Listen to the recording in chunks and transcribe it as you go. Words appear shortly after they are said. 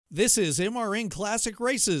This is MRN Classic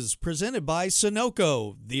Races, presented by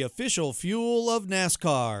Sunoco, the official fuel of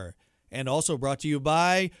NASCAR. And also brought to you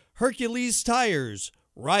by Hercules Tires,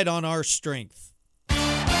 right on our strength.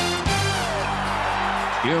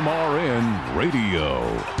 MRN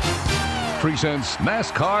Radio presents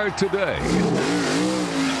NASCAR Today.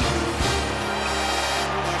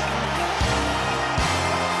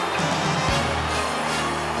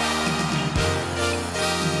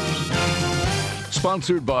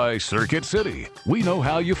 Sponsored by Circuit City. We know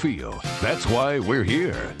how you feel. That's why we're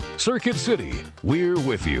here. Circuit City, we're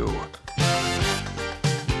with you.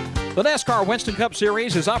 The NASCAR Winston Cup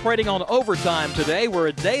Series is operating on overtime today. We're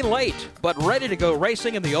a day late, but ready to go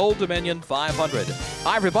racing in the Old Dominion 500.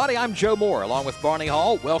 Hi, everybody. I'm Joe Moore, along with Barney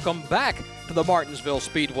Hall. Welcome back to the Martinsville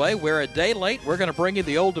Speedway. We're a day late. We're going to bring you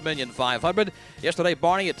the Old Dominion 500. Yesterday,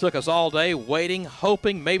 Barney, it took us all day waiting,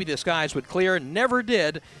 hoping maybe the skies would clear. Never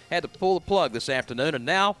did. Had to pull the plug this afternoon, and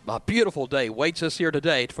now a beautiful day waits us here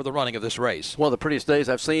today for the running of this race. One of the prettiest days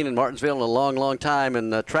I've seen in Martinsville in a long, long time,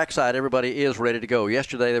 and trackside, everybody is ready to go.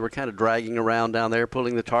 Yesterday, they were kind of dragging around down there,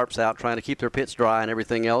 pulling the tarps out, trying to keep their pits dry and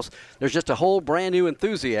everything else. There's just a whole brand new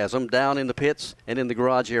enthusiasm down in the pits and in the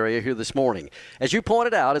garage area here this morning. As you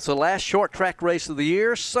pointed out, it's the last short track race of the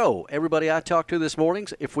year, so everybody I talked to this morning,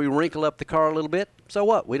 if we wrinkle up the car a little bit, so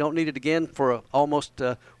what? We don't need it again for almost,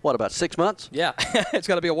 about 6 months? Yeah, it's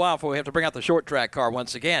going to be a while before we have to bring out the short track car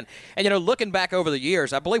once again. And, looking back over the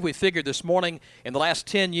years, I believe we figured this morning in the last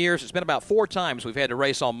 10 years, it's been about 4 times we've had to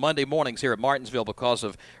race on Monday mornings here at Martinsville because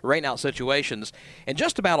of rain-out situations. And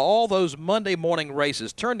just about all those Monday morning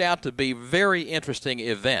races turned out to be very interesting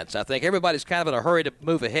events. I think everybody's kind of in a hurry to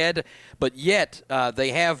move ahead, but yet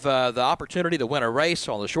they have the opportunity to win a race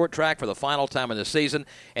on the short track for the final time in the season,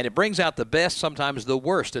 and it brings out the best, sometimes the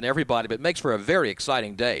worst in everybody, but makes for a very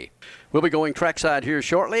exciting day. We'll be going trackside here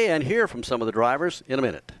shortly and hear from some of the drivers in a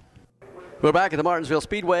minute. We're back at the Martinsville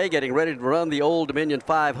Speedway getting ready to run the Old Dominion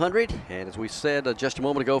 500. And as we said just a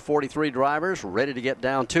moment ago, 43 drivers ready to get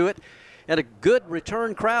down to it. And a good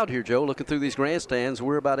return crowd here, Joe. Looking through these grandstands,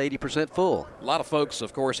 we're about 80% full. A lot of folks,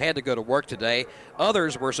 of course, had to go to work today.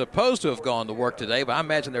 Others were supposed to have gone to work today, but I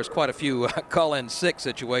imagine there's quite a few call-in sick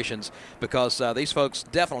situations because these folks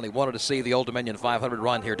definitely wanted to see the Old Dominion 500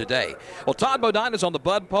 run here today. Well, Todd Bodine is on the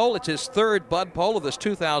Bud Pole. It's his third Bud Pole of this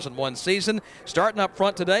 2001 season. Starting up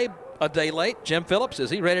front today, a day late, Jim Phillips,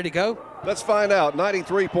 is he ready to go? Let's find out.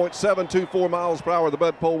 93.724 miles per hour, the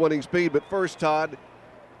Bud Pole winning speed. But first, Todd,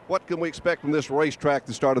 what can we expect from this racetrack at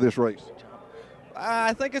the start of this race?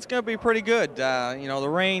 I think it's going to be pretty good. The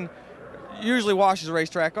rain usually washes the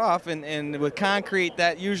racetrack off, and with concrete,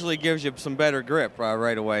 that usually gives you some better grip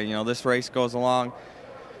right away. This race goes along.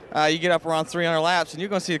 You get up around 300 laps, and you're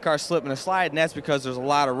going to see the car slip and slide, and that's because there's a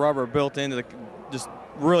lot of rubber built into just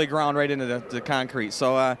really ground right into the concrete.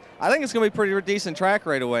 So I think it's going to be a pretty decent track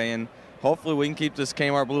right away, and hopefully we can keep this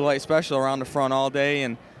Kmart Blue Light Special around the front all day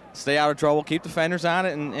and stay out of trouble, keep the fenders on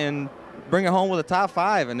it, and bring it home with a top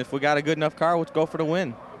 5. And if we got a good enough car, we'll go for the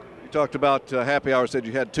win. You talked about happy hour, said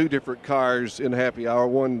you had 2 different cars in happy hour.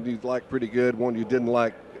 One you liked pretty good, one you didn't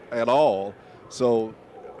like at all. So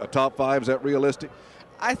a top 5, is that realistic?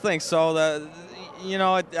 I think so.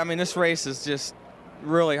 This race is just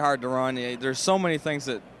really hard to run. There's so many things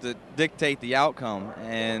that dictate the outcome.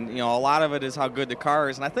 And, a lot of it is how good the car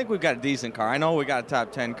is. And I think we've got a decent car. I know we got a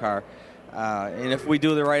top 10 car. And if we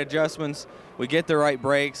do the right adjustments, we get the right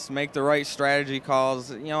brakes, make the right strategy calls,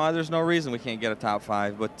 there's no reason we can't get a top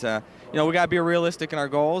 5. But, we got to be realistic in our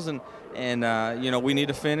goals, and we need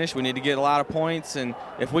to finish. We need to get a lot of points. And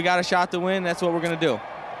if we got a shot to win, that's what we're going to do.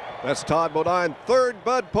 That's Todd Bodine, third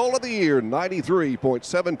Bud Pole of the year,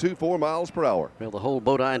 93.724 miles per hour. Well, the whole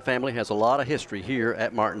Bodine family has a lot of history here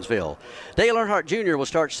at Martinsville. Dale Earnhardt Jr. will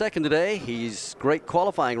start second today. His great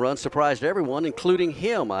qualifying run surprised everyone, including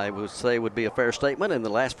him, I would say would be a fair statement. In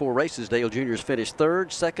the last 4 races, Dale Jr. has finished 3rd,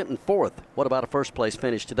 2nd, and 4th. What about a first-place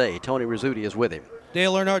finish today? Tony Rizzuti is with him.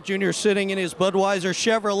 Dale Earnhardt Jr. sitting in his Budweiser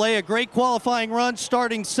Chevrolet, a great qualifying run,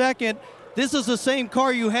 starting second. This is the same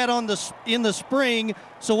car you had in the spring,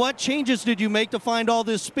 so what changes did you make to find all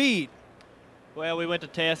this speed? Well, we went to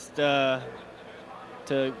test at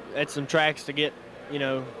some tracks to get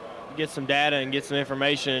some data and get some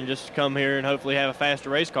information and just come here and hopefully have a faster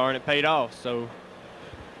race car, and it paid off. So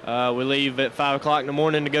we leave at 5 o'clock in the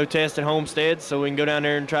morning to go test at Homestead so we can go down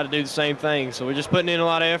there and try to do the same thing. So we're just putting in a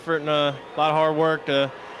lot of effort and a lot of hard work to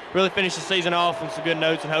really finish the season off on some good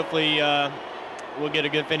notes, and hopefully we'll get a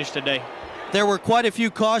good finish today. There were quite a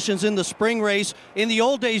few cautions in the spring race. In the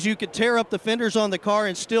old days, you could tear up the fenders on the car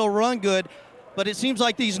and still run good. but it seems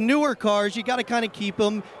like these newer cars, you got to kind of keep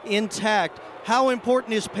them intact. How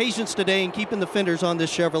important is patience today in keeping the fenders on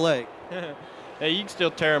this Chevrolet? Yeah, you can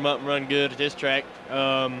still tear them up and run good at this track.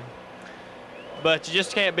 But you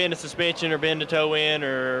just can't bend the suspension or bend the toe in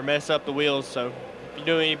or mess up the wheels. So if you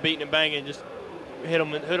do any beating and banging, just hit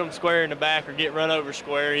them square in the back or get run over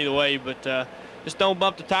square either way. But just don't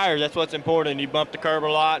bump the tires. That's what's important. You bump the curb a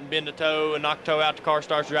lot and bend the toe and knock the toe out, the car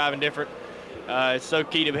starts driving different. It's so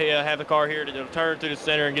key to have the car here to turn through the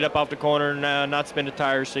center and get up off the corner and not spin the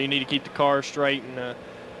tires. So you need to keep the car straight and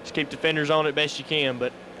just keep the fenders on it best you can.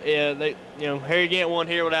 But yeah, Harry Gant won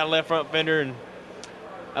here without a left front fender, and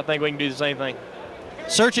I think we can do the same thing.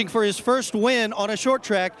 Searching for his first win on a short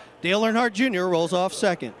track, Dale Earnhardt Jr. rolls off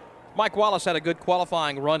second. Mike Wallace had a good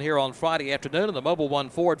qualifying run here on Friday afternoon in the Mobil 1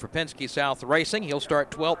 Ford for Penske South Racing. He'll start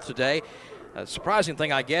 12th today. A surprising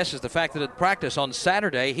thing, I guess, is the fact that at practice on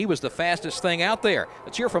Saturday, he was the fastest thing out there.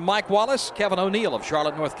 Let's hear from Mike Wallace. Kevin O'Neill of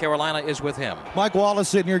Charlotte, North Carolina is with him. Mike Wallace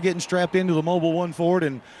sitting here getting strapped into the Mobil 1 Ford.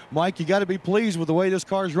 And, Mike, you got to be pleased with the way this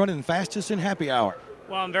car is running fastest in happy hour.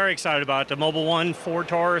 Well, I'm very excited about it. The Mobil 1 Ford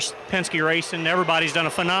Taurus, Penske Racing, everybody's done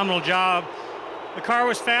a phenomenal job. The car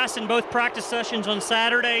was fast in both practice sessions on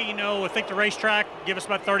Saturday. I think the racetrack give us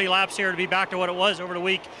about 30 laps here to be back to what it was over the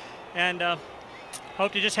week. And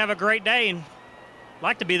hope to just have a great day and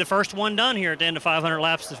like to be the first one done here at the end of 500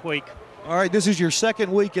 laps this week. All right, this is your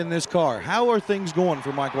second week in this car. How are things going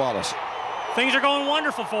for Mike Wallace? Things are going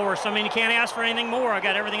wonderful for us. I mean, you can't ask for anything more. I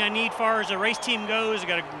got everything I need as far as the race team goes. I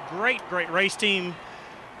got a great race team.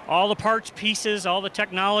 All the parts, pieces, all the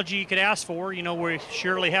technology you could ask for. We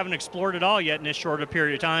surely haven't explored it all yet in this short a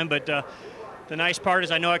period of time, but the nice part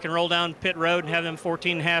is I know I can roll down pit road and have them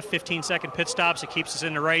 14 and a half, 15-second pit stops. It keeps us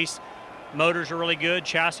in the race. Motors are really good.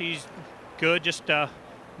 Chassis good. Just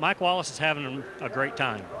Mike Wallace is having a great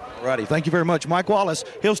time. All righty. Thank you very much. Mike Wallace,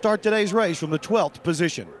 he'll start today's race from the 12th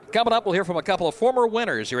position. Coming up, we'll hear from a couple of former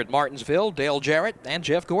winners here at Martinsville, Dale Jarrett and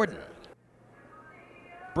Jeff Gordon.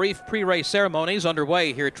 Brief pre-race ceremonies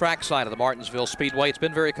underway here trackside of the Martinsville Speedway. It's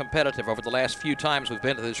been very competitive over the last few times we've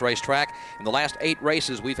been to this racetrack. In the last 8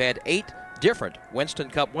 races, we've had 8 different Winston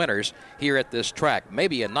Cup winners here at this track.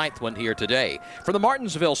 Maybe a 9th one here today. From the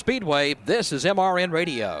Martinsville Speedway, this is MRN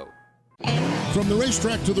Radio. From the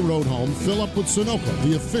racetrack to the road home, fill up with Sunoco,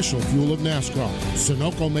 the official fuel of NASCAR.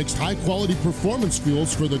 Sunoco makes high-quality performance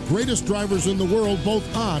fuels for the greatest drivers in the world,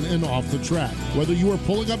 both on and off the track. Whether you are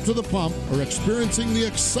pulling up to the pump or experiencing the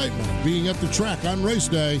excitement of being at the track on race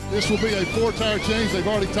day, this will be a 4-tire change. They've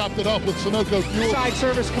already topped it off with Sunoco fuel. Side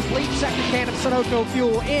service complete, second can of Sunoco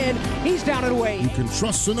fuel in. He's down and away. You can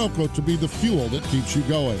trust Sunoco to be the fuel that keeps you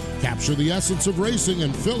going. Capture the essence of racing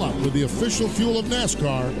and fill up with the official fuel of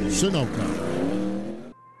NASCAR, Sunoco.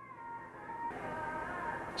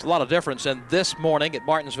 It's a lot of difference in this morning at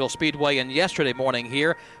Martinsville Speedway and yesterday morning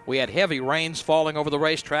here. We had heavy rains falling over the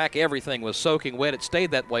racetrack. Everything was soaking wet. It stayed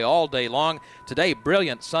that way all day long. Today,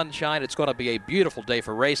 brilliant sunshine. It's going to be a beautiful day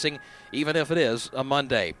for racing, even if it is a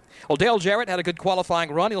Monday. Well, Dale Jarrett had a good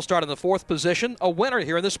qualifying run. He'll start in the 4th position. A winner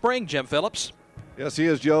here in the spring, Jim Phillips. Yes, he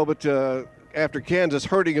is, Joe, but after Kansas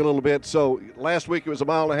hurting a little bit, so last week it was a 1.5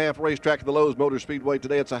 mile racetrack at the Lowe's Motor Speedway.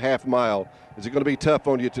 Today it's a half mile. Is it going to be tough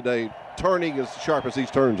on you today, turning as sharp as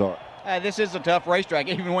these turns are? This is a tough racetrack.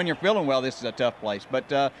 Even when you're feeling well, this is a tough place.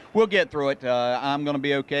 But we'll get through it. I'm going to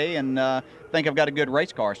be okay, and think I've got a good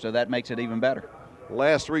race car, so that makes it even better.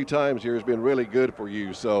 Last 3 times here has been really good for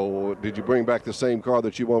you. So did you bring back the same car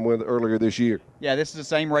that you won with earlier this year? Yeah, this is the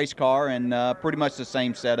same race car and pretty much the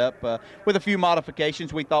same setup. With a few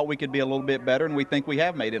modifications, we thought we could be a little bit better, and we think we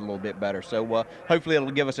have made it a little bit better. So hopefully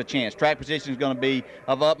it'll give us a chance. Track position is going to be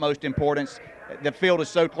of utmost importance. The field is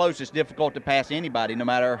so close, it's difficult to pass anybody, no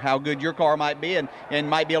matter how good your car might be, and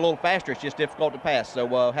might be a little faster. It's just difficult to pass. So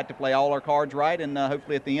we'll have to play all our cards right, and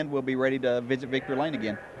hopefully at the end we'll be ready to visit victory lane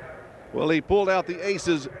again. Well, he pulled out the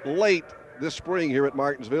aces late this spring here at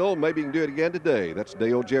Martinsville. Maybe he can do it again today. That's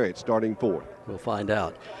Dale Jarrett starting 4th. We'll find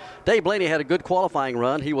out. Dave Blaney had a good qualifying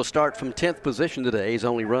run. He will start from 10th position today. He's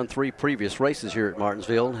only run 3 previous races here at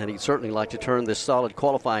Martinsville, and he'd certainly like to turn this solid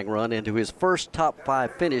qualifying run into his first top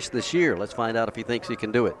 5 finish this year. Let's find out if he thinks he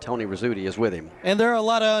can do it. Tony Rizzuti is with him. And there are a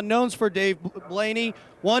lot of unknowns for Dave Blaney.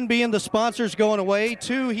 1 being the sponsors going away.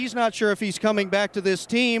 2, he's not sure if he's coming back to this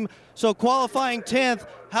team. So qualifying 10th,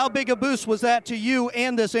 how big a boost was that to you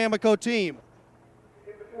and this Amoco team?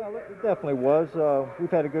 Well, it definitely was.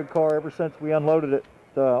 We've had a good car ever since we unloaded it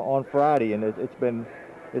on Friday, and it's been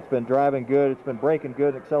driving good. It's been braking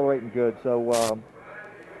good, accelerating good. So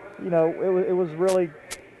it was really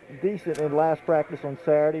decent in last practice on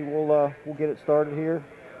Saturday. We'll get it started here,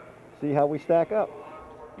 see how we stack up.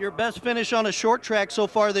 Your best finish on a short track so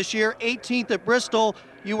far this year, 18th at Bristol.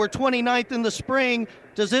 You were 29th in the spring.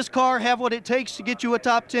 Does this car have what it takes to get you a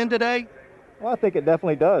top 10 today? Well, I think it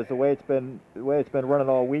definitely does, the way it's been running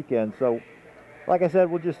all weekend. So, like I said,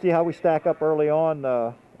 we'll just see how we stack up early on.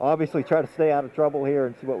 Obviously, try to stay out of trouble here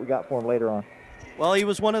and see what we got for him later on. Well, he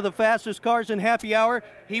was one of the fastest cars in happy hour.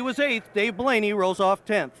 He was 8th. Dave Blaney rolls off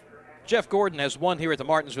 10th. Jeff Gordon has won here at the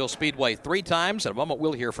Martinsville Speedway 3 times. In a moment,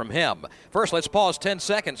 we'll hear from him. First, let's pause 10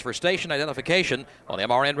 seconds for station identification on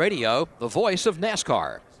MRN Radio, the voice of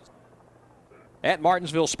NASCAR. At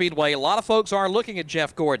Martinsville Speedway, a lot of folks are looking at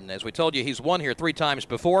Jeff Gordon. As we told you, he's won here 3 times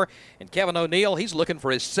before. And Kevin O'Neill, he's looking for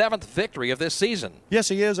his 7th victory of this season. Yes,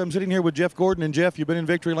 he is. I'm sitting here with Jeff Gordon. And, Jeff, you've been in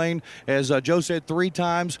victory lane, as Joe said, 3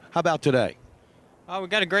 times. How about today? We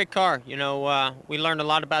got a great car. You know, we learned a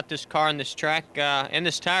lot about this car and this track and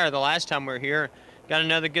this tire the last time we were here. Got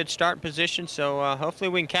another good start position, so hopefully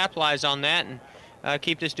we can capitalize on that and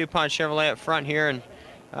keep this DuPont Chevrolet up front here.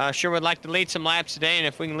 And sure would like to lead some laps today, and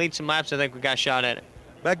if we can lead some laps, I think we got a shot at it.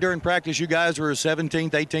 Back during practice, you guys were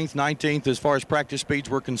 17th, 18th, 19th as far as practice speeds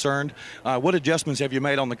were concerned. What adjustments have you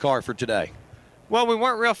made on the car for today? Well, we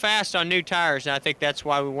weren't real fast on new tires, and I think that's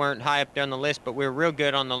why we weren't high up there on the list, but we were real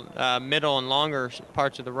good on the middle and longer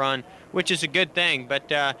parts of the run, which is a good thing.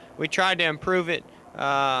 But we tried to improve it,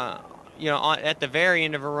 at the very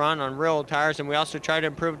end of a run on real old tires, and we also tried to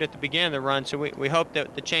improve it at the beginning of the run. So we hope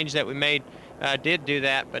that the change that we made did do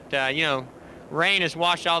that. But, rain has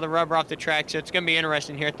washed all the rubber off the track, so it's going to be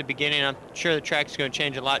interesting here at the beginning. I'm sure the track's going to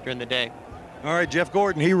change a lot during the day. All right, Jeff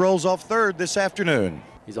Gordon, he rolls off 3rd this afternoon.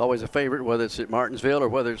 He's always a favorite, whether it's at Martinsville or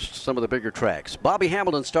whether it's some of the bigger tracks. Bobby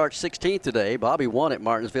Hamilton starts 16th today. Bobby won at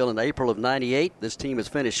Martinsville in April of '98. This team has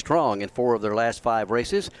finished strong in 4 of their last 5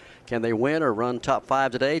 races. Can they win or run top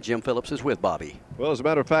 5 today? Jim Phillips is with Bobby. Well, as a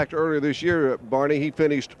matter of fact, earlier this year, Barney, he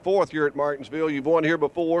finished 4th here at Martinsville. You've won here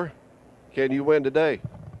before. Can you win today?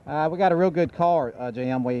 We got a real good car,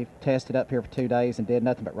 Jim. We tested up here for 2 days and did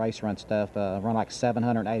nothing but race run stuff, run like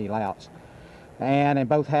 780 laps. And in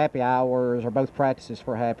both happy hours, or both practices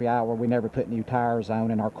for happy hour, we never put new tires on,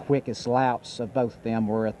 and our quickest laps of both of them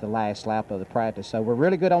were at the last lap of the practice. So we're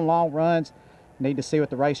really good on long runs. Need to see what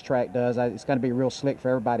the racetrack does. It's going to be real slick for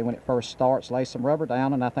everybody when it first starts. Lay some rubber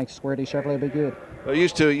down, and I think Square D Chevrolet will be good. Well, it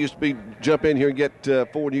used to be jump in here and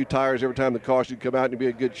get 4 new tires every time the car should come out and be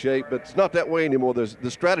in good shape, but it's not that way anymore. The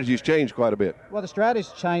strategy's changed quite a bit. Well, the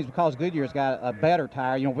strategy's changed because Goodyear's got a better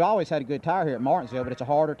tire. You know, we always had a good tire here at Martinsville, but it's a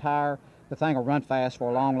harder tire. The thing will run fast for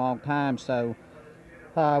a long, long time. So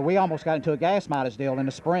we almost got into a gas mileage deal in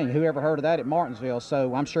the spring. Who ever heard of that at Martinsville?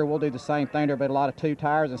 So I'm sure we'll do the same thing. There'll be a lot of 2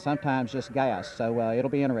 tires and sometimes just gas. So it'll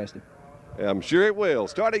be interesting. I'm sure it will.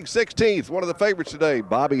 Starting 16th, one of the favorites today,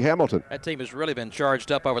 Bobby Hamilton. That team has really been charged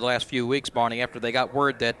up over the last few weeks, Barney, after they got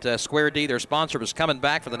word that Square D, their sponsor, was coming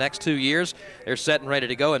back for the next 2 years. They're set and ready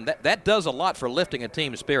to go, and that does a lot for lifting a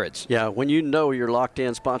team's spirits. Yeah, when you know you're locked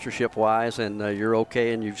in sponsorship-wise and you're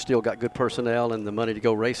okay and you've still got good personnel and the money to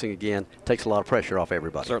go racing again, it takes a lot of pressure off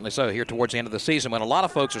everybody. Certainly so here towards the end of the season when a lot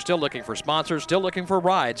of folks are still looking for sponsors, still looking for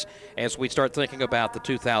rides as we start thinking about the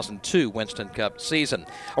 2002 Winston Cup season.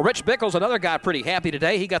 Well, Rich Bickle's another guy pretty happy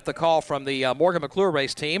today. He got the call from the Morgan McClure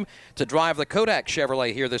race team to drive the Kodak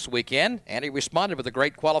Chevrolet here this weekend, and he responded with a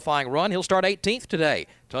great qualifying run. He'll start 18th today.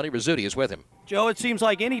 Tony Rizzuti is with him. Joe, it seems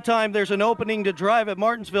like anytime there's an opening to drive at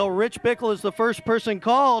Martinsville, Rich Bickle is the first person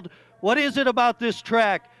called. What is it about this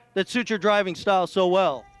track that suits your driving style so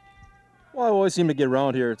well? Well, I always seem to get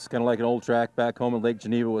around here. It's kind of like an old track back home in Lake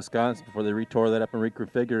Geneva, Wisconsin, before they retore that up and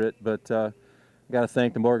reconfigured it. But I got to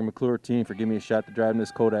thank the Morgan McClure team for giving me a shot to drive in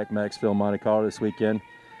this Kodak Maxville Monte Carlo this weekend.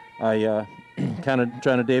 I kind of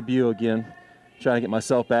trying to debut again, trying to get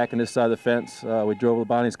myself back on this side of the fence. We drove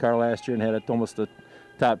Bonnie's car last year and had almost a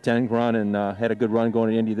top 10 run, and had a good run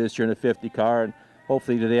going to Indy this year in a 50 car. And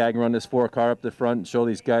hopefully today I can run this 4 car up the front and show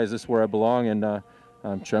these guys this is where I belong. And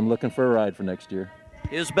I'm looking for a ride for next year.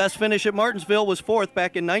 His best finish at Martinsville was 4th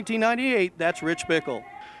back in 1998. That's Rich Bickle.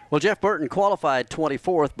 Well, Jeff Burton qualified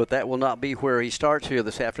 24th, but that will not be where he starts here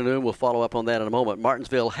this afternoon. We'll follow up on that in a moment.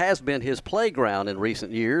 Martinsville has been his playground in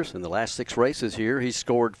recent years. In the last 6 races here, he's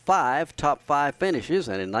scored 5 top 5 finishes,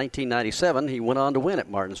 and in 1997, he went on to win at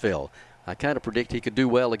Martinsville. I kind of predict he could do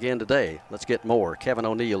well again today. Let's get more. Kevin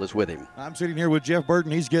O'Neill is with him. I'm sitting here with Jeff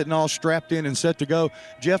Burton. He's getting all strapped in and set to go.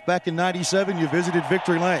 Jeff, back in 97, you visited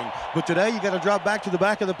Victory Lane. But today, you got to drop back to the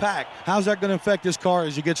back of the pack. How's that going to affect this car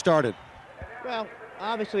as you get started? Well,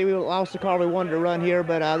 obviously, we lost the car we wanted to run here,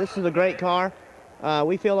 but this is a great car.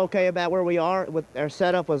 We feel okay about where we are. Our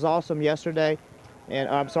setup was awesome yesterday, and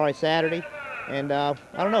I'm sorry, Saturday. And I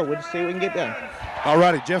don't know. We'll just see what we can get done. All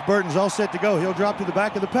righty, Jeff Burton's all set to go. He'll drop to the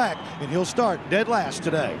back of the pack, and he'll start dead last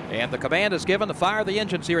today. And the command is given to fire the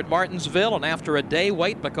engines here at Martinsville. And after a day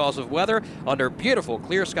wait because of weather, under beautiful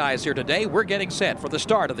clear skies here today, we're getting set for the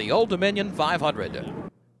start of the Old Dominion 500.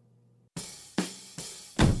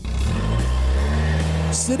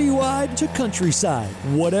 Citywide to countryside,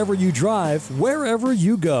 whatever you drive, wherever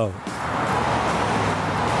you go.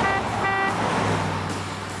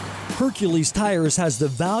 Hercules Tires has the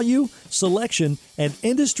value, selection, and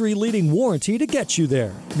industry-leading warranty to get you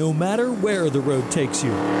there, no matter where the road takes you.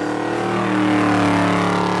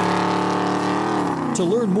 To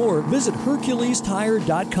learn more, visit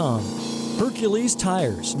HerculesTire.com. Hercules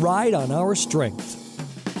Tires, ride on our strength.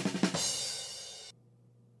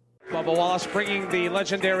 Bubba Wallace bringing the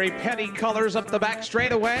legendary Petty colors up the back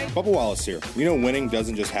straightaway. Bubba Wallace here. We know winning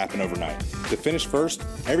doesn't just happen overnight. To finish first,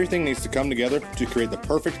 everything needs to come together to create the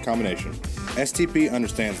perfect combination. STP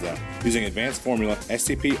understands that. Using advanced formula,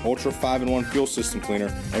 STP Ultra 5-in-1 fuel system cleaner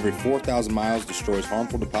every 4,000 miles destroys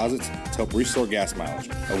harmful deposits to help restore gas mileage.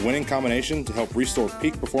 A winning combination to help restore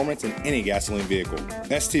peak performance in any gasoline vehicle.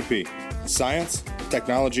 STP. Science,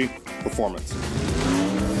 technology, performance.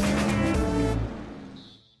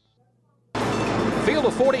 Field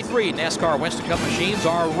of 43 NASCAR Winston Cup machines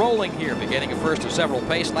are rolling here, beginning a first of several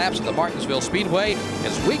pace laps at the Martinsville Speedway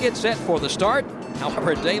as we get set for the start,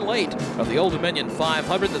 however, a day late, of the Old Dominion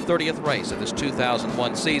 500, the 30th race of this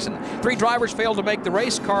 2001 season. 3 drivers failed to make the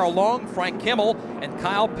race: Carl Long, Frank Kimmel, and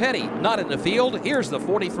Kyle Petty not in the field. Here's the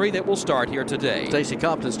 43 that will start here today. Stacy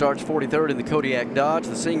Compton starts 43rd in the Kodiak Dodge.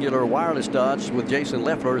 The singular wireless Dodge with Jason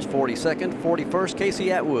Leffler is 42nd. 41st,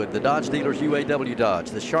 Casey Atwood, the Dodge dealer's UAW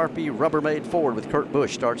Dodge. The Sharpie Rubbermaid Ford with Kurt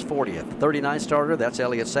Busch starts 40th. 39 starter, that's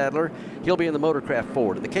Elliott Sadler. He'll be in the Motorcraft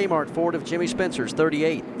Ford. And the Kmart Ford of Jimmy Spencer's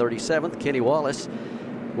 38th. 37th, Kenny Wallace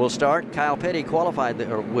will start. Kyle Petty qualified,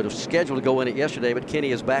 or would have scheduled to go in it yesterday, but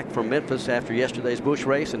Kenny is back from Memphis after yesterday's Busch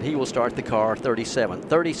race, and he will start the car 37th.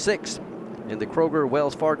 36th in the Kroger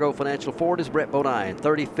Wells Fargo Financial Ford is Brett Bodine.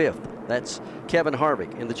 35th, that's Kevin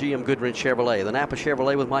Harvick in the GM Goodwrench Chevrolet. The Napa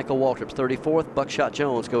Chevrolet with Michael Waltrip's 34th. Buckshot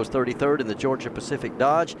Jones goes 33rd in the Georgia Pacific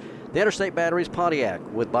Dodge. The Interstate Batteries Pontiac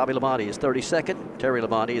with Bobby Labonte is 32nd. Terry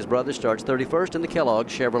Labonte, his brother, starts 31st in the Kellogg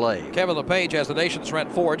Chevrolet. Kevin LePage has the Nation's Rent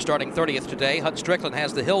Ford starting 30th today. Hut Strickland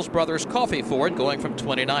has the Hills Brothers Coffee Ford going from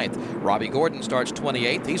 29th. Robbie Gordon starts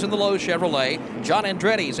 28th. He's in the Lowe's Chevrolet. John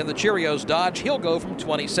Andretti's in the Cheerios Dodge. He'll go from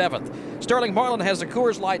 27th. Sterling Marlin has the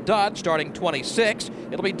Coors Light Dodge starting 26th.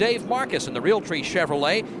 It'll be Dave Marcus in the Realtree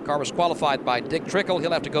Chevrolet. Car was qualified by Dick Trickle.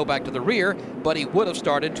 He'll have to go back to the rear, but he would have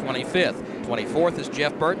started 25th. 24th is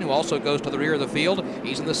Jeff Burton, who also goes to the rear of the field.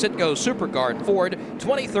 He's in the Citgo Super Guard Ford.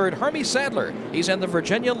 23rd, Hermie Sadler. He's in the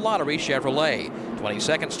Virginia Lottery Chevrolet.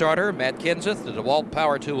 22nd starter, Matt Kenseth, the DeWalt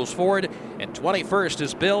Power Tools Ford. And 21st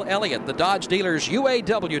is Bill Elliott, the Dodge dealer's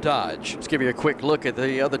UAW Dodge. Let's give you a quick look at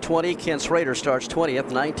the other 20. Ken Schrader starts 20th.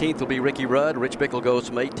 19th will be Ricky Rudd. Rich Bickle goes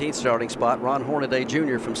from 18th starting spot. Ron Hornaday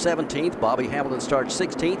Jr. from 17th. Bobby Hamilton starts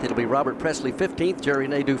 16th. It'll be Robert Presley 15th. Jerry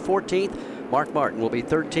Nadeau 14th. Mark Martin will be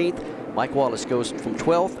 13th. Mike Wallace goes from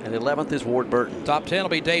 12th, and 11th is Ward Burton. Top 10 will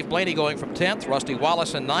be Dave Blaney going from 10th, Rusty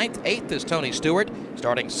Wallace in 9th, 8th is Tony Stewart,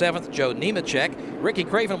 starting 7th, Joe Nemechek. Ricky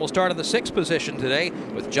Craven will start in the 6th position today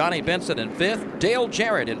with Johnny Benson in 5th, Dale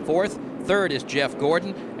Jarrett in 4th, 3rd is Jeff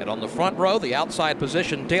Gordon, and on the front row, the outside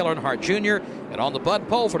position, Dale Earnhardt Jr., and on the Bud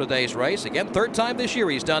Pole for today's race, again, 3rd time this year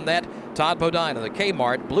he's done that, Todd Bodine in the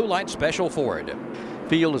Kmart Blue Light Special Ford.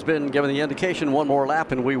 Field has been given the indication one more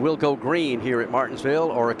lap and we will go green here at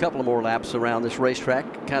Martinsville, or a couple of more laps around this racetrack.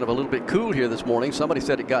 Kind of a little bit cool here this morning. Somebody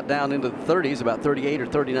said it got down into the 30s, about 38 or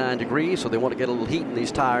 39 degrees, so they want to get a little heat in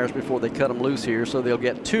these tires before they cut them loose here, so they'll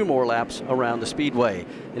get 2 more laps around the speedway.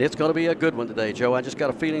 And it's going to be a good one today, Joe. I just got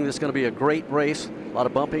a feeling this is going to be a great race. A lot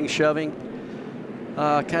of bumping, shoving.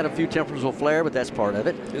 Kind of a few tempers will flare, but that's part of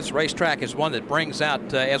it. This racetrack is one that brings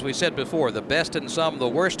out, as we said before, the best in some, the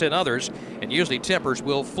worst in others, and usually tempers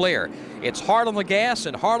will flare. It's hard on the gas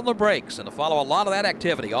and hard on the brakes, and to follow a lot of that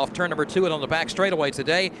activity off turn number 2 and on the back straightaway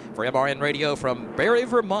today for MRN Radio from Barry,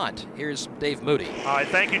 Vermont, here's Dave Moody. All right,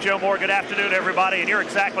 thank you, Joe Moore. Good afternoon, everybody, and you're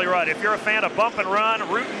exactly right. If you're a fan of bump and run,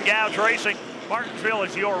 root and gouge racing, Martinsville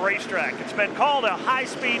is your racetrack. It's been called a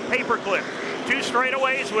high-speed paperclip. 2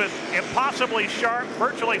 straightaways with impossibly sharp,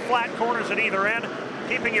 virtually flat corners at either end.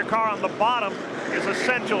 keeping your car on the bottom is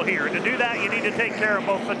essential here. And to do that, you need to take care of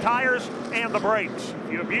both the tires and the brakes.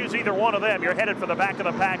 If you abuse either one of them, you're headed for the back of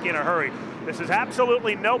the pack in a hurry. This is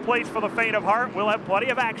absolutely no place for the faint of heart. We'll have plenty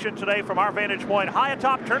of action today from our vantage point high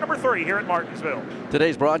atop turn number 3 here at Martinsville.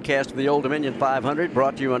 Today's broadcast of the Old Dominion 500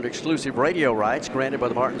 brought to you under exclusive radio rights granted by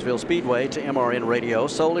the Martinsville Speedway to MRN Radio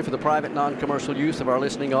solely for the private non-commercial use of our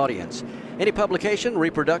listening audience. Any publication,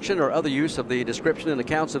 reproduction, or other use of the description and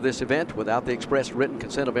accounts of this event without the express written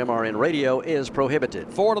consent of MRN Radio is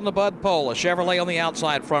prohibited. Ford on the Bud pole, a Chevrolet on the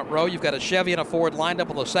outside front row. You've got a Chevy and a Ford lined up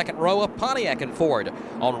on the second row, a Pontiac and Ford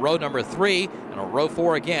on row number 3, and on row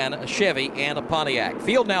 4 again, a Chevy and a Pontiac.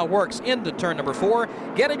 Field now works into turn number 4,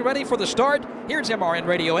 getting ready for the start. Here's MRN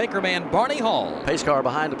Radio anchorman Barney Hall. Pace car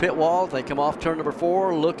behind the pit wall. They come off turn number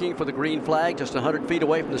 4, looking for the green flag, just 100 feet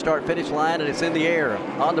away from the start-finish line, and it's in the air.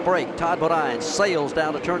 On the brake, Todd Bodine sails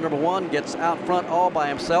down to turn number 1, gets out front all by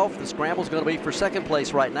himself. The scramble's going to be for second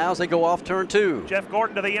place right now as they go off turn 2. Jeff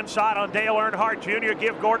Gordon to the inside on Dale Earnhardt Jr.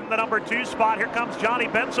 Give Gordon the number 2 spot. Here comes Johnny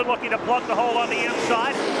Benson looking to plug the hole on the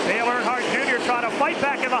inside. Dale Earnhardt Jr. trying to fight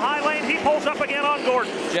back in the high lane. He pulls up again on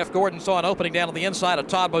Gordon. Jeff Gordon saw an opening down on the inside of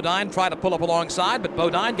Todd Bodine, tried to pull up alongside, but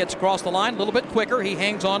Bodine gets across the line a little bit quicker. He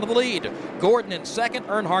hangs on to the lead. Gordon in second.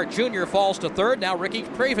 Earnhardt Jr. falls to third. Now Ricky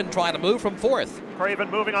Craven trying to move from fourth.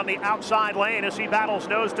 Craven moving on the outside lane as he battles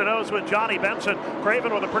nose-to-nose with Johnny Benson.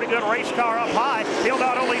 Craven with a pretty good race car up high. He'll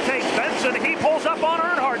not only take Benson, he pulls up on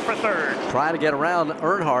Earnhardt for third. Trying to get around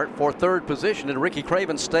Earnhardt for third position, and Ricky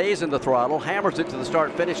Craven stays in the throttle, hammers it to the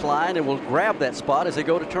start-finish line, and will grab that spot as they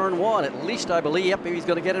go to turn 1. At least I believe, yep, he's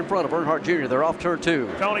going to get in front of Earnhardt Jr. They're off turn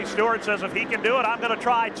 2. Tony Stewart says if he can do it, I'm going to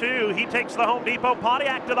try too. He takes the Home Depot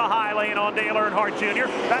Pontiac to the high lane on Dale Earnhardt Jr.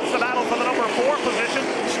 That's the battle for the number 4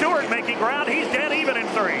 position. Stewart making ground. He's dead even in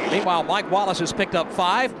 3. Meanwhile, Mike Wallace has picked up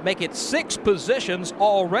 5, make it 6 positions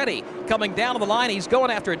already. Coming down to the line, he's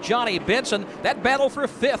going after Johnny Benson. That battle for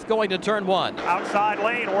 5th going to turn 1. Outside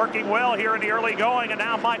lane working well here in the early going, and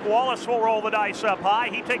now Mike Wallace will roll the dice up high.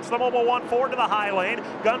 He takes the Mobile 1 Ford to the high lane,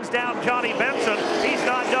 guns down Johnny Benson. He's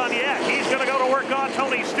not done yet. He's going to go to work on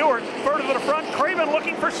Tony Stewart. Further to the front, Craven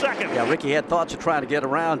looking for second. Yeah, Ricky had thoughts of trying to get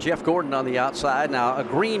around Jeff Gordon on the outside. Now, a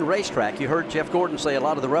green racetrack, you heard Jeff Gordon say a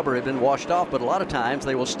lot of the rubber had been washed off, but a lot of times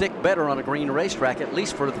they will stick better on a green racetrack, at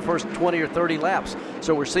least for the first 20 or 30 laps.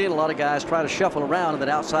 So we're seeing a lot of guys try to shuffle around in that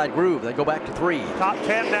outside groove. They go back to 3. Top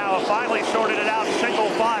 10 now, finally sorted it out, single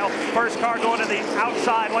file. First car going to the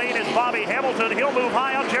outside lane is Bobby Hamilton. He'll move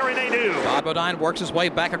high on Jerry Nadeau. Todd Bodine works his way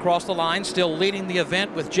back across the line, still leading the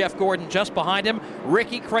event with Jeff Gordon just behind him.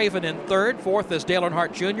 Ricky Craven in 3rd. 4th is Dale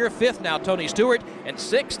Earnhardt Jr. 5th now Tony Stewart. And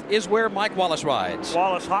 6th is where Mike Wallace rides.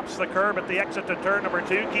 Wallace hops the curb at the exit to turn number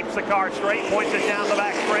 2, keeps the car straight, points it down the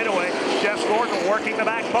back straightaway. Jeff Gordon working the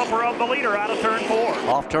back bumper of the leader out of turn 4.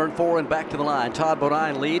 Off turn 4 and back to the line. Todd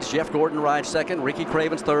Bodine leads. Jeff Gordon rides 2nd. Ricky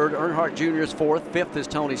Craven's 3rd. Earnhardt Jr. is 4th. 5th is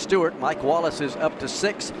Tony Stewart. Mike Wallace is up to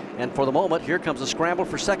 6th. And for the moment, here comes a scramble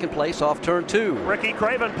for 2nd place off turn 2. Ricky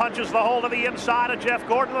Craven punches the hole to the inside of Jeff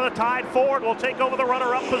Gordon, and the tied Ford will take over the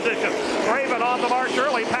runner-up position. Craven on the march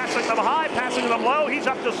early, passing them high, passing them low. He's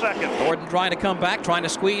up to 2nd. Gordon trying to come back, trying to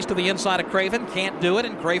squeeze to the inside of Craven. Can't do it,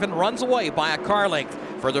 and Craven runs away by a car length.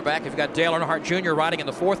 Further back, you've got Dale Earnhardt Jr. riding in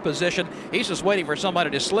the 4th position. He's just waiting for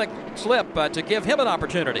somebody to slip to give him an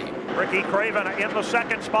opportunity. Ricky Craven in the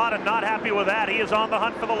 2nd spot and not happy with that. He is on the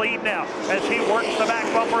hunt for the lead now as he works the back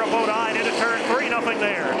bumper of Bodine into turn 3. Nothing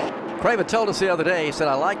there. Craven told us the other day, he said,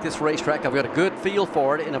 I like this racetrack. I've got a good feel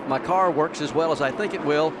for it, and if my car works as well as I think it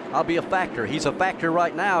will, I'll be a factor. He's a factor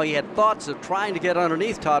right now. He had thoughts of trying to get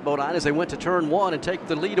underneath Todd Bodine as they went to turn 1 and take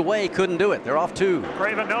the lead away. Couldn't do it. They're off 2.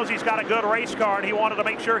 Craven knows he's got a good race car, and he wanted to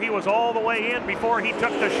make sure he was all the way in before he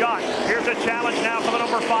took the shot. Here's a challenge now for the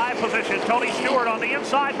number 5 position. Tony Stewart on the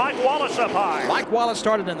inside, Mike Wallace up high. Mike Wallace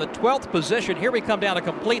started in the 12th position. Here we come down to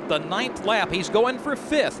complete the 9th lap. He's going for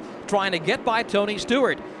 5th, trying to get by Tony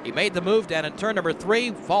Stewart. He made the move down in turn number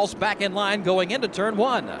 3, falls back in line going into turn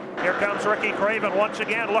 1. Here comes Ricky Craven once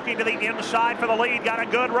again, looking to the inside for the lead. Got a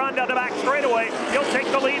good run down the back straightaway. He'll take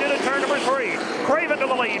the lead into turn number 3. Craven to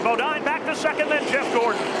the lead. Bodine back to 2nd, then Jeff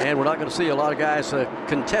Gordon. And we're not going to see a lot of guys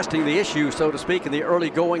contesting the issue, so to speak, in the early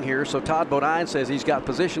going here. So Todd Bodine says he's got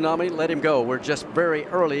position on me. Let him go. We're just very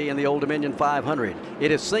early in the Old Dominion 500. It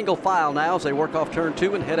is single file now as they work off turn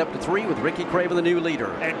 2 and head up to 3 with Ricky Craven, the new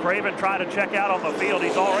leader. And Craven tried to check out on the field.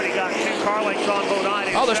 He's already got 2 car lengths on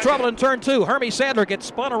Bodine. Oh, there's trouble in turn 2. Hermie Sadler gets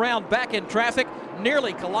spun around back in traffic.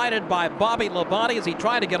 nearly collided by Bobby Labonte as he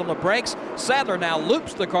tried to get on the brakes. Sadler now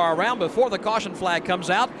loops the car around before the caution flag comes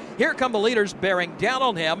out. Here come the leaders bearing down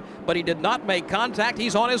on him, but he did not make contact.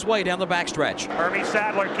 He's on his way down the backstretch. Hermie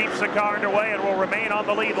Sadler keeps the car underway and will remain on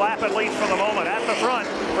the lead lap at least for the moment. At the front,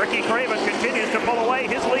 Ricky Craven continues to pull away.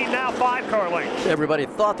 His lead now 5 car lengths. Everybody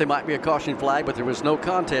thought there might be a caution flag, but there was no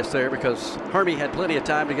contest there because Hermie had plenty of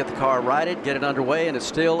time to get the car righted, get it underway, and it's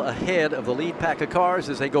still ahead of the lead pack of cars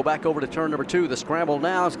as they go back over to turn number 2. The scramble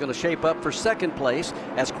now is going to shape up for second place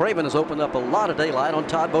as Craven has opened up a lot of daylight on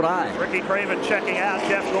Todd Bodine. Ricky Craven checking out.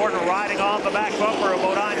 Jeff Gordon riding on the back bumper of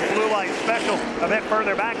Bodine's Blue Light Special. A bit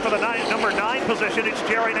further back for the number 9 position, it's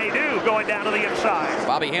Jerry Nadeau going down to the inside.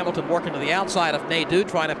 Bobby Hamilton working to the outside of Nadeau,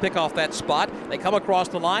 trying to pick off that spot. They come across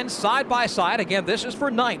the line side by side. Again, this is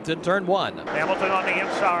for 9th in turn 1. Hamilton on the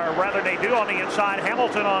inside, or rather Nadeau on the inside,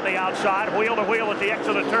 Hamilton on the outside, wheel to wheel at the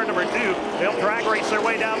exit of turn number 2. They'll drag race their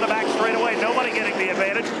way down the back straightaway. Nobody getting the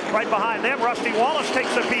advantage. Right behind them, Rusty Wallace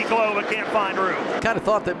takes a peek low but can't find room. Kind of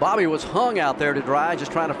thought that Bobby was hung out there to dry,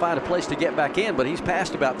 just trying to find a place to get back in, but he's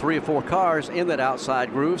passed about 3 or 4 cars in that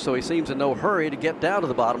outside groove, so he seems in no hurry to get down to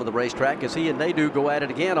the bottom of the racetrack as he and Nadeau go at it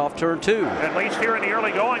again off turn 2. At least here in the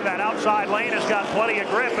early going, that outside lane has got plenty of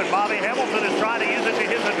grip, and Bobby Hamilton is trying to use it to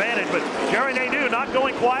his advantage, but Jerry Nadeau not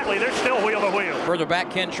going quietly. They're still wheel to wheel. Further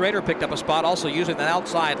back, Ken Schrader picked up a spot, also using that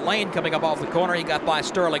outside lane coming up off the corner. He got by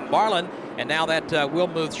Sterling Marlin, and now that will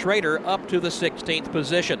move Schrader up to the 16th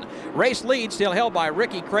position. Race lead still held by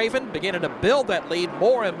Ricky Craven, beginning to build that lead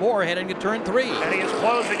more and more heading to turn 3. And he is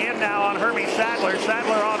closing in now on Hermie Sadler.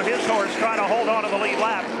 Sadler on his horse trying to hold on to the lead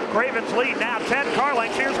lap. Craven's lead now 10 car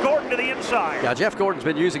lengths. Here's Gordon to the inside. Yeah, Jeff Gordon's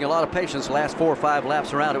been using a lot of patience the last 4 or 5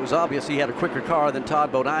 laps around. It was obvious he had a quicker car than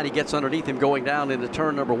Todd Bodine. He gets underneath him going down into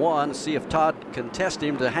turn number 1. See if Todd can test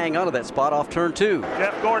him to hang onto that spot off turn 2.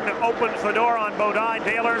 Jeff Gordon opens the door on Bodine.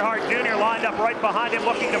 Dale Earnhardt Jr. lined up right behind him,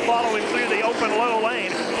 looking to follow him through the open low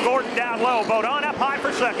lane. Gordon down low. Bodine up high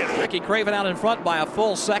for second. Ricky Craven out in front by a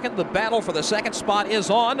full second. The battle for the second spot is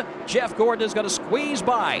on. Jeff Gordon is going to squeeze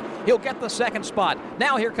by. He'll get the second spot.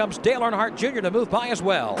 Now here comes Dale Earnhardt Jr. to move by as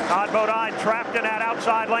well. Todd Bodine trapped in that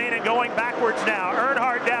outside lane and going backwards now.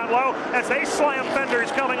 Earnhardt down low as they slam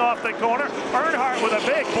fenders coming off the corner. Earnhardt with a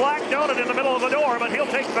big black donut in the middle of the door, but he'll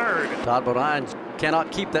take third. Todd Bodine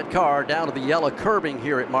cannot keep that car down to the yellow curbing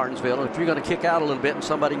here at Martinsville. If you're going to kick out a little bit and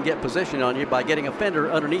somebody can get position on you by getting a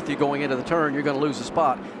fender underneath you going into the turn, you're going to lose the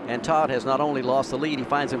spot. And Todd has not only lost the lead, he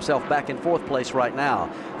finds himself back in 4th place right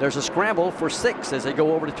now. There's a scramble for 6 as they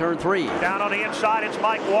go over to turn 3. Down on the inside, it's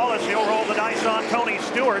Mike Wallace. He'll roll the dice on Tony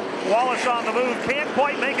Stewart. Wallace on the move, can't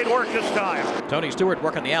quite make it work this time. Tony Stewart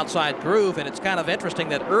working the outside groove, and it's kind of interesting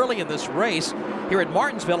that early in this race here at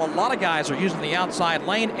Martinsville, a lot of guys are using the outside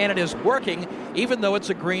lane, and it is working, even though it's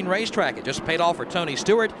a green racetrack. It just paid off for Tony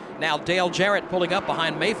Stewart. Now Dale Jarrett pulling up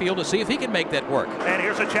behind Mayfield to see if he can make that work. And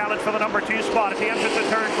here's a challenge for the number 2 spot at the entrance of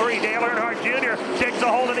turn 3. Dale Earnhardt Jr. takes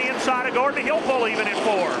a hold of the inside of Gordon. He'll pull even in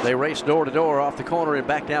 4. They race door to door off the corner and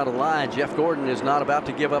back down to the line. Jeff Gordon is not about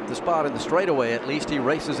to give up the spot in the straightaway. At least he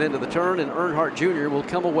races into the turn, and Earnhardt Jr. will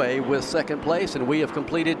come away with second place, and we have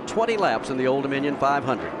completed 20 laps in the Old Dominion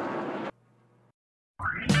 500.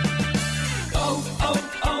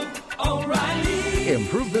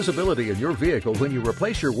 Improve visibility in your vehicle when you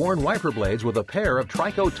replace your worn wiper blades with a pair of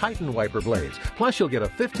Trico Titan wiper blades. Plus, you'll get a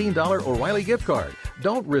 $15 O'Reilly gift card.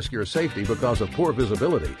 Don't risk your safety because of poor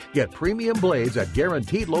visibility. Get premium blades at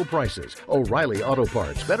guaranteed low prices. O'Reilly Auto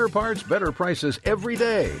Parts. Better prices every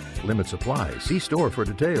day. Limit supply. See store for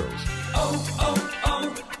details.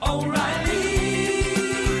 O'Reilly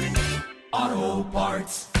Auto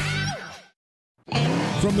Parts.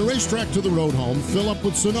 From the racetrack to the road home, fill up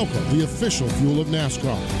with Sunoco, the official fuel of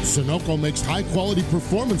NASCAR. Sunoco makes high-quality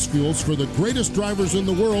performance fuels for the greatest drivers in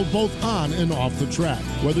the world, both on and off the track.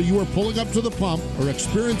 Whether you are pulling up to the pump or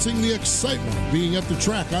experiencing the excitement of being at the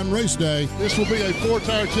track on race day, this will be a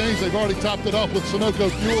 4-tire change. They've already topped it off with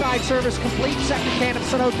Sunoco fuel. Side service complete, second can of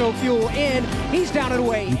Sunoco fuel in. He's down and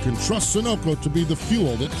away. You can trust Sunoco to be the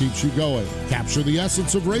fuel that keeps you going. Capture the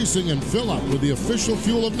essence of racing and fill up with the official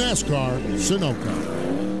fuel of NASCAR, Sunoco.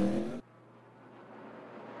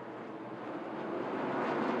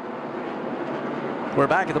 We're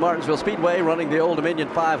back at the Martinsville Speedway running the Old Dominion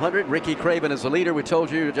 500. Ricky Craven is the leader. We told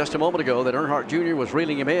you just a moment ago that Earnhardt Jr. was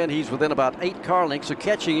reeling him in. He's within about 8 car lengths of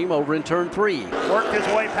catching him over in turn 3. Worked his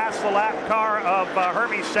way past the lap car of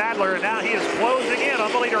Hermie Sadler, and now he is closing in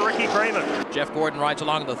on the leader, Ricky Craven. Jeff Gordon rides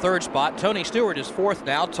along in the 3rd spot. Tony Stewart is 4th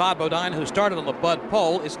now. Todd Bodine, who started on the Bud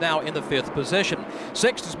pole, is now in the 5th position.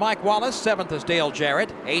 6th is Mike Wallace. 7th is Dale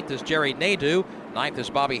Jarrett. 8th is Jerry Nadeau. Ninth is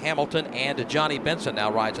Bobby Hamilton, and Johnny Benson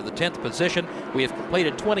now rides in the 10th position. We have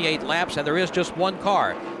completed 28 laps, and there is just one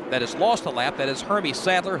car that has lost a lap. That is Hermie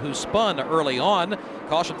Sadler, who spun early on.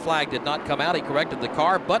 Caution flag did not come out. He corrected the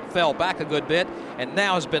car, but fell back a good bit, and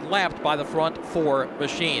now has been lapped by the front 4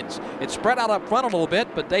 machines. It's spread out up front a little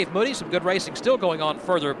bit, but Dave Moody, some good racing still going on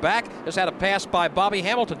further back. Just had a pass by Bobby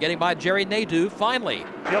Hamilton, getting by Jerry Nadeau finally.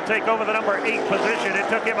 He'll take over the number 8 position. It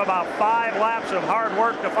took him about 5 laps of hard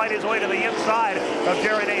work to fight his way to the inside of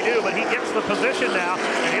Jerry Nadeau, but he gets the position now,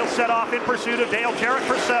 and he'll set off in pursuit of Dale Jarrett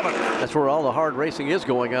for 7th. That's where all the hard racing is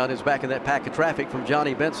going on, is back in that pack of traffic from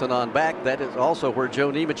Johnny Benson on back. That is also where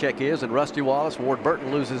Joe Nemechek is, and Rusty Wallace. Ward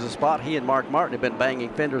Burton loses a spot. He and Mark Martin have been banging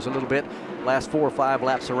fenders a little bit last 4 or 5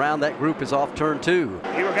 laps around. That group is off turn 2.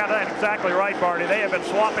 You got that exactly right, Barney. They have been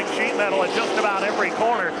swapping sheet metal at just about every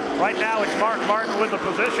corner. Right now it's Mark Martin with the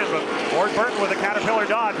position, but Ward Burton with a Caterpillar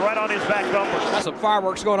Dodge right on his back bumper. Got some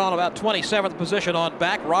fireworks going on about 27th position on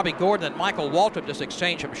back. Robbie Gordon and Michael Waltrip just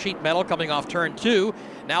exchanged some sheet metal coming off turn 2.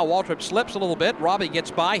 Now Waltrip slips a little bit. Robbie gets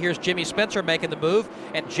by. Here's Jimmy Spencer making the move.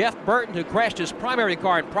 And Jeff Burton, who crashed his primary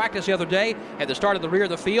car in practice the other day, had to start at the rear of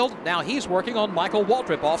the field. Now he's working on Michael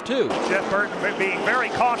Waltrip off too. Jeff Burton being very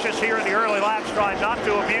cautious here in the early laps, trying not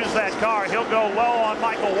to abuse that car. He'll go low on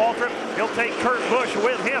Michael Waltrip. He'll take Kurt Busch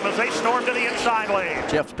with him as they storm to the inside lane.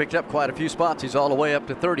 Jeff's picked up quite a few spots. He's all the way up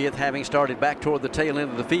to 30th, having started back toward the tail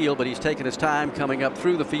end of the field, but he's taking his time coming up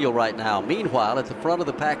through the field right now. Meanwhile, at the front of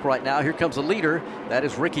the pack right now, here comes the leader. That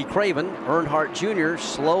is Ricky Craven. Earnhardt Jr.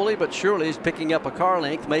 slowly but surely is picking up a car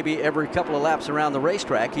length, maybe every couple of laps around the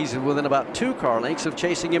racetrack. He's within about 2 car lengths of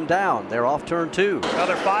chasing him down. They're off turn 2.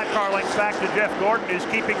 Another 5 car lengths back to Jeff Gordon, who's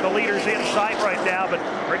keeping the leaders in sight right now, but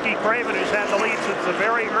Ricky Craven, who's had the lead since the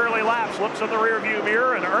very early laps, looks in the rearview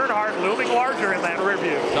mirror, and Earnhardt looming larger in that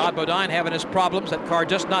rearview. Todd Bodine having his problems. That car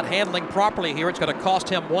just not handling properly here. It's going to cost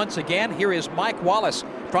him once again. Here is Mike Wallace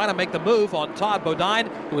trying to make the move on Todd Bodine,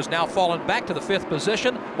 who has now fallen back to the 5th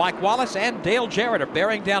position. Mike Wallace and Dale Jarrett are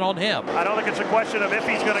bearing down on him. I don't think it's a question of if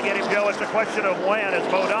he's going to get him, Joe. It's a question of when, as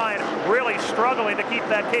Bodine really struggling to keep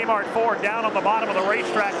that Kmart Ford down on the bottom of the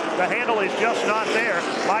racetrack. The handle is just not there.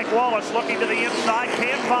 Mike Wallace looking to the inside,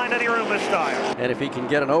 can't find any room this time. And if he can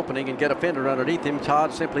get an opening and get a fender underneath him,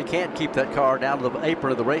 Todd simply can't keep that car down to the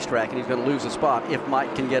apron of the racetrack, and he's going to lose a spot if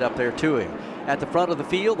Mike can get up there to him. At the front of the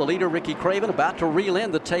field, the leader, Ricky Craven, about to reel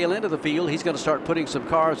in the tail end of the field. He's going to start putting some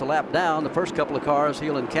cars a lap down. The first couple of cars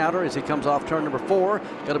he'll encounter as he comes off turn number 4,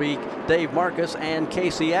 going to be Dave Marcus and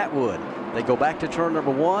Casey Atwood. They go back to turn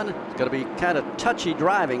number 1. It's going to be kind of touchy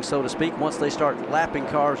driving, so to speak, once they start lapping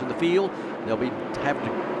cars in the field. They'll be having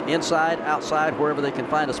to inside, outside, wherever they can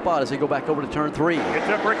find a spot as they go back over to turn 3. It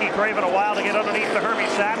took Ricky Craven a while to get underneath the Hermie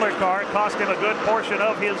Sadler car. It cost him a good portion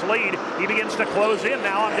of his lead. He begins to close in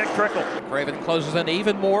now on Dick Trickle. Craven closes in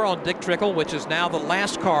even more on Dick Trickle, which is now the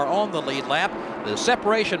last car on the lead lap. The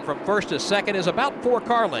separation from first to second is about 4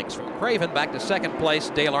 car lengths. From Craven back to second place,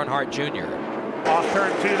 Dale Earnhardt Jr. Off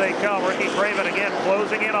turn 2 they come. Ricky Craven again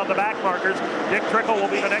closing in on the back markers. Dick Trickle will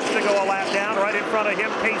be the next to go a lap down. Right in front of him,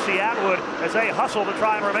 Casey Atwood, as they hustle to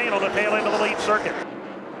try and remain on the tail end of the lead circuit.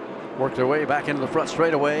 Work their way back into the front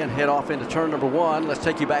straightaway and head off into turn number 1. Let's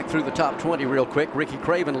take you back through the top 20 real quick. Ricky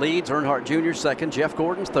Craven leads, Earnhardt Jr. second, Jeff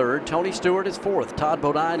Gordon's third, Tony Stewart is 4th, Todd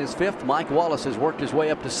Bodine is 5th, Mike Wallace has worked his way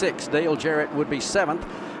up to 6th, Dale Jarrett would be 7th.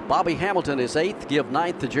 Bobby Hamilton is 8th, give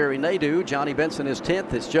 9th to Jerry Nadeau. Johnny Benson is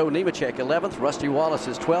 10th, it's Joe Nemechek 11th, Rusty Wallace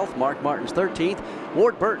is 12th, Mark Martin's 13th,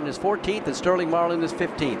 Ward Burton is 14th, and Sterling Marlin is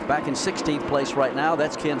 15th. Back in 16th place right now,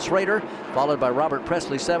 that's Ken Schrader, followed by Robert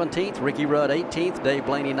Presley 17th, Ricky Rudd 18th, Dave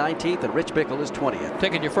Blaney 19th, and Rich Bickle is 20th.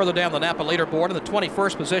 Taking you further down the Napa leaderboard, in the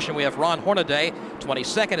 21st position we have Ron Hornaday,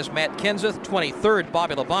 22nd is Matt Kenseth, 23rd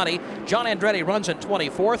Bobby Labonte, John Andretti runs in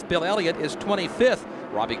 24th, Bill Elliott is 25th,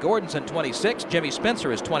 Robbie Gordon's in 26th, Jimmy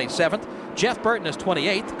Spencer is 27th, Jeff Burton is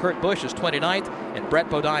 28th, Kurt Busch is 29th, and Brett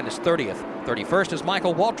Bodine is 30th. 31st is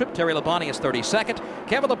Michael Waltrip, Terry Labonte is 32nd,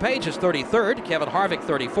 Kevin LePage is 33rd, Kevin Harvick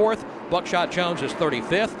 34th, Buckshot Jones is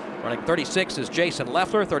 35th, running 36th is Jason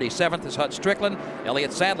Leffler, 37th is Hut Strickland,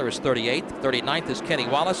 Elliott Sadler is 38th, 39th is Kenny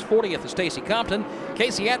Wallace, 40th is Stacy Compton,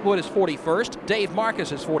 Casey Atwood is 41st, Dave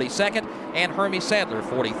Marcus is 42nd, and Hermie Sadler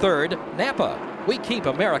 43rd. Napa, we keep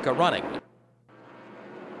America running.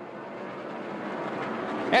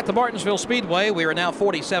 At the Martinsville Speedway, we are now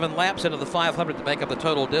 47 laps into the 500 to make up the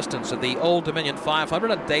total distance of the Old Dominion 500.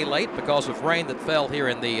 A day late because of rain that fell here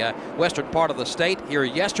in the western part of the state here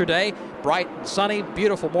yesterday. Bright and sunny,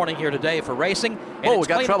 beautiful morning here today for racing. And we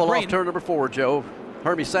got trouble off turn number 4, Joe.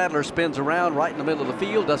 Hermie Sadler spins around right in the middle of the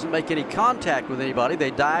field, doesn't make any contact with anybody. They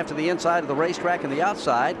dive to the inside of the racetrack and the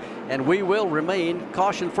outside, and we will remain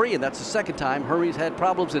caution-free, and that's the second time Hermie's had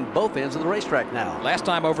problems in both ends of the racetrack now. Last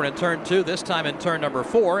time over in turn 2, this time in turn number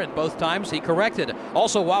 4, and both times he corrected.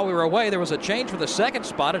 Also, while we were away, there was a change for the second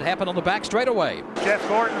spot. It happened on the back straightaway. Jeff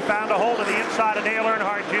Gordon found a hold of the inside of Dale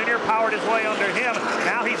Earnhardt Jr., powered his way under him.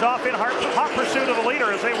 Now he's off in hot pursuit of the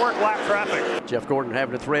leader as they work lap traffic. Jeff Gordon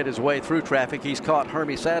having to thread his way through traffic. He's caught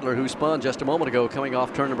Hermie Sadler, who spun just a moment ago coming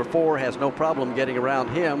off turn number 4, has no problem getting around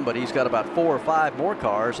him, but he's got about 4 or 5 more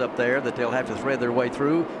cars up there that they'll have to thread their way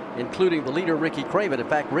through, including the leader, Ricky Craven. In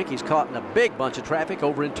fact, Ricky's caught in a big bunch of traffic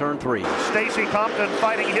over in turn 3. Stacy Compton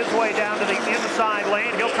fighting his way down to the inside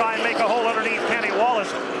lane. He'll try and make a hole underneath Kenny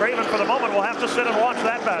Wallace. Craven, for the moment, will have to sit and watch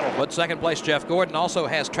that battle. But second place Jeff Gordon also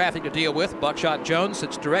has traffic to deal with. Buckshot Jones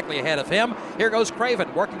sits directly ahead of him. Here goes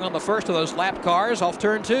Craven working on the first of those lap cars off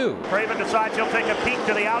turn 2. Craven decides he'll take a peek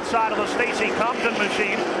to the outside of the Stacy Compton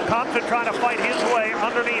machine. Compton trying to fight his way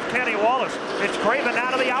underneath Kenny Wallace. It's Craven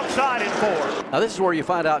out of the outside in 4. Now this is where you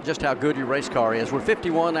find out just how good your race car is. We're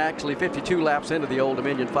 52 laps into the Old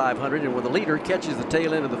Dominion 500, and when the leader catches the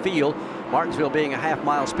tail end of the field, Martinsville being a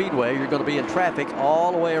half-mile speedway, you're going to be in traffic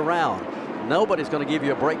all the way around. Nobody's going to give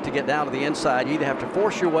you a break to get down to the inside. You either have to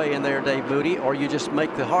force your way in there, Dave Moody, or you just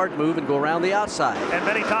make the hard move and go around the outside. And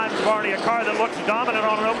many times, Barney, a car that looks dominant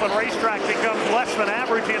on an open racetrack becomes less than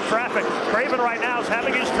average in traffic. Craven right now is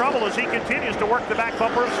having his trouble as he continues to work the back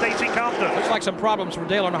bumper of Stacy Compton. Looks like some problems from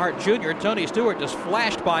Dale Earnhardt Jr. Tony Stewart just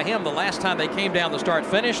flashed by him the last time they came down the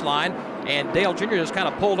start-finish line, and Dale Jr. just kind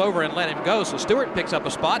of pulled over and let him go. So Stewart picks up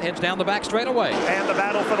a spot, heads down the back straightaway. And the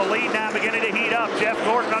battle for the lead now beginning to heat up. Jeff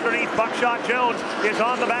Gordon underneath Buckshot Jones is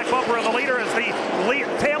on the back bumper of the leader as the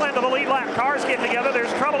tail end of the lead lap cars get together.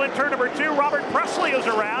 There's trouble in turn number 2. Robert Presley is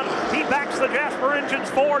around. He backs the Jasper engines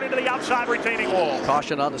forward into the outside retaining wall.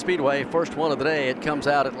 Caution on the speedway. First one of the day. It comes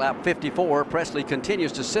out at lap 54. Presley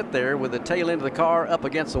continues to sit there with the tail end of the car up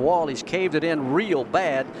against the wall. He's caved it in real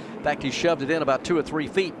bad. In fact, he shoved it in about 2 or 3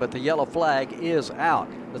 feet, but the yellow flag is out.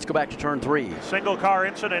 Let's go back to turn 3. Single car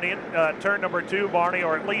incident in turn number 2, Barney,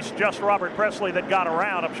 or at least just Robert Presley that got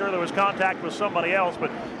around. I'm sure there was contact with somebody else, but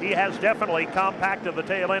he has definitely compacted the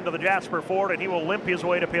tail end of the Jasper Ford, and he will limp his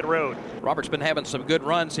way to pit road. Robert's been having some good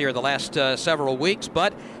runs here the last several weeks,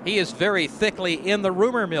 but he is very thickly in the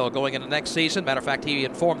rumor mill going into next season. Matter of fact, he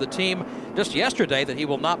informed the team just yesterday that he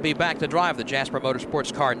will not be back to drive the Jasper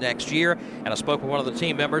Motorsports car next year, and I spoke with one of the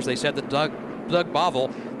team members. They said that Doug Bovel,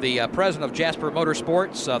 the president of Jasper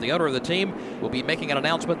Motorsports, the owner of the team, will be making an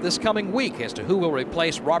announcement this coming week as to who will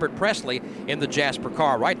replace Robert Presley in the Jasper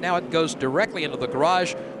car. Right now it goes directly into the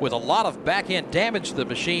garage with a lot of back-end damage to the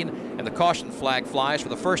machine, and the caution flag flies for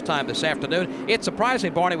the first time this afternoon. It's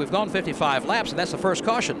surprising, Barney, we've gone 55 laps, and that's the first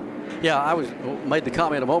caution. Yeah, I made the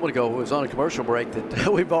comment a moment ago, it was on a commercial break,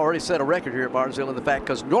 that we've already set a record here at Martinsville in the fact,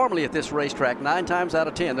 because normally at this racetrack, 9 times out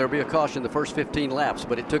of 10, there'll be a caution the first 15 laps,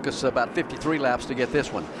 but it took us about 53 laps to get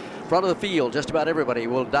this one. Front of the field, just about everybody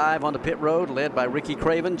will dive onto pit road, led by Ricky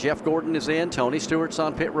Craven. Jeff Gordon is in. Tony Stewart's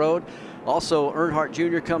on pit road. Also, Earnhardt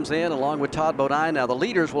Jr. comes in along with Todd Bodine. Now, the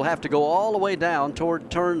leaders will have to go all the way down toward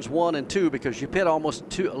turns 1 and 2 because you pit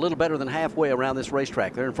almost a little better than halfway around this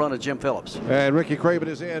racetrack. They're in front of Jim Phillips. And Ricky Craven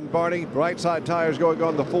is in. Barney, right side tires going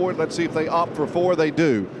on the Ford. Let's see if they opt for 4. They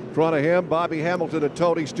do. In front of him, Bobby Hamilton and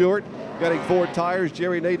Tony Stewart getting Ford tires.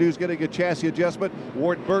 Jerry Nadeau's getting a chassis adjustment.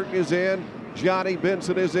 Ward Burton is in. Johnny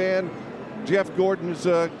Benson is in. Jeff Gordon's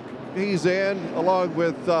he's in, along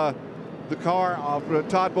with the car.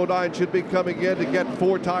 Todd Bodine should be coming in to get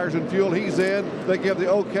 4 tires and fuel. He's in. They give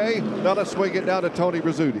the okay. Now let's swing it down to Tony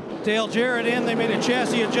Rizzuti. Dale Jarrett in. They made a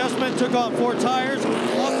chassis adjustment, took off 4 tires.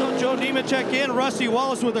 Also Joe Nemechek in. Rusty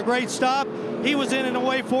Wallace with a great stop. He was in and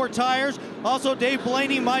away 4 tires. Also Dave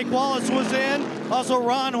Blaney, Mike Wallace was in. Also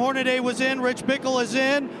Ron Hornaday was in. Rich Bickle is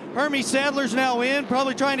in. Hermie Sadler's now in,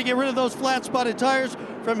 probably trying to get rid of those flat spotted tires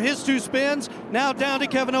from his 2 spins. Now down to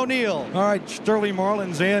Kevin O'Neill. All right, Sterling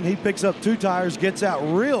Marlin's in. He picks up 2 tires, gets out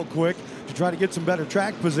real quick to try to get some better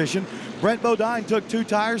track position. Brent Bodine took 2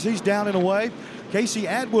 tires. He's down and away. Casey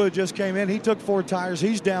Atwood just came in. He took 4 tires.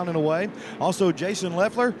 He's down and away. Also, Jason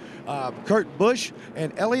Leffler, Kurt Busch,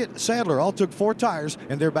 and Elliott Sadler all took 4 tires,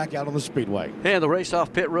 and they're back out on the speedway. And the race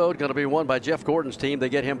off pit road going to be won by Jeff Gordon's team. They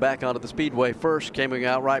get him back onto the speedway first. Coming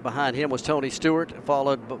out right behind him was Tony Stewart,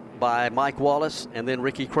 followed by Mike Wallace, and then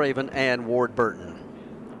Ricky Craven and Ward Burton.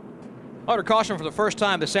 Under caution for the first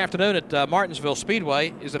time this afternoon at Martinsville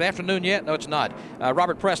Speedway. Is it afternoon yet? No, it's not.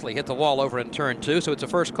 Robert Presley hit the wall over in turn 2, so it's the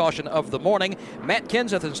first caution of the morning. Matt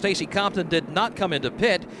Kenseth and Stacy Compton did not come into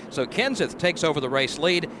pit, so Kenseth takes over the race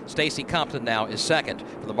lead. Stacy Compton now is second.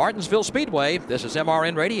 For the Martinsville Speedway, this is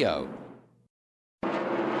MRN Radio.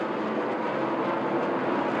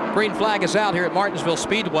 Green flag is out here at Martinsville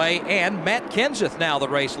Speedway, and Matt Kenseth now the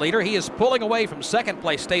race leader. He is pulling away from second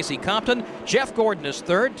place Stacy Compton. Jeff Gordon is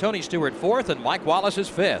third, Tony Stewart fourth, and Mike Wallace is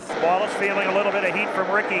fifth. Wallace feeling a little bit of heat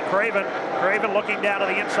from Ricky Craven. Craven looking down to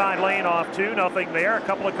the inside lane off 2, nothing there. A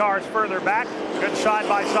couple of cars further back. Good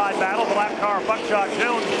side-by-side battle. The lap car Buckshot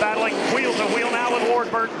Jones battling wheel to wheel now with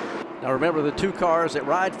Ward Burton. Now remember, the 2 cars that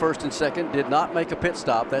ride first and second did not make a pit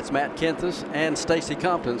stop. That's Matt Kenseth and Stacy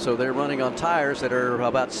Compton, so they're running on tires that are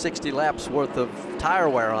about 60 laps worth of tire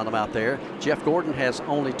wear on them out there. Jeff Gordon has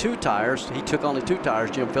only 2 tires. He took only 2 tires,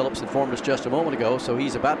 Jim Phillips informed us just a moment ago, so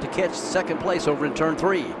he's about to catch second place over in turn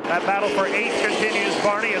 3. That battle for 8th continues,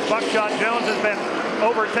 Barney, as Buckshot Jones has been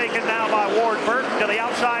overtaken now by Ward Burton. To the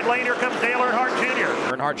outside lane, here comes Dale Earnhardt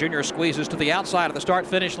Jr. Earnhardt Jr. squeezes to the outside of the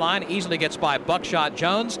start-finish line, easily gets by Buckshot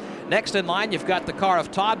Jones. Next in line, you've got the car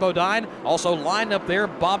of Todd Bodine. Also lined up there,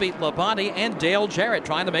 Bobby Labonte and Dale Jarrett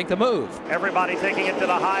trying to make the move. Everybody taking it to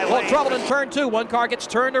the high lane. Trouble in turn 2. One car gets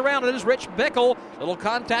turned around. It is Rich Bickle. Little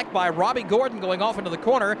contact by Robbie Gordon going off into the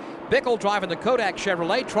corner. Bickle driving the Kodak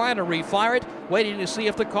Chevrolet, trying to refire it, waiting to see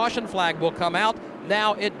if the caution flag will come out.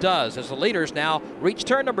 Now it does, as the leaders now reach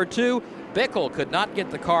turn number 2. Bickle could not get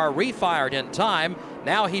the car refired in time.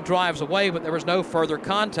 Now he drives away, but there was no further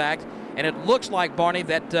contact. And it looks like, Barney,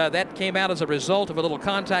 that came out as a result of a little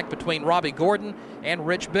contact between Robbie Gordon and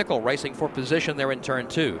Rich Bickle racing for position there in turn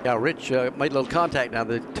 2. Yeah, Rich made a little contact. Now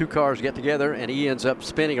the 2 cars get together, and he ends up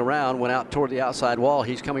spinning around, went out toward the outside wall.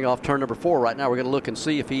 He's coming off turn number 4 right now. We're going to look and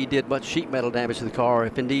see if he did much sheet metal damage to the car,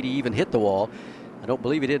 if indeed he even hit the wall. I don't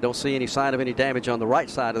believe he did. Don't see any sign of any damage on the right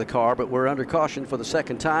side of the car, but we're under caution for the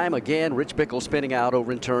second time. Again, Rich Bickle spinning out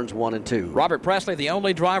over in turns 1 and 2. Robert Presley, the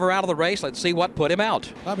only driver out of the race. Let's see what put him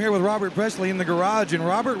out. I'm here with Robert Presley in the garage. And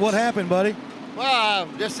Robert, what happened, buddy? Well,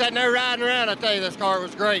 just sitting there riding around. I tell you, this car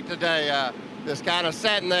was great today. Just kind of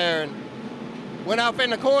sitting there and went off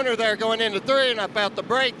in the corner there going into 3, and I felt the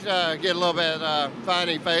brakes get a little bit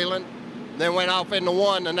funny feeling. Then went off into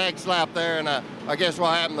 1 the next lap there, and I guess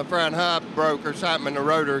what happened, the front hub broke or something, and the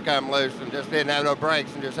rotor come loose and just didn't have no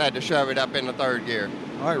brakes and just had to shove it up in the 3rd gear.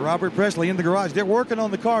 All right, Robert Presley in the garage. They're working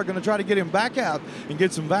on the car, going to try to get him back out and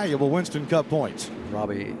get some valuable Winston Cup points.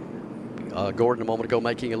 Robbie Gordon a moment ago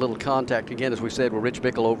making a little contact again, as we said, with Rich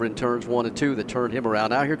Bickle over in turns 1 and 2 that turned him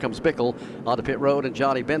around. Now here comes Bickle onto pit road, and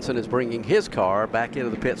Johnny Benson is bringing his car back into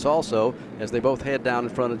the pits also as they both head down in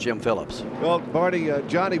front of Jim Phillips. Well, Barney,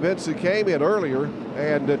 Johnny Benson came in earlier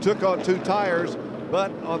and took on 2 tires, but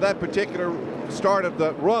on that particular start of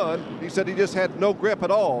the run, he said he just had no grip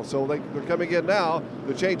at all. So they're coming in now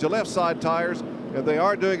to change the left side tires, and they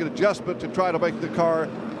are doing an adjustment to try to make the car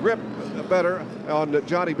grip better on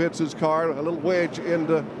Johnny Benson's car, a little wedge in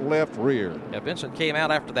the left rear. Yeah, Benson came out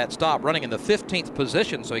after that stop running in the 15th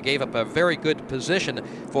position, so he gave up a very good position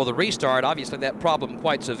for the restart. Obviously, that problem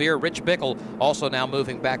quite severe. Rich Bickle also now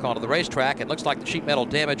moving back onto the racetrack, and looks like the sheet metal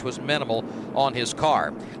damage was minimal on his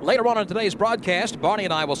car. Later on in today's broadcast, Barney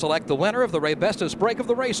and I will select the winner of the Ray Bestest Break of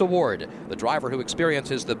the Race Award. The driver who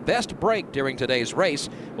experiences the best break during today's race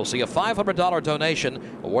will see a $500 donation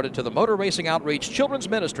awarded to the Motor Racing Outreach Children's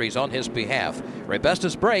Ministries on his behalf. Ray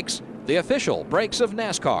Bestest Brakes, the official brakes of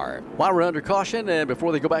NASCAR. While we're under caution, and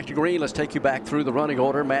before they go back to green, let's take you back through the running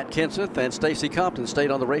order. Matt Kenseth and Stacy Compton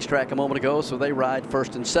stayed on the racetrack a moment ago, so they ride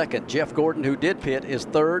first and second. Jeff Gordon, who did pit, is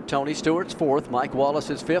 3rd. Tony Stewart's 4th. Mike Wallace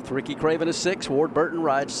is 5th. Ricky Craven is 6th. Ward Burton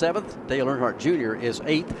rides 7th. Dale Earnhardt Jr. is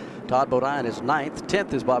 8th. Todd Bodine is 9th.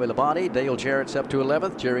 10th is Bobby Labonte. Dale Jarrett's up to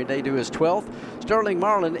 11th. Jerry Nadeau is 12th. Sterling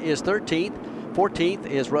Marlin is 13th. 14th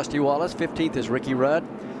is Rusty Wallace. 15th is Ricky Rudd.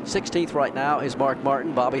 16th right now is Mark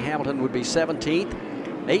Martin. Bobby Hamilton would be 17th.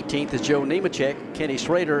 18th is Joe Nemechek. Kenny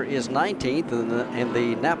Schrader is 19th, and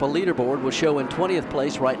the Napa leaderboard will show in 20th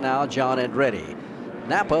place right now John Andretti.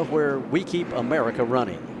 Napa, where we keep America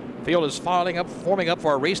running. Field is forming up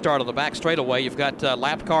for a restart on the back straightaway. You've got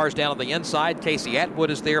lap cars down on the inside. Casey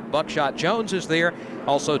Atwood is there. Buckshot Jones is there.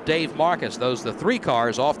 Also Dave Marcus. Those are the 3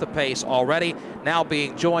 cars off the pace already. Now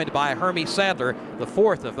being joined by Hermie Sadler, the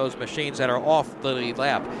 4th of those machines that are off the lead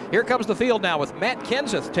lap. Here comes the field now with Matt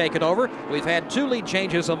Kenseth taking over. We've had 2 lead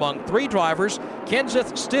changes among 3 drivers.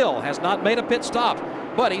 Kenseth still has not made a pit stop,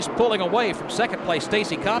 but he's pulling away from 2nd place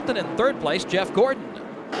Stacy Compton and 3rd place Jeff Gordon.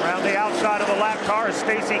 Around the outside of the lap car is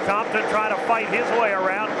Stacy Compton trying to fight his way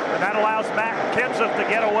around, and that allows Matt Kenseth to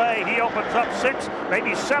get away. He opens up 6,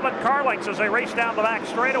 maybe 7 car lengths as they race down the back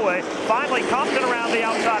straightaway. Finally, Compton around the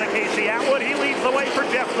outside of Casey Atwood. He leads the way for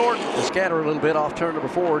Jeff Gordon. To scatter a little bit off turn number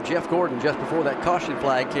 4, Jeff Gordon, just before that caution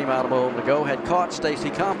flag came out a moment ago, had caught Stacy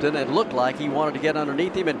Compton and looked like he wanted to get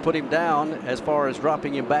underneath him and put him down as far as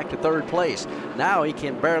dropping him back to 3rd place. Now he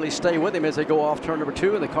can barely stay with him as they go off turn number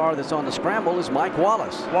 2, and the car that's on the scramble is Mike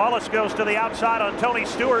Wallace. Wallace goes to the outside on Tony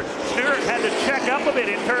Stewart. Stewart had to check up a bit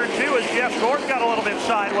in turn 2 as Jeff Gordon got a little bit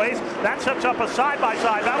sideways. That sets up a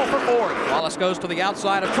side-by-side battle for 4th. Wallace goes to the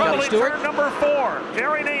outside of Tony Stewart. Turn number 4.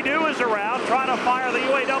 Jerry Nadeau is around trying to fire the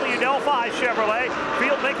UAW Delphi Chevrolet.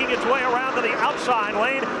 Field making its way around to the outside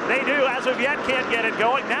lane. Nadeau, as of yet, can't get it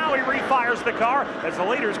going. Now he refires the car as the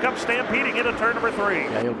leaders come stampeding into turn number 3.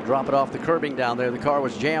 Yeah, he'll drop it off the curbing down there. The car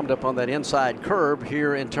was jammed up on that inside curb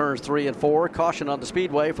here in turns 3 and 4. Caution on the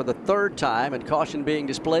speedway for the 3rd time, and caution being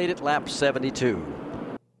displayed at lap 72.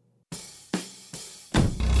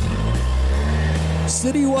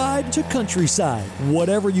 Citywide to countryside,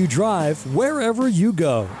 whatever you drive, wherever you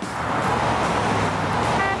go.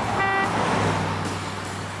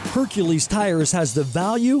 Hercules Tires has the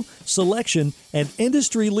value, selection, and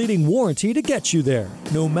industry-leading warranty to get you there,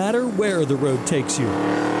 no matter where the road takes you.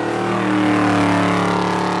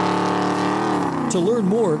 To learn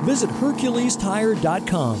more, visit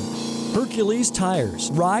HerculesTire.com. Hercules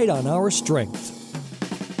Tires, ride on our strength.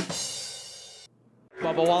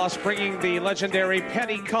 Bubba Wallace bringing the legendary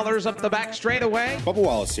penny colors up the back straightaway. Bubba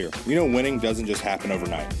Wallace here. You know winning doesn't just happen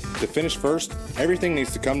overnight. To finish first, everything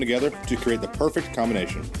needs to come together to create the perfect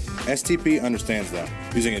combination. STP understands that.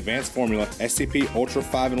 Using advanced formula, STP Ultra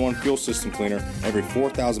 5-in-1 Fuel System Cleaner every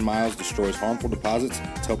 4,000 miles destroys harmful deposits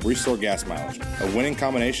to help restore gas mileage. A winning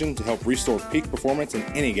combination to help restore peak performance in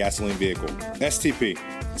any gasoline vehicle. STP.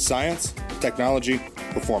 Science, technology,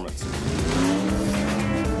 performance.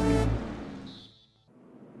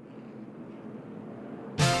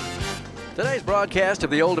 Today's broadcast of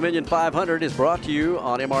the Old Dominion 500 is brought to you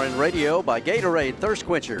on MRN Radio by Gatorade Thirst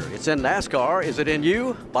Quencher. It's in NASCAR. Is it in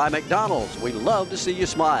you? By McDonald's. We love to see you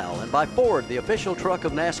smile. And by Ford, the official truck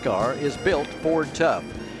of NASCAR is built Ford Tough.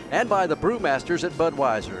 And by the Brewmasters at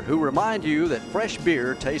Budweiser, who remind you that fresh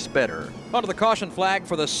beer tastes better. Under the caution flag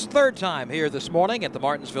for the 3rd time here this morning at the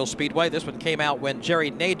Martinsville Speedway. This one came out when Jerry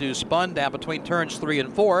Nadeau spun down between turns 3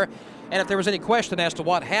 and 4. And if there was any question as to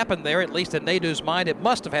what happened there, at least in Nadeau's mind, it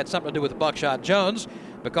must have had something to do with Buckshot Jones,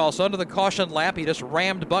 because under the caution lap, he just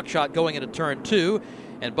rammed Buckshot going into turn 2,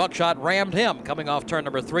 and Buckshot rammed him coming off turn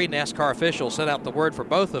number 3. NASCAR officials sent out the word for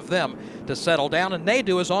both of them to settle down, and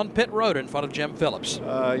Nadeau is on pit road in front of Jim Phillips.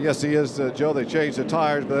 Yes, he is, Joe. They changed the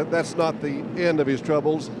tires, but that's not the end of his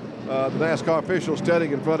troubles. The NASCAR official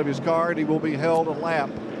standing in front of his car, and he will be held a lap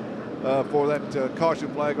for that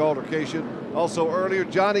caution flag altercation. Also earlier,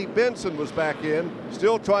 Johnny Benson was back in,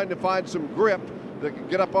 still trying to find some grip that can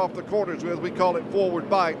get up off the corners with. We call it forward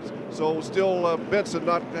bites. So still Benson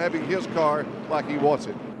not having his car like he wants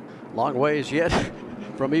it. Long ways yet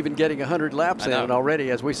from even getting 100 laps in, and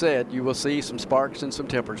already, as we said, you will see some sparks and some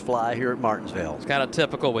tempers fly here at Martinsville. It's kind of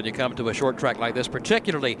typical when you come to a short track like this,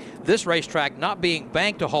 particularly this racetrack not being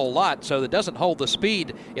banked a whole lot, so it doesn't hold the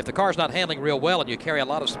speed. If the car's not handling real well and you carry a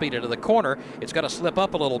lot of speed into the corner, it's going to slip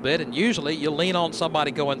up a little bit, and usually you lean on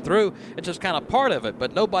somebody going through. It's just kind of part of it,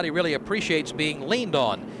 but nobody really appreciates being leaned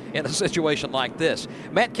on in a situation like this.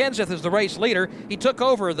 Matt Kenseth is the race leader. He took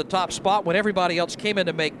over the top spot when everybody else came in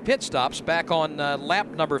to make pit stops back on lap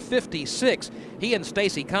number 56. He and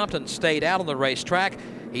Stacy Compton stayed out on the racetrack.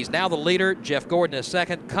 He's now the leader. Jeff Gordon is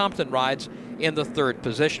second. Compton rides in the 3rd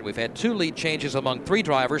position. We've had 2 lead changes among 3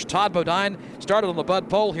 drivers. Todd Bodine started on the Bud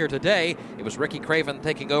pole here today. It was Ricky Craven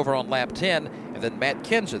taking over on lap 10, and then Matt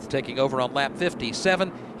Kenseth taking over on lap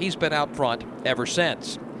 57. He's been out front ever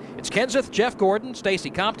since. It's Kenseth, Jeff Gordon,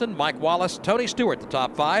 Stacy Compton, Mike Wallace, Tony Stewart, the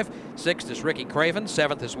top 5. 6th is Ricky Craven.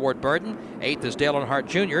 7th is Ward Burton. 8th is Dale Earnhardt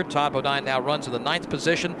Jr. Todd Bodine now runs in the 9th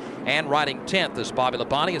position. And riding 10th is Bobby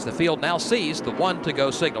Labonte as the field now sees the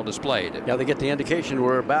 1-to-go signal displayed. Yeah, they get the indication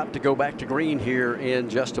we're about to go back to green here in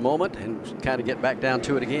just a moment and kind of get back down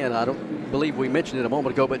to it again. I don't believe we mentioned it a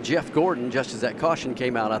moment ago, but Jeff Gordon, just as that caution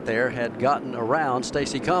came out there, had gotten around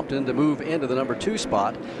Stacy Compton to move into the number 2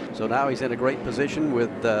 spot. So now he's in a great position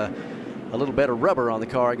with a little better rubber on the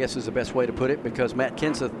car, I guess is the best way to put it, because Matt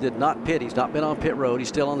Kenseth did not pit. He's not been on pit road. He's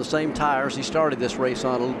still on the same tires he started this race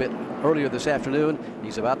on a little bit earlier this afternoon.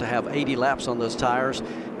 He's about to have 80 laps on those tires,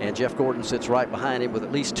 and Jeff Gordon sits right behind him with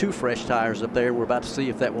at least 2 fresh tires up there, and we're about to see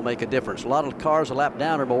if that will make a difference. A lot of cars a lap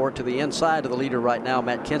down or more to the inside of the leader right now,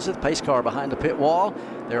 Matt Kenseth. Pace car behind the pit wall.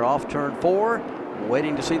 They're off turn 4.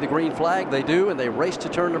 waiting to see the green flag. They do, and they race to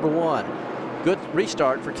turn number 1. Good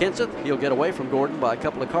restart for Kenseth. He'll get away from Gordon by a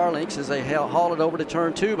couple of car lengths as they haul it over to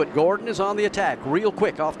turn 2, but Gordon is on the attack real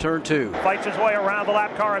quick off turn 2. Fights his way around the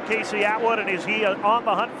lap car of Casey Atwood, and is he on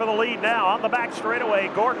the hunt for the lead now? On the back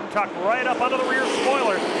straightaway, Gordon tucked right up under the rear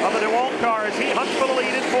spoiler of the DeWalt car as he hunts for the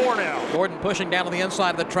lead in 4 now. Gordon pushing down on the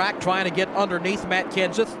inside of the track, trying to get underneath Matt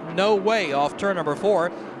Kenseth. No way off turn number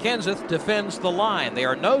 4. Kenseth defends the line. They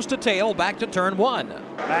are nose to tail back to turn 1.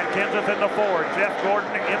 Matt Kenseth in the Ford, Jeff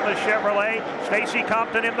Gordon in the Chevrolet, Stacy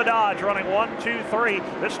Compton in the Dodge, running 1, 2, 3.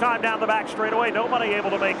 This time down the back straightaway, nobody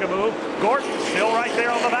able to make a move. Gordon still right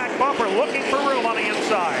there on the back bumper, looking for room on the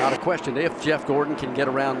inside. Not a question if Jeff Gordon can get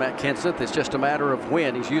around Matt Kenseth. It's just a matter of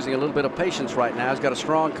when. He's using a little bit of patience right now. He's got a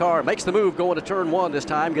strong car. Makes the move going to turn 1 this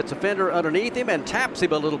time. Gets a fender underneath him and taps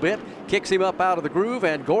him a little bit. Kicks him up out of the groove,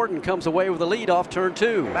 and Gordon comes away with the lead off turn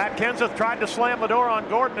 2. Matt Kenseth tried to slam the door on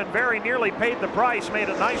Gordon and very nearly paid the price. Made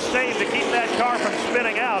a nice save to keep that car from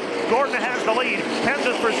spinning out. Gordon has the lead.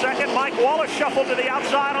 Kenseth for second. Mike Wallace shuffled to the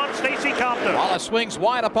outside on Stacy Compton. Wallace swings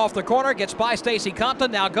wide up off the corner, gets by Stacy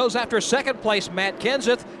Compton, now goes after second place Matt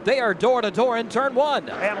Kenseth. They are door to door in turn 1.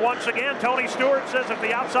 And once again, Tony Stewart says if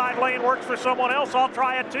the outside lane works for someone else, I'll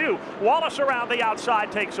try it too. Wallace around the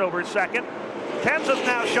outside takes over second. Kenseth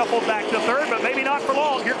now shuffled back to third, but maybe not for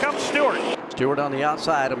long. Here comes Stewart. Stewart on the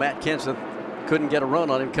outside of Matt Kenseth. Couldn't get a run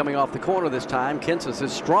on him coming off the corner this time. Kenseth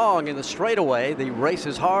is strong in the straightaway. The race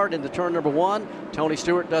is hard into turn number 1. Tony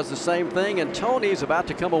Stewart does the same thing, and Tony's about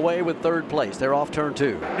to come away with third place. They're off turn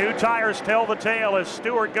 2. New tires tell the tale as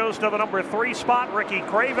Stewart goes to the number 3 spot. Ricky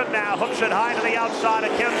Craven now hooks it high to the outside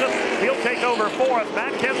of Kenseth. He'll take over 4th.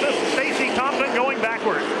 Matt Kenseth, Stacy Compton going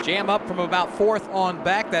backward. Jam up from about 4th on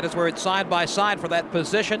back. That is where it's side by side for that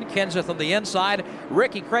position. Kenseth on the inside,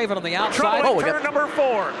 Ricky Craven on the outside. Turn number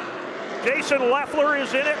 4. Jason Leffler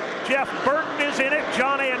is in it. Jeff Burton is in it.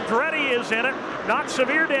 John Andretti is in it. Not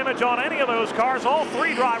severe damage on any of those cars. All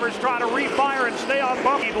 3 drivers try to refire and stay on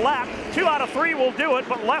bumpy lap. 2 out of 3 will do it,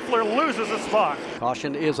 but Leffler loses a spot.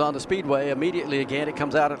 Caution is on the speedway immediately again. It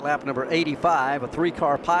comes out at lap number 85. A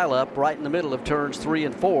 3-car pileup right in the middle of turns 3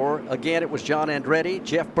 and 4. Again, it was John Andretti,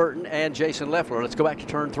 Jeff Burton, and Jason Leffler. Let's go back to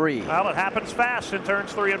turn 3. Well, it happens fast in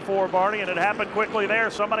turns 3 and 4, Barney, and it happened quickly there.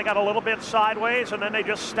 Somebody got a little bit sideways, and then they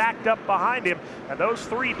just stacked up behind him, and those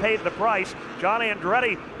 3 paid the price. John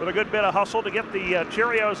Andretti with a good bit of hustle to get the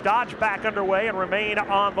Cheerios Dodge back underway and remain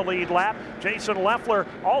on the lead lap. Jason Leffler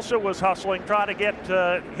also was hustling, trying to get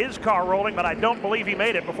his car rolling, but I don't believe he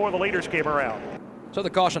made it before the leaders came around. So the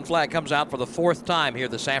caution flag comes out for the 4th time here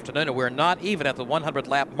this afternoon, and we're not even at the 100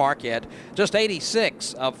 lap mark yet. Just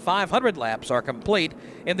 86 of 500 laps are complete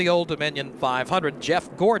in the Old Dominion 500.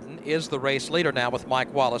 Jeff Gordon is the race leader now with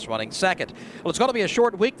Mike Wallace running second. Well, it's going to be a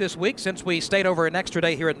short week this week since we stayed over an extra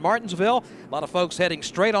day here at Martinsville. A lot of folks heading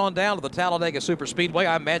straight on down to the Talladega Super Speedway.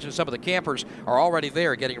 I imagine some of the campers are already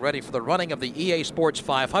there getting ready for the running of the EA Sports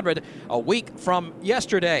 500 a week from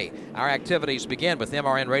yesterday. Our activities begin with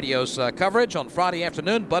MRN Radio's coverage on Friday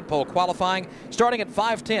afternoon, Bud Pole qualifying starting at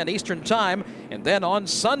 5:10 Eastern Time, and then on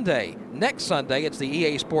Sunday, next Sunday, it's the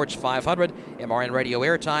EA Sports 500. MRN Radio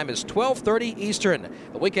airtime is 12:30 Eastern.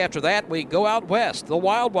 The week after that, we go out west, the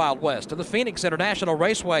Wild Wild West, to the Phoenix International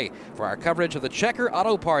Raceway for our coverage of the Checker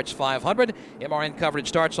Auto Parts 500. MRN coverage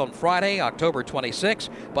starts on Friday, October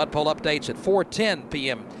 26. Bud Pole updates at 4:10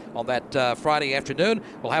 p.m. on that Friday afternoon.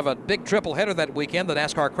 We'll have a big triple header that weekend. The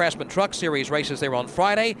NASCAR Craftsman Truck Series races there on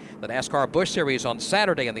Friday, the NASCAR Busch Series on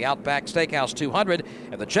Saturday, and the Outback Steakhouse 200,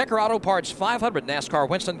 and the Checker Auto Parts 500 NASCAR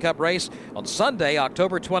Winston Cup race on Sunday,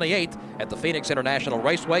 October 28th at the Phoenix International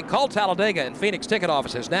Raceway. Call Talladega and Phoenix ticket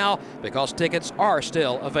offices now because tickets are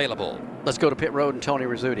still available. Let's go to pit road and Tony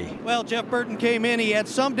Rizzuti. Well, Jeff Burton came in. He had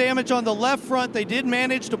some damage on the left front. They did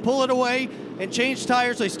manage to pull it away and change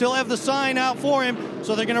tires. They still have the sign out for him,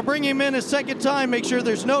 so they're going to bring him in a second time, make sure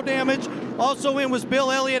there's no damage. Also in was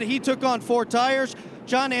Bill Elliott. He took on 4 tires.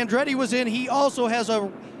 John Andretti was in. He also has a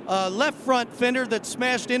left front fender that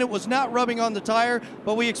smashed in. It was not rubbing on the tire,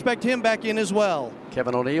 but we expect him back in as well.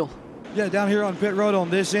 Kevin O'Neill. Yeah, down here on pit road on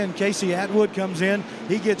this end, Casey Atwood comes in.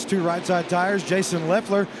 He gets 2 right side tires. Jason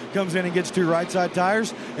Leffler comes in and gets 2 right side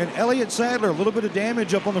tires. And Elliott Sadler, a little bit of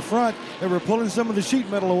damage up on the front. They were pulling some of the sheet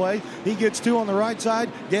metal away. He gets 2 on the right side,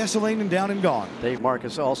 gasoline and down and gone. Dave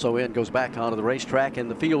Marcus also in, goes back onto the racetrack,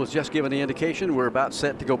 and the field was just given the indication we're about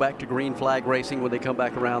set to go back to green flag racing when they come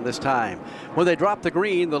back around this time. When they drop the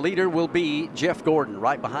green, the leader will be Jeff Gordon.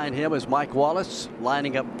 Right behind him is Mike Wallace.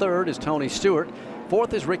 Lining up 3rd is Tony Stewart.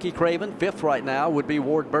 4th is Ricky Craven. 5th right now would be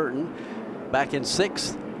Ward Burton. Back in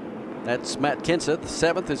 6th That's Matt Kenseth.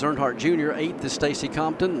 7th is Earnhardt Jr. 8th is Stacy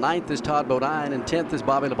Compton. 9th is Todd Bodine. And 10th is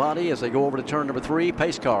Bobby Labonte as they go over to turn number 3.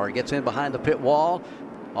 Pace car gets in behind the pit wall.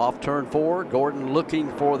 Off turn 4, Gordon looking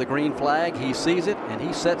for the green flag. He sees it, and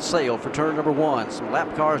he sets sail for turn number 1. Some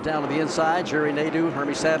lap cars down to the inside. Jerry Nadeau,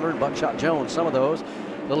 Hermie Sadler, and Buckshot Jones. Some of those.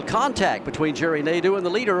 Little contact between Jerry Nadeau and the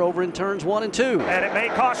leader over in turns 1 and 2. And it may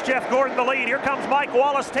cost Jeff Gordon the lead. Here comes Mike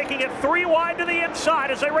Wallace taking it 3 wide to the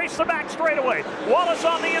inside as they race the back straightaway. Wallace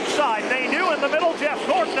on the inside. Nadeau in the middle. Jeff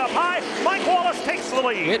Gordon up high. Mike Wallace takes the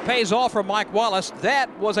lead. It pays off for Mike Wallace.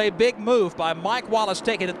 That was a big move by Mike Wallace,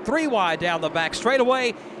 taking it 3 wide down the back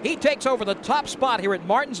straightaway. He takes over the top spot here at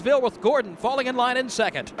Martinsville with Gordon falling in line in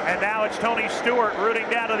second. And now it's Tony Stewart rooting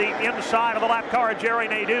down to the inside of the lap car of Jerry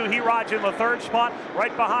Nadeau. He rides in the 3rd spot.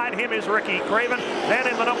 Right behind him is Ricky Craven. Then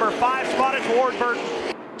in the number 5 spot, it's Ward Burton.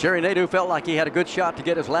 Jerry Nadeau felt like he had a good shot to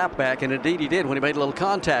get his lap back, and indeed he did when he made a little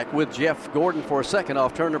contact with Jeff Gordon for a second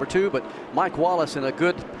off turn number 2. But Mike Wallace, in a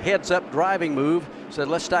good heads-up driving move, said,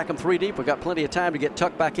 let's stack them 3 deep. We've got plenty of time to get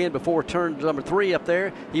tucked back in before turn number 3 up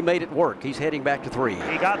there. He made it work. He's heading back to 3.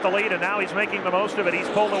 He got the lead, and now he's making the most of it. He's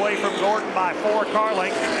pulled away from Gordon by 4 car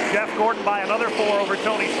lengths. Jeff Gordon by another 4 over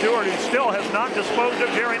Tony Stewart, who still has not disposed of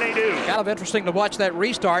Jerry Nadeau. Kind of interesting to watch that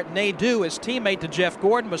restart. Nadeau, his teammate to Jeff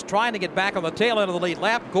Gordon, was trying to get back on the tail end of the lead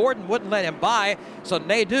lap. Gordon wouldn't let him by, so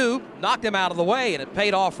Nadeau knocked him out of the way, and it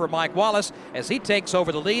paid off for Mike Wallace as he takes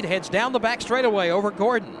over the lead, heads down the back straightaway over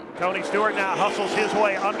Gordon. Tony Stewart now hustles his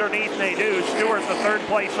way underneath Nadeau. Stewart, the 3rd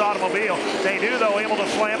place automobile. Nadeau, though, able to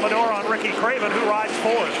slam the door on Ricky Craven, who rides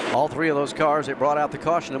 4th. All 3 of those cars that brought out the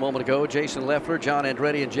caution a moment ago, Jason Leffler, John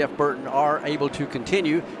Andretti, and Jeff Burton, are able to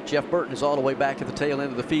continue. Jeff Burton is all the way back at the tail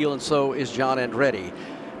end of the field, and so is John Andretti.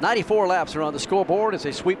 94 laps are on the scoreboard as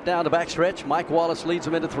they sweep down the backstretch. Mike Wallace leads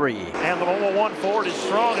them into 3. And the Mobil 1 Ford is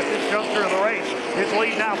strong at this juncture of the race. Its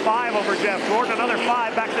lead now 5 over Jeff Gordon, another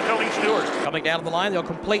 5 back to Tony Stewart. Coming down the line, they'll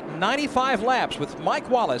complete 95 laps with Mike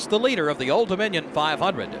Wallace, the leader of the Old Dominion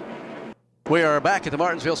 500. We are back at the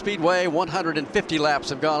Martinsville Speedway. 150 laps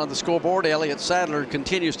have gone on the scoreboard. Elliott Sadler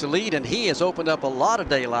continues to lead, and he has opened up a lot of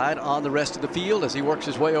daylight on the rest of the field as he works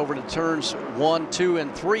his way over to turns 1, 2,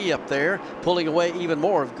 and 3 up there, pulling away even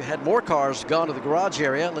more. Had more cars gone to the garage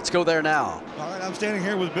area. Let's go there now. All right, I'm standing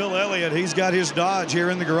here with Bill Elliott. He's got his Dodge here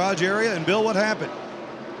in the garage area. And Bill, what happened?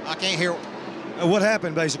 I can't hear. What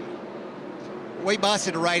happened, basically? We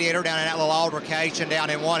busted the radiator down in that little altercation down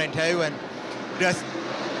in 1 and 2, and just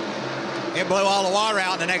it blew all the water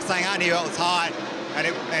out, and the next thing I knew, it was hot, and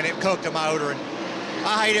it cooked the motor. And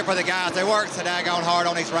I hate it for the guys. They work so daggone hard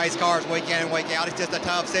on these race cars week in and week out. It's just a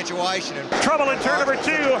tough situation. Trouble in turn number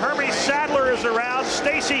 2. Hermie Sadler is around.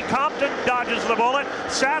 Stacy Compton dodges the bullet.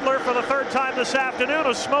 Sadler, for the 3rd time this afternoon,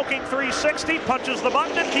 a smoking 360, punches the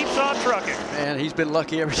button and keeps on trucking. And he's been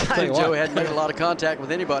lucky every time. Joe hadn't made a lot of contact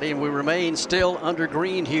with anybody, and we remain still under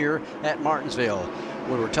green here at Martinsville.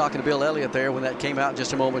 We were talking to Bill Elliott there when that came out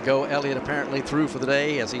just a moment ago. Elliott apparently through for the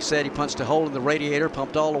day. As he said, he punched a hole in the radiator,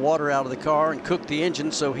 pumped all the water out of the car, and cooked the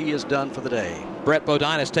engine, so he is done for the day. Brett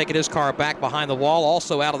Bodine has taken his car back behind the wall.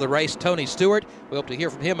 Also out of the race, Tony Stewart. We hope to hear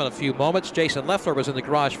from him in a few moments. Jason Leffler was in the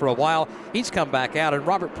garage for a while. He's come back out, and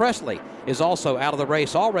Robert Presley is also out of the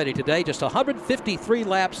race already today, just 153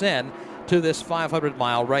 laps in to this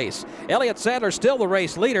 500-mile race. Elliott Sadler still the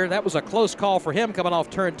race leader. That was a close call for him coming off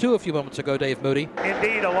turn 2 a few moments ago, Dave Moody.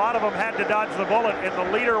 Indeed, a lot of them had to dodge the bullet, and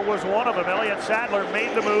the leader was one of them. Elliott Sadler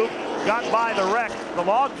made the move, got by the wreck. The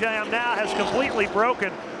logjam now has completely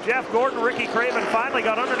broken. Jeff Gordon, Ricky Craven finally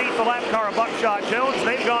got underneath the lap car of Buckshot Jones.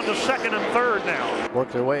 They've gone to 2nd and 3rd now.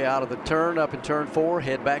 Work their way out of the turn, up in turn 4,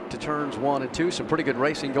 head back to turns 1 and 2. Some pretty good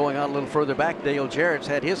racing going on a little further back. Dale Jarrett's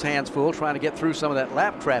had his hands full trying to get through some of that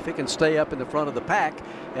lap traffic and stay up in the front of the pack.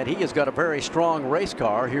 And he has got a very strong race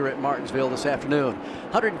car here at Martinsville this afternoon.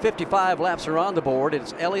 155 laps are on the board.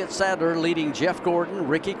 It's Elliott Sadler leading Jeff Gordon,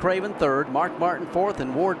 Ricky Craven 3rd, Mark Martin 4th,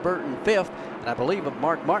 and Ward Burton 5th. And I believe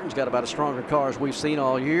Mark Martin's got about as stronger car as we've seen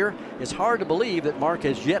all year. It's hard to believe that Mark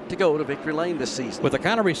has yet to go to victory lane this season. With the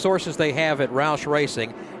kind of resources they have at Roush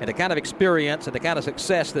Racing and the kind of experience and the kind of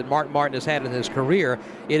success that Mark Martin has had in his career,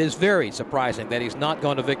 it is very surprising that he's not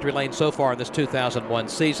gone to victory lane so far in this 2001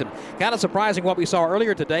 season. Kind of surprising what we saw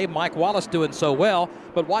earlier today, Mike Wallace doing so well,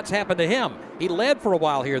 but what's happened to him? He led for a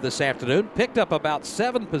while here this afternoon, picked up about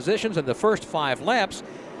 7 positions in the first 5 laps.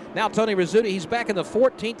 Now Tony Rizzuti, he's back in the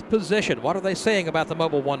 14th position. What are they saying about the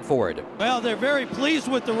Mobil 1 Ford? Well, they're very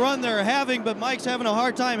pleased with the run they're having, but Mike's having a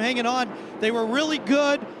hard time hanging on. They were really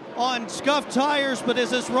good on scuffed tires, but as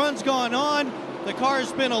this run's gone on, the car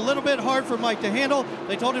has been a little bit hard for Mike to handle.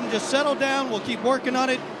 They told him just settle down, we'll keep working on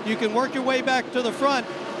it. You can work your way back to the front.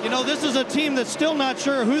 You know, this is a team that's still not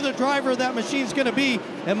sure who the driver of that machine's going to be,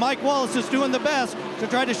 and Mike Wallace is doing the best to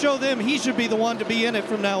try to show them he should be the one to be in it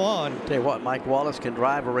from now on. Tell you what, Mike Wallace can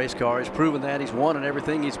drive a race car. He's proven that. He's won in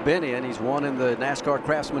everything he's been in. He's won in the NASCAR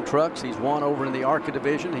Craftsman trucks. He's won over in the ARCA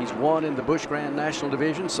division. He's won in the Busch Grand National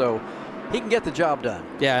division. So he can get the job done.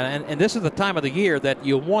 Yeah, and this is the time of the year that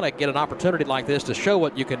you want to get an opportunity like this to show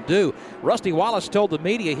what you can do. Rusty Wallace told the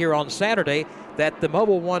media here on Saturday that the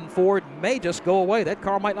Mobil 1 Ford may just go away. That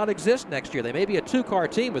car might not exist next year. They may be a two-car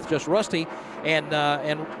team with just Rusty and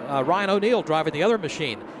Ryan O'Neal driving the other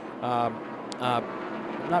machine.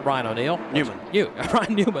 Not Ryan O'Neal. Newman.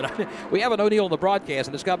 Ryan Newman. We have an O'Neal in the broadcast,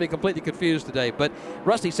 and it's got me completely confused today. But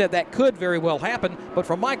Rusty said that could very well happen. But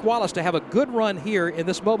for Mike Wallace to have a good run here in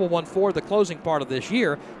this Mobil 1 Ford, the closing part of this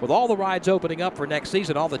year, with all the rides opening up for next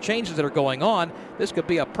season, all the changes that are going on, this could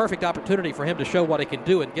be a perfect opportunity for him to show what he can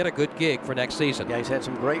do and get a good gig for next season. Yeah, he's had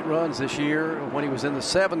some great runs this year. When he was in the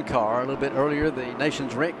 7 car, a little bit earlier, the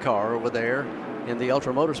Nation's Rent car over there in the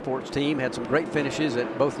Ultra Motorsports team, had some great finishes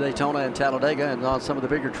at both Daytona and Talladega and on some of the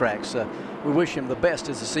bigger tracks. We wish him the best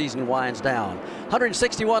as the season winds down.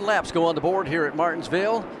 161 laps go on the board here at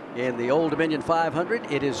Martinsville in the Old Dominion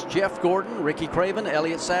 500. It is Jeff Gordon, Ricky Craven,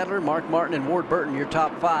 Elliott Sadler, Mark Martin, and Ward Burton, your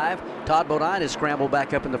top 5. Todd Bodine has scrambled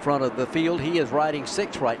back up in the front of the field. He is riding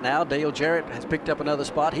 6th right now. Dale Jarrett has picked up another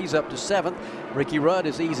spot. He's up to 7th. Ricky Rudd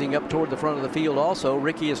is easing up toward the front of the field also.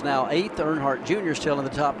 Ricky is now 8th. Earnhardt Jr. still in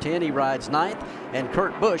the top 10. He rides 9th. And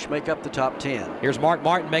Kurt Busch make up the top 10. Here's Mark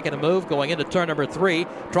Martin making a move going into turn number 3,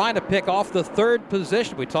 trying to pick off the 3rd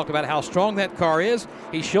position. We talked about how strong that car is.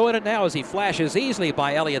 He's showing it now as he flashes easily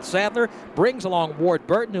by Elliott Sadler, brings along Ward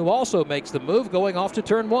Burton, who also makes the move going off to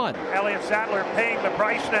turn 1. Elliott Sadler paying the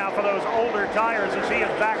price now for those older tires as he is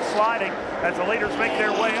backsliding as the leaders make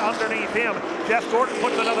their way underneath him. Jeff Gordon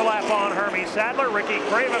puts another lap on Hermie Sadler. Ricky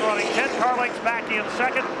Craven running 10 car lengths back in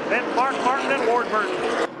 2nd. Then Mark Martin and Ward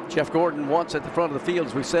Burton. Jeff Gordon once at the front of the field,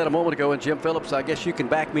 as we said a moment ago, and Jim Phillips, I guess you can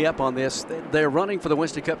back me up on this. They're running for the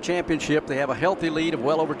Winston Cup Championship. They have a healthy lead of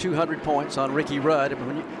well over 200 points on Ricky Rudd.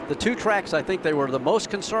 The 2 tracks I think they were the most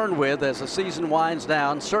concerned with as the season winds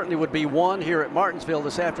down certainly would be one here at Martinsville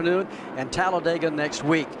this afternoon and Talladega next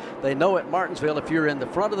week. They know at Martinsville if you're in the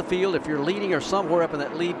front of the field, if you're leading or somewhere up in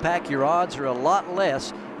that lead pack, your odds are a lot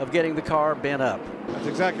less of getting the car bent up. That's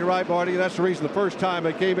exactly right, Marty. That's the reason the first time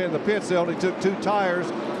they came in the pits, they only took 2 tires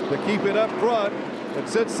to keep it up front. And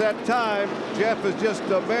since that time, Jeff has just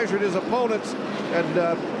measured his opponents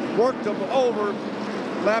and worked them over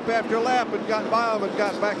lap after lap and got by them and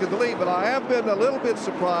got back in the lead. But I have been a little bit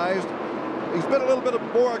surprised. He's been a little bit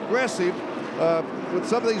more aggressive with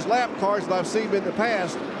some of these lap cars that I've seen in the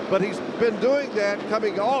past. But he's been doing that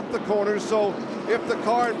coming off the corners, so if the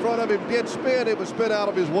car in front of him did spin, it would spin out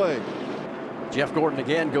of his way. Jeff Gordon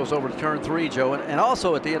again goes over to turn 3, Joe. And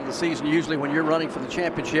also at the end of the season, usually when you're running for the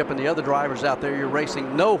championship and the other drivers out there you're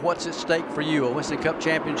racing know what's at stake for you, a Winston Cup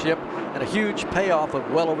championship and a huge payoff of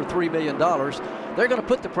well over $3 million. They're going to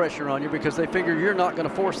put the pressure on you because they figure you're not going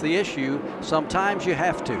to force the issue. Sometimes you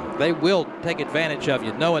have to. They will take advantage of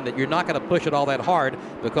you, knowing that you're not going to push it all that hard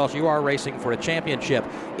because you are racing for a championship.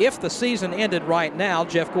 If the season ended right now,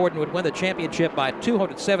 Jeff Gordon would win the championship by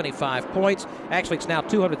 275 points. Actually, it's now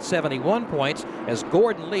 271 points as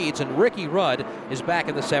Gordon leads and Ricky Rudd is back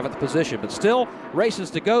in the 7th position. But still,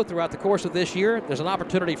 races to go throughout the course of this year. There's an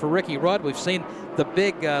opportunity for Ricky Rudd. We've seen the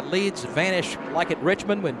big leads vanish like at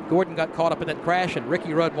Richmond when Gordon got caught up in that crash and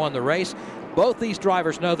Ricky Rudd won the race. Both these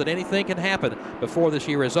drivers know that anything can happen before this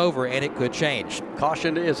year is over, and it could change.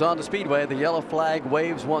 Caution is on the speedway. The yellow flag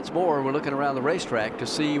waves once more. We're looking around the racetrack to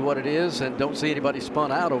see what it is and don't see anybody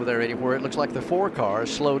spun out over there anywhere. It looks like the 4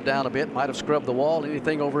 cars slowed down a bit, might have scrubbed the wall.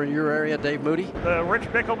 Anything over in your area, Dave Moody? The Rich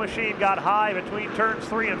Bickle machine got high between turns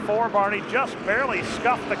 3 and 4, Barney. Just barely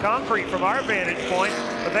scuffed the concrete from our vantage point,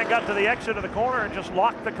 but then got to the exit of the corner and just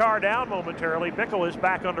locked the car down momentarily. Bickle is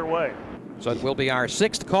back underway. So it will be our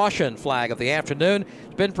 6th caution flag of the afternoon.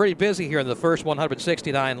 It's been pretty busy here in the first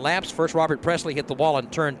 169 laps. First, Robert Presley hit the wall in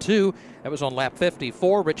turn 2. That was on lap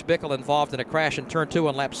 54. Rich Bickle involved in a crash in turn 2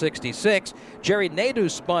 on lap 66. Jerry Nadeau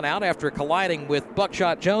spun out after colliding with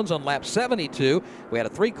Buckshot Jones on lap 72. We had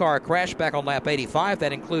a 3-car crash back on lap 85.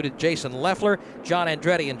 That included Jason Leffler, John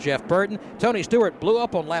Andretti, and Jeff Burton. Tony Stewart blew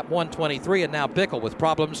up on lap 123, and now Bickle with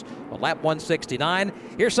problems on lap 169.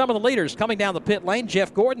 Here's some of the leaders coming down the pit lane.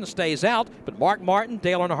 Jeff Gordon stays out. But Mark Martin,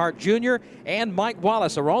 Dale Earnhardt Jr., and Mike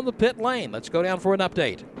Wallace are on the pit lane. Let's go down for an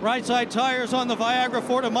update. Right side tires on the Viagra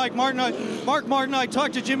Ford of Mike Martin. Mark Martin, I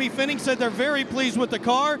talked to Jimmy Finning, said they're very pleased with the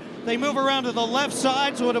car. They move around to the left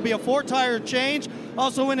side, so it'll be a 4-tire change.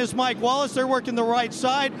 Also in his Mike Wallace, they're working the right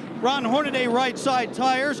side. Ron Hornaday, right side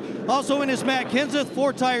tires. Also in his Matt Kenseth,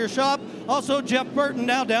 4-tire shop. Also Jeff Burton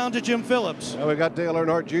now down to Jim Phillips. We got Dale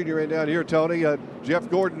Earnhardt Jr. in down here, Tony. Jeff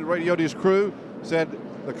Gordon radioed his crew, said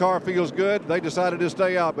the car feels good. They decided to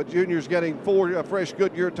stay out, but Junior's getting 4 fresh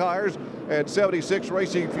Goodyear tires and 76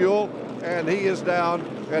 racing fuel, and he is down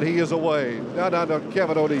and he is away. Now down to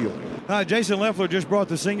Kevin O'Neill. Jason Leffler just brought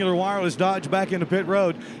the Singular Wireless Dodge back into pit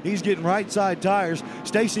road. He's getting right side tires.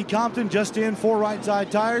 Stacy Compton just in 4 right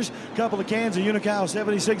side tires, a couple of cans of Unocal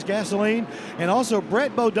 76 gasoline, and also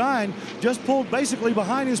Brett Bodine just pulled basically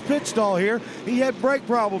behind his pit stall here. He had brake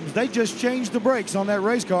problems. They just changed the brakes on that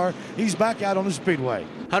race car. He's back out on the speedway.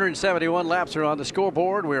 171 laps are on the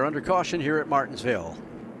scoreboard. We're under caution here at Martinsville.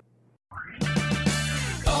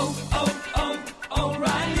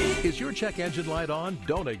 Is your check engine light on?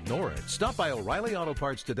 Don't ignore it. Stop by O'Reilly Auto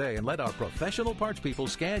Parts today and let our professional parts people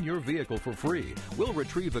scan your vehicle for free. We'll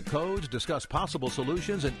retrieve the codes, discuss possible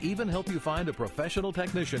solutions, and even help you find a professional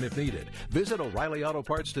technician if needed. Visit O'Reilly Auto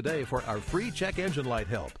Parts today for our free check engine light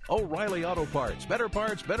help. O'Reilly Auto Parts. Better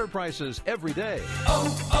parts, better prices every day.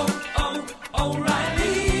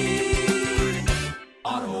 O'Reilly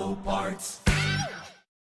Auto Parts.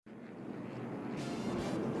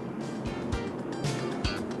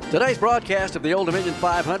 Today's broadcast of the Old Dominion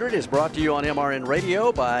 500 is brought to you on MRN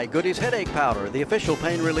Radio by Goody's Headache Powder, the official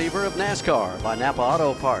pain reliever of NASCAR, by Napa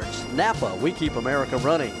Auto Parts. Napa, we keep America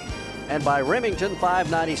running. And by Remington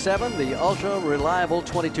 597, the ultra-reliable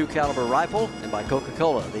 22 caliber rifle, and by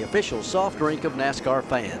Coca-Cola, the official soft drink of NASCAR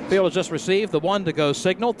fans. Field has just received the 1-to-go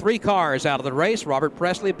signal. 3 cars out of the race: Robert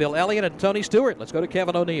Presley, Bill Elliott, and Tony Stewart. Let's go to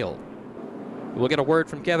Kevin O'Neill. We'll get a word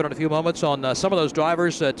from Kevin in a few moments on some of those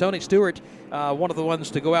drivers. Tony Stewart, one of the ones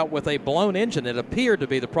to go out with a blown engine. It appeared to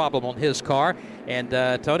be the problem on his car, and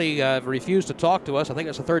Tony refused to talk to us. I think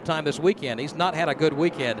it's the 3rd time this weekend. He's not had a good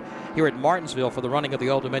weekend here at Martinsville for the running of the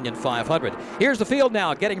Old Dominion 500. Here's the field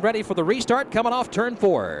now, getting ready for the restart, coming off turn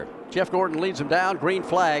 4. Jeff Gordon leads him down. Green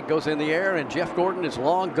flag goes in the air, and Jeff Gordon is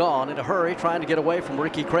long gone in a hurry, trying to get away from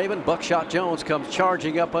Ricky Craven. Buckshot Jones comes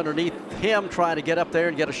charging up underneath him, trying to get up there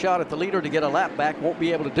and get a shot at the leader to get a lap back. Won't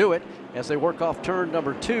be able to do it as they work off turn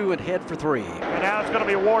number 2 and head for 3. And now it's going to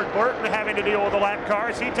be Ward Burton having to deal with the lap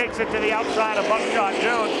cars. He takes it to the outside of Buckshot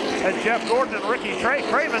Jones as Jeff Gordon and Ricky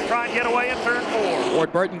Craven try and get away in turn 4.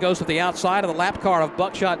 Ward Burton goes to the outside of the lap car of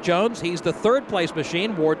Buckshot Jones. He's the 3rd place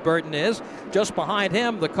machine, Ward Burton is. Just behind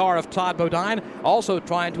him, the car of Todd Bodine, also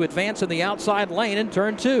trying to advance in the outside lane in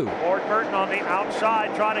turn 2. Ward Burton on the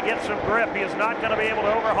outside trying to get some grip. He is not going to be able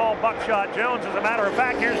to overhaul Buckshot Jones. As a matter of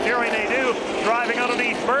fact, here's Jerry Nadeau driving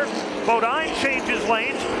underneath Burton. Bodine changes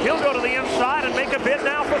lanes. He'll go to the inside and make a bid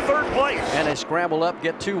now for 3rd place. And they scramble up,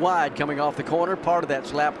 get too wide coming off the corner. Part of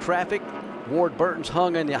that's lap traffic. Ward Burton's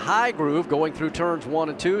hung in the high groove going through turns 1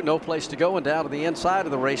 and 2. No place to go, and down to the inside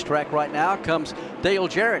of the racetrack right now comes Dale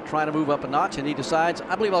Jarrett trying to move up a notch, and he decides,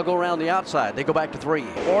 I believe I'll go around the outside. They go back to 3.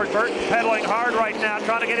 Ward Burton pedaling hard right now,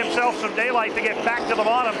 trying to get himself some daylight to get back to the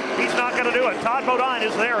bottom. He's not going to do it. Todd Bodine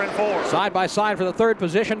is there in 4. Side by side for the 3rd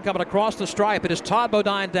position, coming across the stripe. It is Todd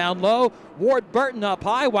Bodine down low, Ward Burton up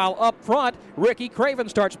high, while up front, Ricky Craven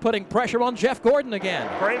starts putting pressure on Jeff Gordon again.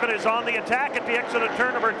 Craven is on the attack at the exit of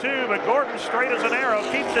turn number 2, but Gordon, straight as an arrow,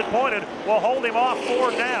 keeps it pointed, will hold him off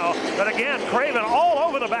 4 now. But again, Craven all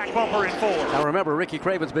over the back bumper in 4. Now remember, Ricky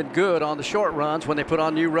Craven's been good on the short runs when they put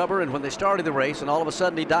on new rubber and when they started the race, and all of a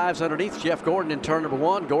sudden he dives underneath Jeff Gordon in turn number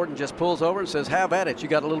 1. Gordon just pulls over and says, have at it. You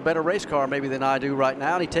got a little better race car maybe than I do right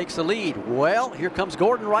now, and he takes the lead. Well, here comes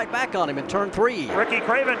Gordon right back on him in turn 3. Ricky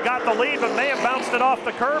Craven got the lead, but may have bounced it off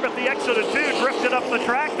the curb at the exit of 2, drifted up the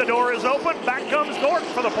track. The door is open. Back comes Gordon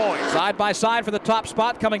for the point. Side by side for the top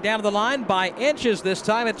spot, coming down to the line by inches this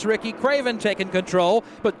time. It's Ricky Craven taking control,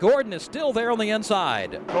 but Gordon is still there on the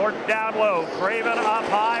inside. Gordon down low, Craven up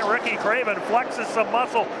high. Ricky Craven flexes some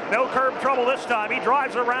muscle. No curb trouble this time. He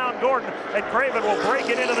drives around Gordon, and Craven will break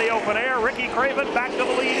it into the open air. Ricky Craven back to the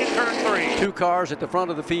lead in turn 3. 2 cars at the front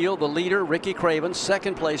of the field. The leader, Ricky Craven.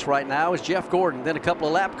 2nd place right now is Jeff Gordon. Then a couple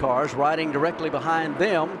of lap cars riding directly behind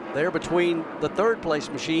them. They're between the 3rd place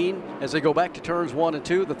machine as they go back to turns 1 and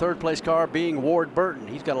 2. The 3rd place car being Ward Burton.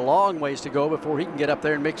 He's got a long ways to go before he can get up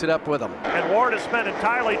there and mix it up with them. And Ward has spent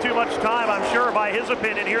entirely too much time, I'm sure, by his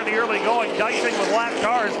opinion, here in the early going, dicing with lap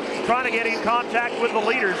cars, trying to get in contact with the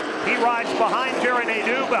leaders. He rides behind Jerry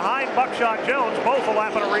Nadeau, behind Buckshot Jones, both a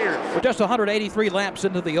lap in arrears. We're just 183 laps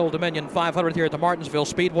into the Old Dominion 500 here at the Martinsville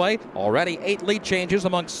Speedway. Already 8 lead changes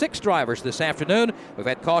among 6 drivers this afternoon. We've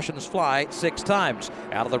had cautions fly 6 times.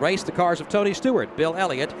 Out of the race, the cars of Tony Stewart, Bill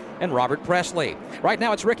Elliott, and Robert Presley. Right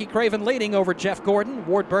now, it's Ricky Craven leading over Jeff Gordon.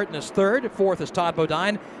 Ward Burton is 3rd. 4th is Todd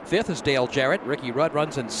Bodine. 5th is Dale Jarrett. Ricky Rudd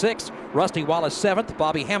runs in 6th. Rusty Wallace 7th.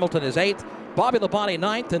 Bobby Hamilton is 8th. Bobby Labonte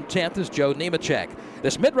 9th, and 10th is Joe Nemechek.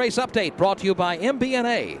 This mid-race update brought to you by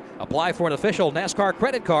MBNA. Apply for an official NASCAR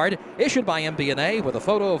credit card issued by MBNA with a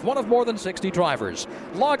photo of one of more than 60 drivers.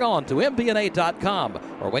 Log on to MBNA.com,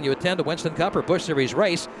 or when you attend a Winston Cup or Busch Series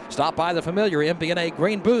race, stop by the familiar MBNA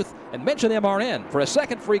green booth and mention MRN for a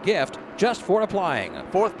second free gift just for applying.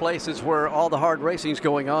 4th place is where all the hard racing is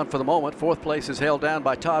going on for the moment. 4th place is held down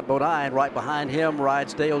by Todd Bodine. Right behind him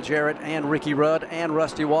rides Dale Jarrett and Ricky Rudd and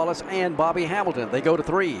Rusty Wallace and Bobby Hamilton. They go to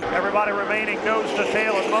 3. Everybody remaining goes to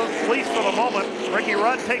tail, at least for the moment. Ricky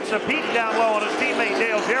Rudd takes a peek down low on his teammate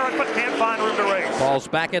Dale Jarrett, but can't find room to race. Falls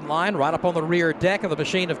back in line right up on the rear deck of the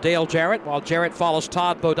machine of Dale Jarrett, while Jarrett follows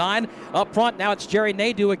Todd Bodine. Up front now it's Jerry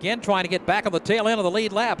Nadeau again trying to get back on the tail end of the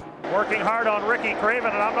lead lap. Working hard on Ricky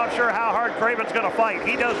Craven, and I'm not sure how hard Craven's going to fight.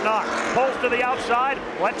 He does not. Pulls to the outside,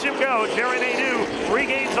 lets him go. Jerry Nadeau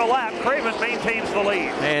regains a lap. Craven maintains the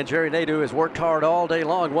lead. And Jerry Nadeau has worked hard all day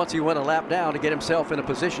long once he went a lap down to get himself in a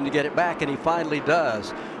position to get it back, and he finally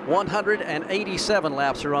does. 187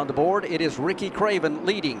 laps are on the board. It is Ricky Craven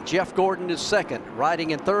leading. Jeff Gordon is 2nd.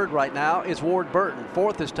 Riding in 3rd right now is Ward Burton.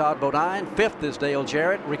 4th is Todd Bodine. 5th is Dale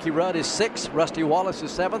Jarrett. Ricky Rudd is 6th. Rusty Wallace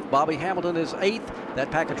is 7th. Bobby Hamilton is 8th. That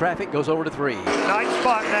pack of traffic goes over to 3. 9th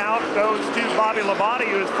spot now goes to Bobby Labonte,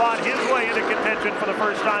 who has fought his way into contention for the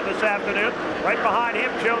first time this afternoon. Right behind him,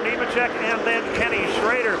 Joe Nemechek and then Kenny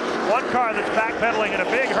Schrader. One car that's backpedaling in a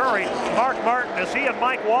big hurry, Mark Martin, as he and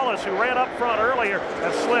Mike Wallace, who ran up front earlier,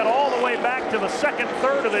 have slid all the way back to the 2nd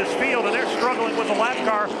third of this field, and they're struggling with the lap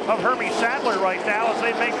car of Hermie Sadler right now as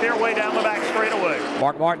they make their way down the back straightaway.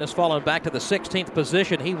 Mark Martin has fallen back to the 16th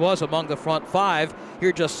position. He was among the front 5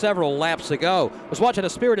 here just several laps ago. Was watching a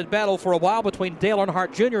spirited battle for a while between Dale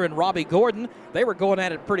Earnhardt Jr. and Robbie Gordon. They were going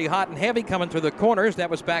at it pretty hot and heavy coming through the corners. That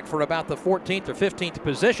was back for about the 14th or 15th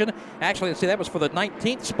position. Actually, let's see, that was for the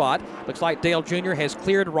 19th spot. Looks like Dale Jr. has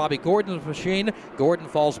cleared Robbie Gordon's machine. Gordon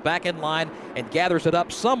falls back in line and gathers it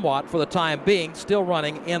up somewhat for the time being, still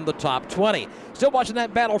running in the top 20. Still watching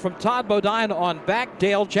that battle from Todd Bodine on back.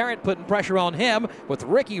 Dale Jarrett putting pressure on him, with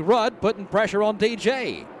Ricky Rudd putting pressure on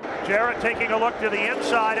DJ. Jarrett taking a look to the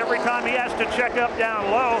inside every time he has to check up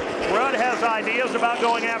down low. Rudd has ideas about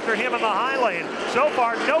going after him in the high lane. So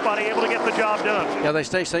far, nobody able to get the job done. Yeah, they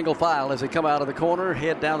stay single file as they come out of the corner,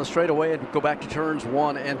 head down the straightaway, and go back to turns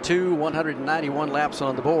 1 and 2. 191 laps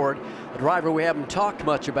on the board. A driver we haven't talked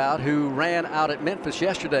much about, who ran out at Memphis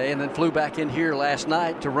yesterday and then flew back in here last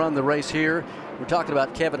night to run the race here. We're talking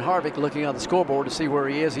about Kevin Harvick, looking on the scoreboard to see where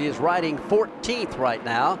he is. He is riding 14th right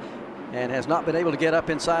now and has not been able to get up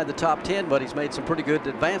inside the top 10, but he's made some pretty good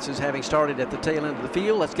advances, having started at the tail end of the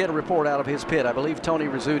field. Let's get a report out of his pit. I believe Tony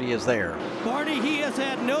Rizzuti is there. Barney, he has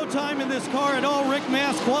had no time in this car at all. Rick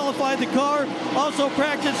Mast qualified the car, also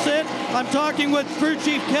practiced it. I'm talking with crew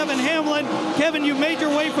chief Kevin Hamlin. Kevin, you made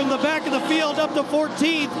your way from the back of the field up to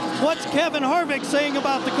 14th. What's Kevin Harvick saying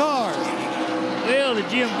about the car? Well, the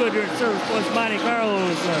Jim Goodyear Service Plus Monte Carlo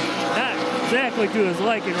is not exactly to his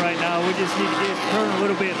liking right now. We just need to get turn a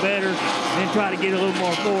little bit better and try to get a little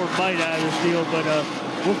more forward bite out of this deal. But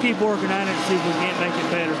we'll keep working on it and see if we can't make it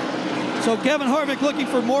better. So Kevin Harvick looking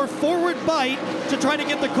for more forward bite to try to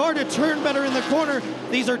get the car to turn better in the corner.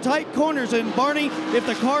 These are tight corners, and Barney, if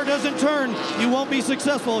the car doesn't turn, you won't be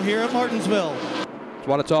successful here at Martinsville. That's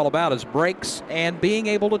what it's all about, is brakes and being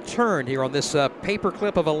able to turn here on this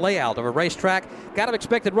paperclip of a layout of a racetrack. Kind of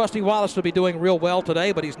expected Rusty Wallace to be doing real well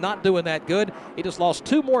today, but he's not doing that good. He just lost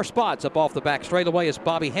 2 more spots up off the back straightaway as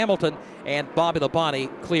Bobby Hamilton and Bobby Labonte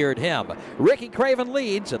cleared him. Ricky Craven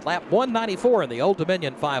leads at lap 194 in the Old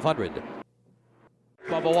Dominion 500.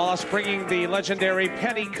 Bubba Wallace bringing the legendary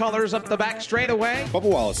penny colors up the back straightaway. Bubba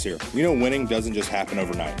Wallace here. You know, winning doesn't just happen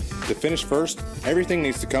overnight. To finish first, everything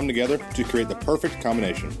needs to come together to create the perfect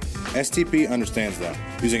combination. STP understands that.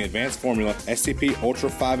 Using advanced formula, STP Ultra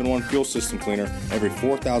 5-in-1 fuel system cleaner every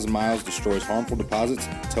 4,000 miles destroys harmful deposits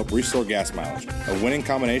to help restore gas mileage. A winning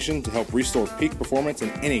combination to help restore peak performance in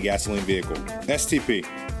any gasoline vehicle. STP.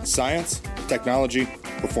 Science, technology,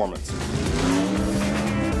 performance.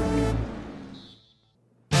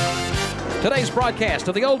 Today's broadcast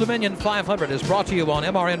of the Old Dominion 500 is brought to you on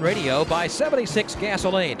MRN Radio by 76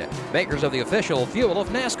 Gasoline, makers of the official fuel of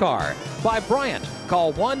NASCAR. By Bryant.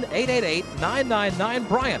 Call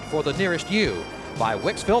 1-888-999-BRYANT for the nearest you. by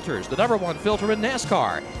Wix Filters, the #1 filter in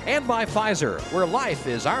NASCAR, and by Pfizer, where life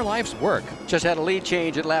is our life's work. Just had a lead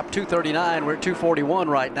change at lap 239. We're at 241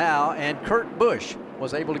 right now, and Kurt Busch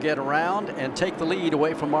was able to get around and take the lead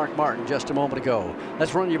away from Mark Martin just a moment ago.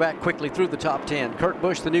 Let's run you back quickly through the top 10. Kurt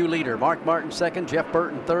Busch, the new leader. Mark Martin second, Jeff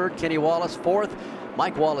Burton third, Kenny Wallace fourth,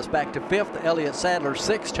 Mike Wallace back to fifth, Elliott Sadler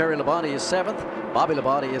sixth, Terry Labonte is seventh, Bobby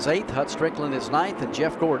Labonte is eighth, Hut Strickland is ninth, and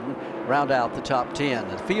Jeff Gordon round out the top 10.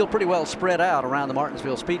 The field pretty well spread out around the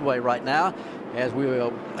Martinsville Speedway right now, as we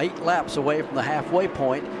are 8 laps away from the halfway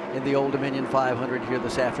point in the Old Dominion 500 here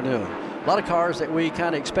this afternoon. A lot of cars that we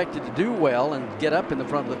kind of expected to do well and get up in the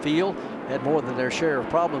front of the field had more than their share of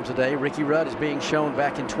problems today. Ricky Rudd is being shown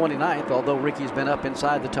back in 29th, although Ricky's been up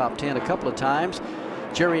inside the top 10 a couple of times.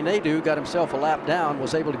 Jerry Nadeau got himself a lap down,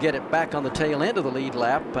 was able to get it back on the tail end of the lead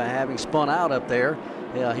lap, having spun out up there.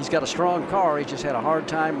 He's got a strong car. He just had a hard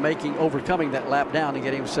time overcoming that lap down to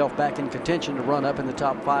get himself back in contention to run up in the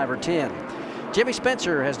top 5 or 10. Jimmy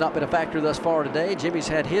Spencer has not been a factor thus far today. Jimmy's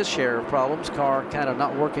had his share of problems. Car kind of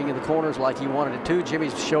not working in the corners like he wanted it to.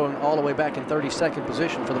 Jimmy's showing all the way back in 32nd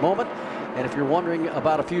position for the moment. And if you're wondering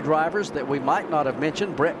about a few drivers that we might not have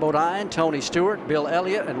mentioned, Brett Bodine, Tony Stewart, Bill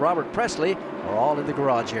Elliott, and Robert Presley are all in the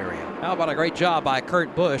garage area. How about a great job by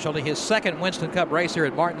Kurt Busch, only his second Winston Cup race here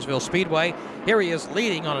at Martinsville Speedway. Here he is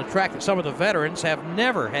leading on a track that some of the veterans have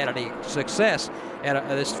never had any success at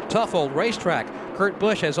this tough old racetrack. Kurt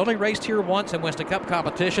Busch has only raced here once in Winston Cup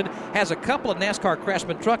competition, has a couple of NASCAR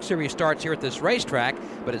Craftsman Truck Series starts here at this racetrack,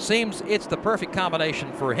 but it seems it's the perfect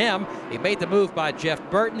combination for him. He made the move by Jeff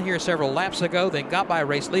Burton here several laps ago, then got by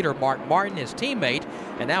race leader Mark Martin, his teammate,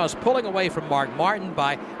 and now is pulling away from Mark Martin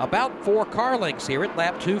by about 4 car lengths here at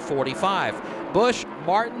lap 245. Busch,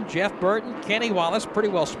 Martin, Jeff Burton, Kenny Wallace, pretty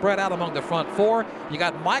well spread out among the front 4. You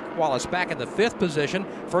got Mike Wallace back in the 5th position.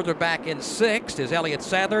 Further back in 6th is Elliott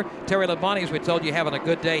Sadler. Terry Labonte, as we told you, having a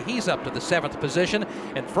good day. He's up to the 7th position.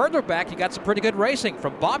 And further back, you got some pretty good racing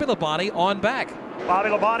from Bobby Labonte on back. Bobby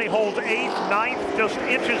Labonte holds 8th, 9th, just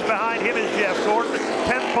inches behind him is Jeff Gordon.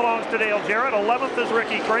 10th belongs to Dale Jarrett. 11th is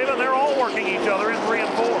Ricky Craven. They're all working each other in 3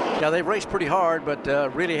 and 4. Yeah, they've raced pretty hard, but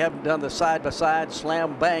really haven't done the side-by-side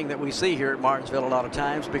slam bang that we see here at Martinsville a lot of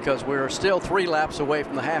times, because we're still 3 laps away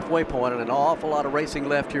from the halfway point and an awful lot of racing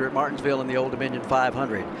left here at Martinsville in the Old Dominion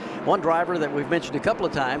 500. One driver that we've mentioned a couple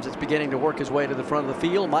of times that's beginning to work his way to the front of the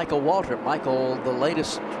field, Michael Waltrip. Michael, the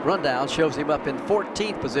latest rundown shows him up in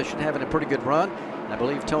 14th position, having a pretty good run. I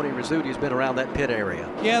believe Tony Rizzuti has been around that pit area.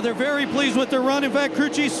 Yeah, they're very pleased with their run. In fact, crew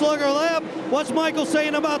chief slug our lap. What's Michael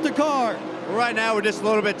saying about the car? Well, right now we're just a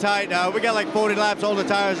little bit tight. We got like 40 laps older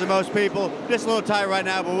tires than most people. Just a little tight right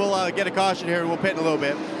now, but we'll get a caution here and we'll pit in a little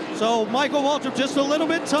bit. So Michael Waltrip just a little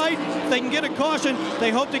bit tight. If they can get a caution,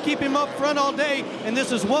 they hope to keep him up front all day. And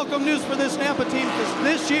this is welcome news for this Napa team, because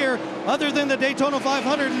this year, other than the Daytona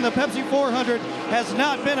 500 and the Pepsi 400, has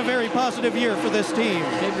not been a very positive year for this team.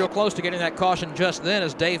 Came real close to getting that caution just then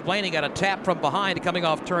as Dave Blaney got a tap from behind coming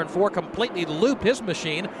off turn 4, completely looped his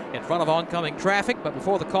machine in front of oncoming traffic. But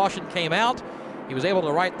before the caution came out, he was able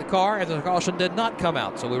to right the car, and the caution did not come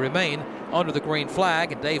out. So we remain under the green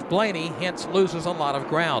flag, and Dave Blaney hence loses a lot of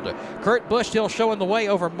ground. Kurt Busch still showing the way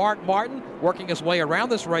over Mark Martin, working his way around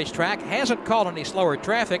this racetrack, hasn't caught any slower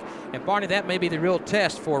traffic, and Barney, that may be the real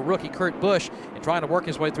test for rookie Kurt Busch in trying to work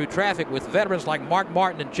his way through traffic with veterans like Mark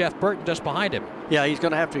Martin and Jeff Burton just behind him. Yeah, he's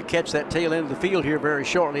going to have to catch that tail end of the field here very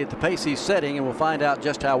shortly at the pace he's setting, and we'll find out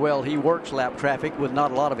just how well he works lap traffic with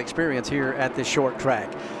not a lot of experience here at this short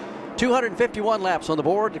track. 251 laps on the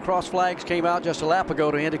board. The cross flags came out just a lap ago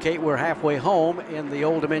to indicate we're halfway home in the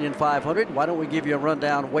Old Dominion 500. Why don't we give you a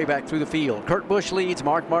rundown way back through the field? Kurt Busch leads,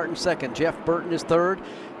 Mark Martin second, Jeff Burton is third,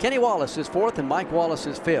 Kenny Wallace is fourth, and Mike Wallace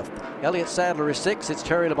is fifth. Elliott Sadler is sixth, it's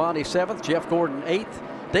Terry Labonte seventh, Jeff Gordon eighth,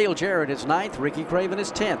 Dale Jarrett is 9th, Ricky Craven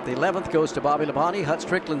is 10th. The 11th goes to Bobby Labonte, Hut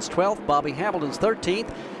Strickland's 12th, Bobby Hamilton's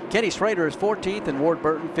 13th, Kenny Schrader is 14th, and Ward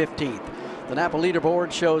Burton 15th. The Napa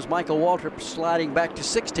leaderboard shows Michael Waltrip sliding back to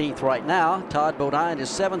 16th right now. Todd Bodine is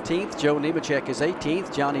 17th, Joe Nemechek is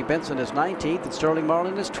 18th, Johnny Benson is 19th, and Sterling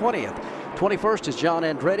Marlin is 20th. 21st is John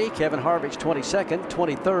Andretti, Kevin Harvick's 22nd,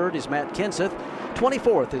 23rd is Matt Kenseth,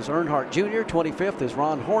 24th is Earnhardt Jr., 25th is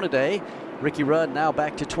Ron Hornaday. Ricky Rudd now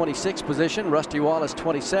back to 26th position. Rusty Wallace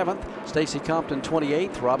 27th. Stacey Compton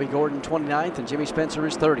 28th. Robbie Gordon 29th. And Jimmy Spencer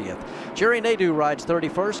is 30th. Jerry Nadeau rides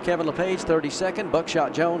 31st. Kevin LePage 32nd.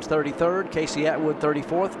 Buckshot Jones 33rd. Casey Atwood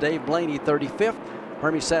 34th. Dave Blaney 35th.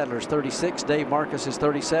 Hermie Sadler's 36th. Dave Marcus is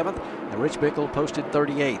 37th. And Rich Bickle posted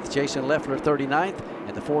 38th. Jason Leffler 39th.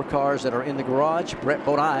 And the 4 cars that are in the garage, Brett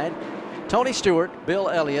Bodine, Tony Stewart, Bill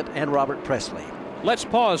Elliott, and Robert Presley. Let's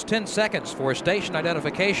pause 10 seconds for station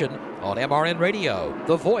identification on MRN Radio,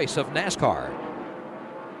 the voice of NASCAR.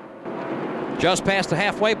 Just past the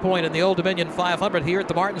halfway point in the Old Dominion 500 here at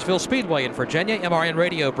the Martinsville Speedway in Virginia. MRN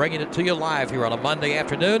Radio bringing it to you live here on a Monday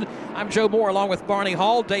afternoon. I'm Joe Moore along with Barney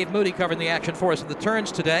Hall. Dave Moody covering the action for us in the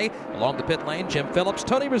turns today. Along the pit lane, Jim Phillips,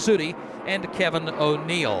 Tony Rizzuti, and Kevin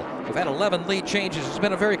O'Neill. We've had 11 lead changes. It's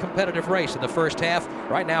been a very competitive race in the first half.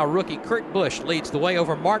 Right now, rookie Kurt Busch leads the way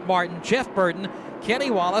over Mark Martin, Jeff Burton,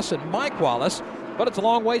 Kenny Wallace, and Mike Wallace. But it's a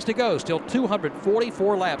long ways to go. Still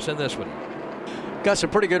 244 laps in this one. Got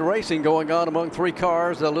some pretty good racing going on among three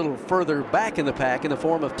cars a little further back in the pack in the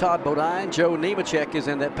form of Todd Bodine. Joe Nemechek is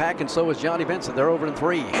in that pack, and so is Johnny Benson. They're over in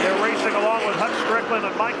 3. They're racing along with Hutch Strickland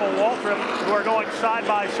and Michael Waltrip, who are going side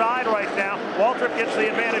by side right now. Waltrip gets the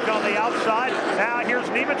advantage on the outside. Now here's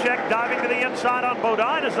Nemechek diving to the inside on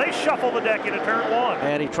Bodine as they shuffle the deck into turn 1.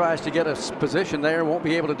 And he tries to get a position there, won't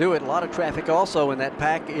be able to do it. A lot of traffic also in that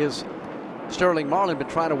pack is Sterling Marlin, been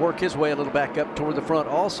trying to work his way a little back up toward the front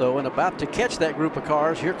also, and about to catch that group of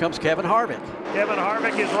cars. Here comes Kevin Harvick. Kevin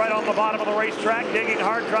Harvick is right on the bottom of the racetrack, digging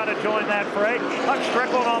hard, trying to join that fray. Hutch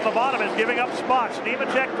Strickland on the bottom is giving up spots.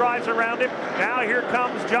 Nemechek drives around him. Now here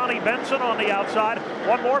comes Johnny Benson on the outside.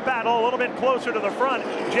 One more battle, a little bit closer to the front.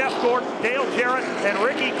 Jeff Gordon, Dale Jarrett, and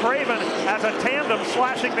Ricky Craven as a tandem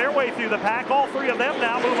slashing their way through the pack. All three of them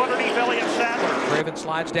now move underneath Elliott Sadler. Craven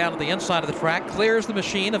slides down to the inside of the track, clears the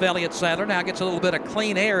machine of Elliott Sadler. Now gets a little bit of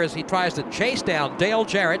clean air as he tries to chase down Dale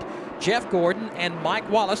Jarrett, Jeff Gordon, and Mike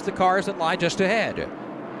Wallace, the cars that lie just ahead.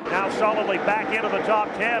 Now solidly back into the top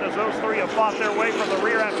 10 as those three have fought their way from the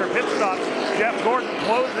rear after pit stops. Jeff Gordon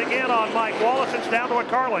closing in on Mike Wallace. It's down to a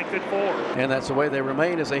car length at 4. And that's the way they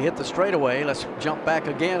remain as they hit the straightaway. Let's jump back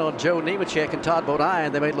again on Joe Nemechek and Todd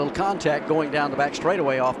Bodine. They made a little contact going down the back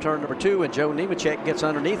straightaway off turn number 2, and Joe Nemechek gets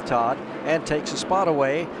underneath Todd and takes a spot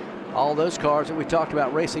away. All those cars that we talked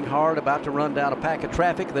about racing hard, about to run down a pack of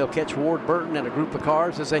traffic. They'll catch Ward Burton and a group of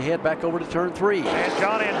cars as they head back over to turn 3. And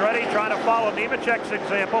John Andretti trying to follow Nemechek's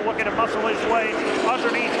example, looking to muscle his way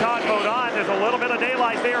underneath Todd Bodine. There's a little bit of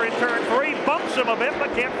daylight there in turn 3. Bumps him a bit, but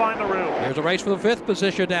can't find the room. There's a race for the 5th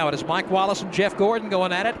position now. It is Mike Wallace and Jeff Gordon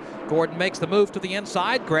going at it. Gordon makes the move to the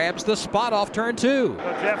inside, grabs the spot off turn 2.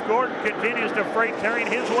 So Jeff Gordon continues to freight, tearing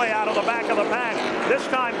his way out of the back of the pack. This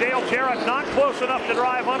time Dale Jarrett not close enough to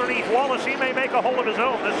drive underneath Wallace. He may make a hole of his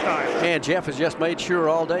own this time. And Jeff has just made sure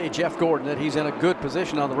all day, Jeff Gordon, that he's in a good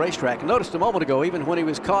position on the racetrack. Noticed a moment ago, even when he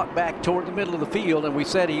was caught back toward the middle of the field, and we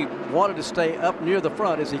said he wanted to stay up near the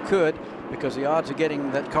front as he could, because the odds of getting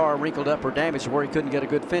that car wrinkled up or damaged where he couldn't get a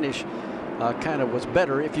good finish kind of was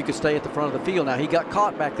better if you could stay at the front of the field. Now, he got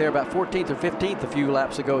caught back there about 14th or 15th a few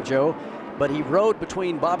laps ago, Joe, but he rode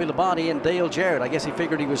between Bobby Labonte and Dale Jarrett. I guess he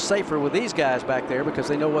figured he was safer with these guys back there because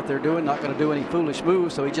they know what they're doing, not going to do any foolish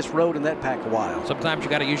moves, so he just rode in that pack a while. Sometimes you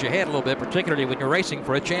got to use your head a little bit, particularly when you're racing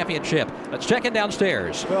for a championship. Let's check in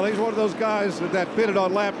downstairs. Well, he's one of those guys that pitted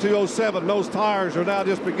on lap 207. Those tires are now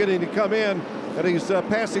just beginning to come in, and he's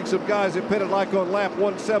passing some guys that pitted like on lap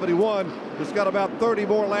 171. He's got about 30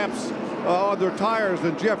 more laps on their tires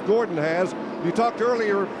than Jeff Gordon has. You talked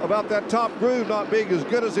earlier about that top groove not being as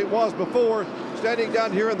good as it was before. Standing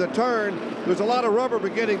down here in the turn, there's a lot of rubber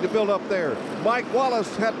beginning to build up there. Mike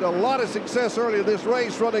Wallace had a lot of success earlier this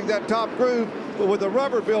race running that top groove, but with the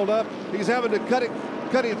rubber buildup, he's having to cut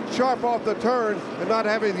it sharp off the turn and not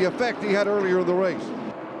having the effect he had earlier in the race.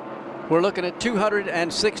 We're looking at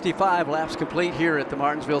 265 laps complete here at the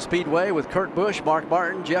Martinsville Speedway with Kurt Busch, Mark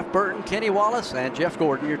Martin, Jeff Burton, Kenny Wallace, and Jeff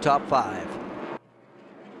Gordon, your top 5.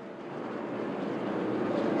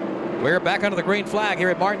 We're back under the green flag here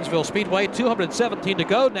at Martinsville Speedway. 217 to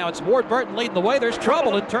go. Now it's Ward Burton leading the way. There's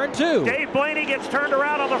trouble in turn 2. Dave Blaney gets turned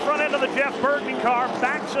around on the front end of the Jeff Burton car,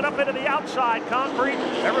 backs it up into the outside concrete.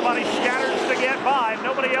 Everybody scatters to get by.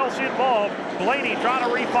 Nobody else involved. Blaney trying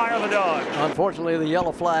to refire the Dodge. Unfortunately, the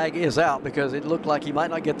yellow flag is out because it looked like he might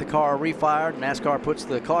not get the car refired. NASCAR puts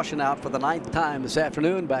the caution out for the 9th time this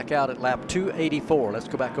afternoon, back out at lap 284. Let's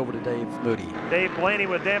go back over to Dave Moody. Dave Blaney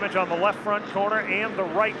with damage on the left front corner and the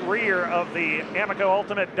right rear of the Amoco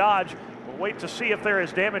Ultimate Dodge. We'll wait to see if there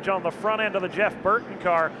is damage on the front end of the Jeff Burton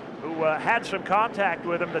car, who had some contact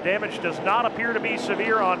with him. The damage does not appear to be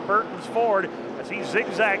severe on Burton's Ford as he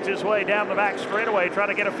zigzags his way down the back straightaway trying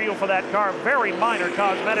to get a feel for that car. Very minor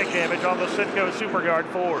cosmetic damage on the Citgo SuperGuard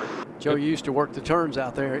Ford. Joe, you used to work the turns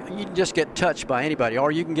out there. You can just get touched by anybody,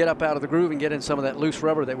 or you can get up out of the groove and get in some of that loose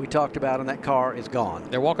rubber that we talked about, and that car is gone.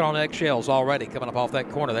 They're walking on eggshells already coming up off that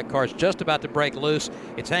corner. That car's just about to break loose.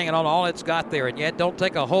 It's hanging on all it's got there, and yet don't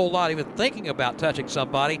take a whole lot even thinking about touching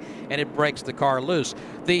somebody, and it breaks the car loose.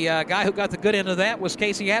 The guy who got the good end of that was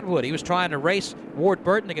Casey Atwood. He was trying to race Ward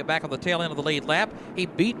Burton to get back on the tail end of the lead lap. He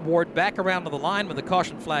beat Ward back around to the line when the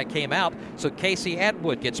caution flag came out. So Casey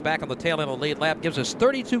Atwood gets back on the tail end of the lead lap. Gives us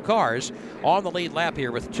 32 cars on the lead lap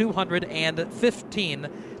here with 215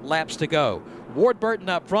 laps to go. Ward Burton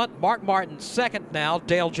up front. Mark Martin second now.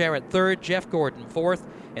 Dale Jarrett third. Jeff Gordon fourth.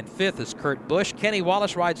 And fifth is Kurt Busch. Kenny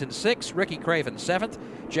Wallace rides in sixth. Ricky Craven seventh.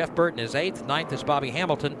 Jeff Burton is eighth. Ninth is Bobby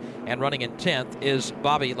Hamilton. And running in 10th is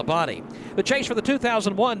Bobby Labonte. The chase for the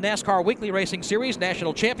 2001 NASCAR Weekly Racing Series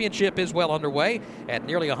National Championship is well underway at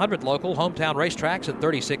nearly 100 local hometown racetracks in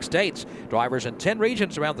 36 states. Drivers in 10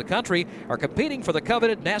 regions around the country are competing for the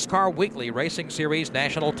coveted NASCAR Weekly Racing Series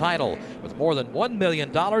national title, with more than $1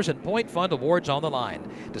 million in point fund awards on the line.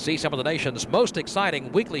 To see some of the nation's most exciting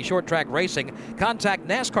weekly short track racing, contact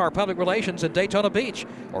NASCAR Public Relations in Daytona Beach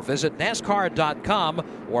or visit NASCAR.com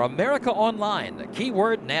or America Online,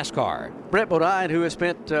 keyword NASCAR. Brett Bodine, who has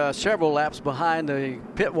spent several laps behind the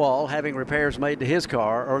pit wall having repairs made to his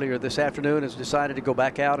car earlier this afternoon, has decided to go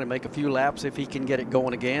back out and make a few laps if he can get it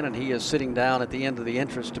going again, and he is sitting down at the end of the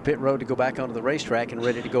entrance to pit road to go back onto the racetrack and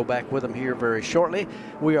ready to go back with him here very shortly.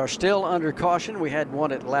 We are still under caution. We had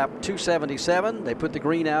one at lap 277. They put the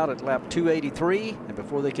green out at lap 283, and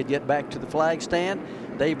before they could get back to the flag stand,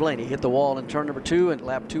 Dave Blaney hit the wall in turn number 2 at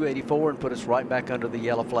lap 284 and put us right back under the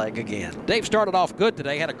yellow flag again. Dave started off good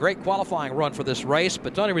today, had a great qualifying run for this race,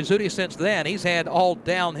 but Tony Rizzuti since then, he's had all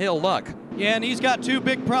downhill luck. Yeah, and he's got two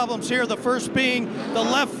big problems here. The first being the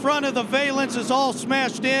left front of the valence is all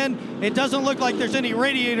smashed in. It doesn't look like there's any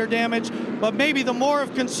radiator damage, but maybe the more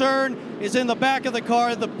of concern is in the back of the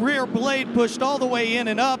car. The rear blade pushed all the way in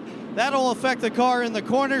and up. That'll affect the car in the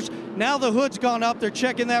corners. Now the hood's gone up. They're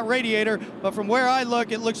checking that radiator, but from where I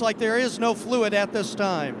look, it looks like there is no fluid at this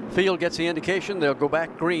time. Field gets the indication. They'll go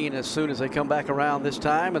back green as soon as they come back around this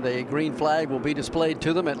time, and the green flag will be displayed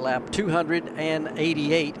to them at lap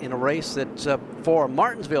 288 in a race that, for a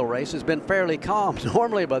Martinsville race, has been fairly calm.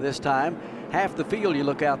 Normally by this time, half the field you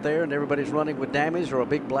look out there and everybody's running with damage or a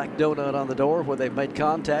big black donut on the door where they've made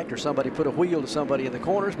contact or somebody put a wheel to somebody in the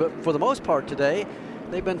corners. But for the most part today,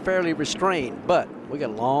 they've been fairly restrained, but we got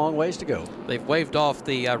a long ways to go. They've waved off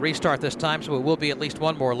the restart this time, so it will be at least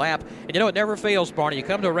one more lap. And you know, it never fails, Barney. You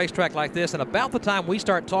come to a racetrack like this, and about the time we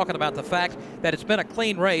start talking about the fact that it's been a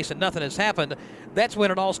clean race and nothing has happened, that's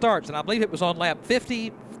when it all starts. And I believe it was on lap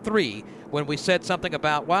 53 when we said something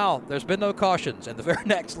about, wow, there's been no cautions. And the very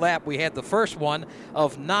next lap, we had the first one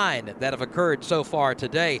of 9 that have occurred so far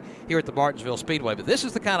today here at the Martinsville Speedway. But this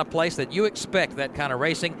is the kind of place that you expect that kind of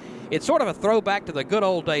racing. It's sort of a throwback to the good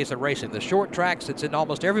old days of racing. The short tracks, it's in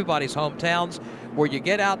almost everybody's hometowns, where you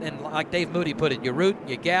get out and, like Dave Moody put it, you root,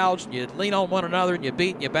 you gouge, you lean on one another, and you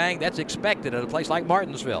beat and you bang. That's expected at a place like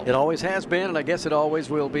Martinsville. It always has been, and I guess it always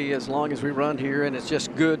will be as long as we run here, and it's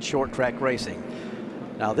just good short track racing.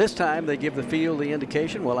 Now this time they give the field the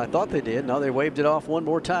indication. Well, I thought they did. No, they waved it off one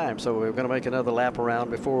more time. So we're going to make another lap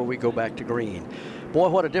around before we go back to green. Boy,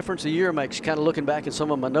 what a difference a year makes. Kind of looking back at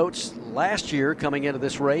some of my notes last year coming into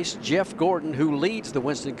this race, Jeff Gordon, who leads the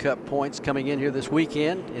Winston Cup points coming in here this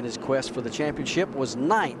weekend in his quest for the championship, was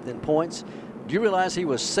 9th in points. Do you realize he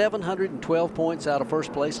was 712 points out of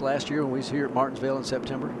first place last year when we was here at Martinsville in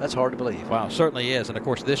September? That's hard to believe. Wow, certainly is. And, of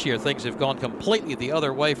course, this year things have gone completely the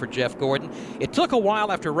other way for Jeff Gordon. It took a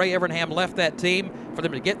while after Ray Evernham left that team for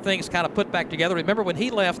them to get things kind of put back together. Remember when he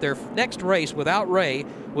left, their next race without Ray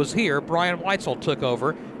was here. Brian Weitzel took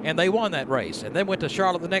over, and they won that race. And then went to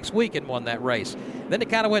Charlotte the next week and won that race. Then it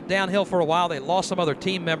kind of went downhill for a while. They lost some other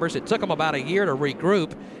team members. It took them about a year to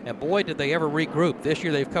regroup, and boy, did they ever regroup. This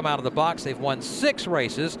year they've come out of the box. They've won 6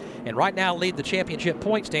 races, and right now lead the championship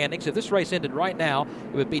point standings. If this race ended right now,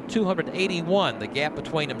 it would be 281, the gap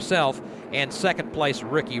between himself and second place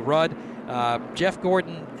Ricky Rudd. Jeff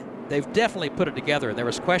Gordon, they've definitely put it together. There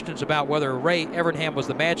was questions about whether Ray Evernham was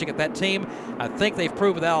the magic at that team. I think they've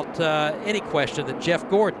proved without any question that Jeff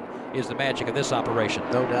Gordon is the magic of this operation.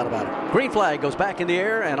 No doubt about it. Green flag goes back in the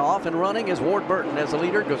air, and off and running is Ward Burton as the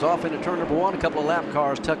leader. Goes off into turn number 1. A couple of lap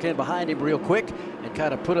cars tuck in behind him real quick and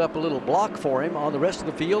kind of put up a little block for him on the rest of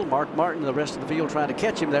the field. Mark Martin, the rest of the field, trying to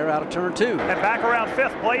catch him there out of turn 2. And back around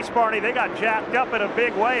 5th place, Barney, they got jacked up in a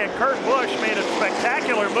big way, and Kurt Busch made a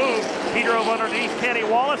spectacular move. He drove underneath Kenny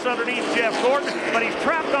Wallace, underneath Jeff Gordon, but he's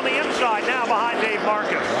trapped on the inside now behind Dave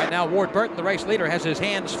Marcus. Right now, Ward Burton, the race leader, has his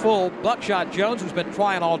hands full. Buckshot Jones, who's been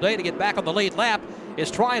trying all day to get back on the lead lap,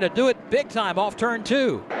 is trying to do it big time off turn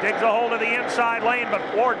 2. Digs a hold of the inside lane,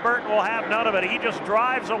 but Ward Burton will have none of it. He just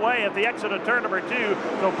drives away at the exit of turn number 2.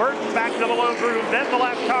 So Burton back to the low groove, then the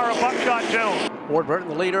lap car of Buckshot Jones. Ward Burton,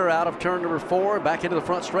 the leader, out of turn number 4, back into the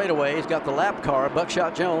front straightaway. He's got the lap car,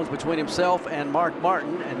 Buckshot Jones, between himself and Mark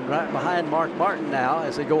Martin, and right behind Mark Martin now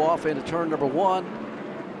as they go off into turn number 1.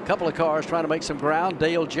 A couple of cars trying to make some ground.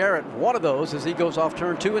 Dale Jarrett, one of those, as he goes off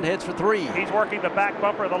turn 2 and heads for 3. He's working the back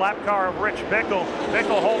bumper of the lap car of Rich Bickle.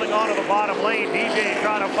 Bickle holding on to the bottom lane. DJ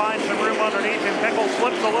trying to find some room underneath him. Bickle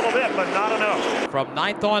slips a little bit, but not enough. From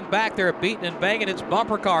 9th on back, they're beating and banging its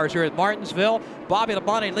bumper cars here at Martinsville. Bobby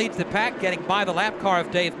Labonte leads the pack, getting by the lap car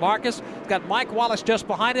of Dave Marcus. Got Mike Wallace just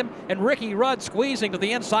behind him, and Ricky Rudd squeezing to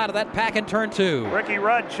the inside of that pack in turn 2. Ricky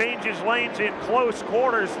Rudd changes lanes in close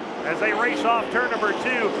quarters as they race off turn number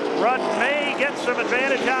 2. Rudd may get some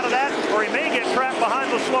advantage out of that, or he may get trapped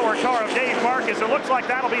behind the slower car of Dave Marcus. It looks like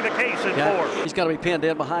that'll be the case in 4. He's got to be pinned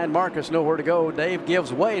in behind Marcus, nowhere to go. Dave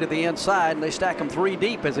gives way to the inside, and they stack them 3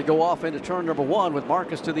 deep as they go off into turn number 1 with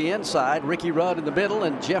Marcus to the inside, Ricky Rudd in the middle,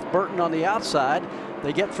 and Jeff Burton on the outside.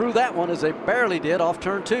 They get through that one as they barely did off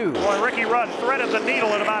turn 2. Boy, Ricky Rudd threaded the needle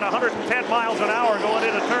at about 110 miles an hour going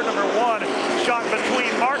into turn number 1. Shot between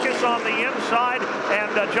Marcus on the inside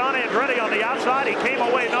and John Andretti on the outside. He came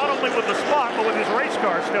away not only with the spot, but with his race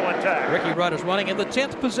car still intact. Ricky Rudd is running in the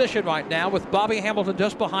 10th position right now with Bobby Hamilton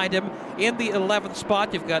just behind him in the 11th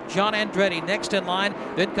spot. You've got John Andretti next in line.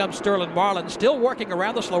 Then comes Sterling Marlin, still working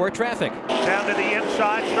around the slower traffic. Down to the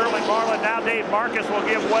inside, Sterling Marlin. Now Dave Marcus will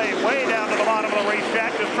give way down to the bottom of the racetrack.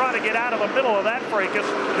 Just trying to get out of the middle of that fracas.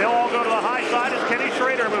 They'll all go to the high side as Kenny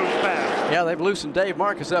Schrader moves past. Yeah, they've loosened Dave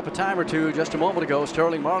Marcus up a time or two just a moment ago.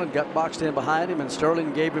 Sterling Marlin got boxed in behind him, and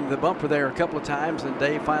Sterling gave him the bumper there a couple of times, and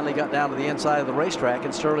Dave finally got down to the inside of the racetrack,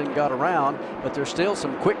 and Sterling got around, but there's still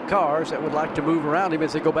some quick cars that would like to move around him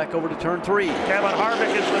as they go back over to turn 3. Kevin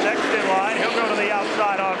Harvick is the next in line. He'll go to the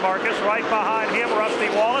outside on Marcus. Right behind him, Rusty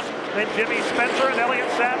Wallace, then Jimmy Spencer and Elliott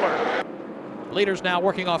Sadler. Leaders now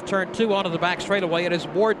working off turn 2 onto the back straightaway. It is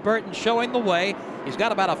Ward Burton showing the way. He's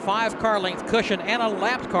got about a 5-car length cushion and a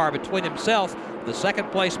lapped car between himself, the second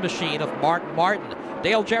place machine of Mark Martin.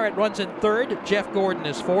 Dale Jarrett runs in 3rd. Jeff Gordon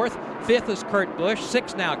is 4th. 5th is Kurt Busch.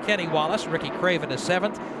 6th now Kenny Wallace. Ricky Craven is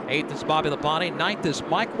 7th. 8th is Bobby Labonte. 9th is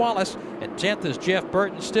Mike Wallace. And 10th is Jeff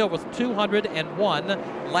Burton, still with 201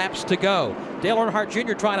 laps to go. Dale Earnhardt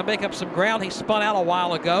Jr. trying to make up some ground. He spun out a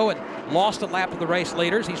while ago and lost a lap to the race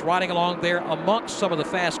leaders. He's riding along there amongst some of the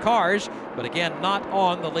fast cars, but again, not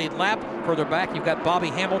on the lead lap. Further back, you've got Bobby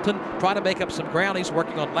Hamilton trying to make up some ground. He's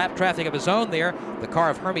working on lap traffic of his own there. The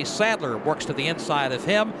car of Hermie Sadler works to the inside of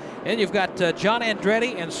him. And you've got John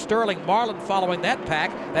Andretti and Sterling Marlin following that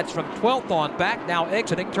pack. That's from 12th on back, now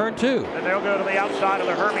exiting turn 2. And they'll go to the outside of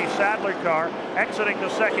the Hermie Sadler car, exiting the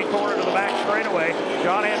second corner to the back straightaway.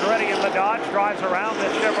 John Andretti in the Dodge drives around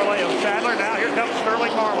this Chevrolet of Sadler. Now here comes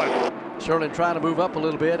Sterling Marlin. Sterling trying to move up a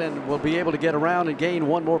little bit and will be able to get around and gain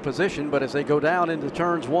one more position, but as they go down into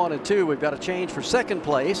turns 1 and 2, we've got a change for second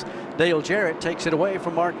place. Dale Jarrett takes it away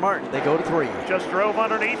from Mark Martin. They go to 3. Just drove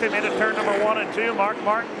underneath him into turn number 1 and 2. Mark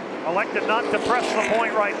Martin elected not to press the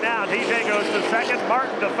point right now. DJ goes to 2nd,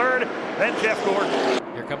 Martin to 3rd, then Jeff Gordon.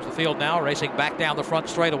 Here comes the field now, racing back down the front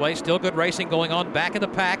straightaway. Still good racing going on back in the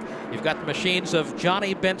pack. You've got the machines of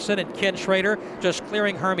Johnny Benson and Ken Schrader just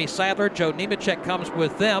clearing Hermie Sadler. Joe Nemechek comes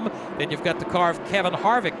with them. Then you've got the car of Kevin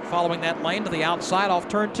Harvick following that lane to the outside off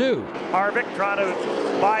turn 2. Harvick trying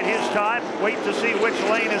to bide his time, wait to see which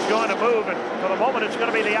lane is going to move. And for the moment, it's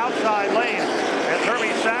going to be the outside lane. And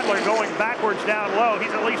Hermie Sadler going backwards down low.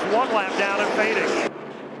 He's at least 1 lap down and fading.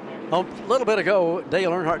 A little bit ago,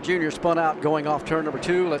 Dale Earnhardt Jr. spun out going off turn number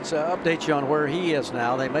 2. Let's update you on where he is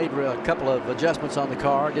now. They made a couple of adjustments on the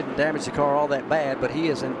car. Didn't damage the car all that bad, but he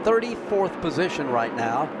is in 34th position right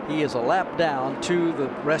now. He is a lap down to the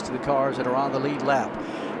rest of the cars that are on the lead lap.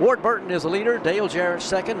 Ward Burton is the leader. Dale Jarrett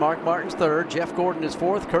 2nd. Mark Martin's 3rd. Jeff Gordon is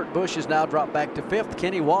 4th. Kurt Busch is now dropped back to 5th.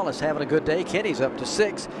 Kenny Wallace having a good day. Kenny's up to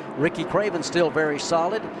 6th. Ricky Craven still very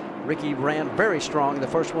solid. Ricky ran very strong in the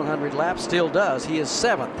first 100 laps, still does. He is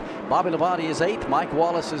 7th. Bobby Labonte is 8th. Mike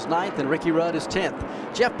Wallace is 9th, and Ricky Rudd is 10th.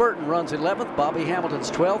 Jeff Burton runs 11th. Bobby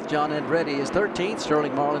Hamilton's 12th. John Andretti is 13th.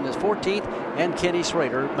 Sterling Marlin is 14th, and Kenny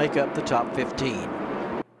Schrader make up the top 15.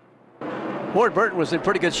 Ward Burton was in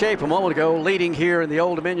pretty good shape a moment ago, leading here in the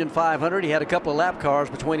Old Dominion 500. He had a couple of lap cars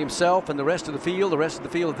between himself and the rest of the field. The rest of the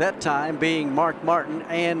field at that time being Mark Martin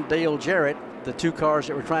and Dale Jarrett, the 2 cars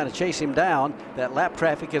that were trying to chase him down. That lap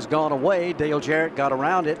traffic has gone away. Dale Jarrett got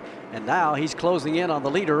around it, and now he's closing in on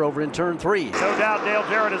the leader over in turn 3. No doubt Dale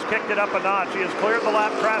Jarrett has kicked it up a notch. He has cleared the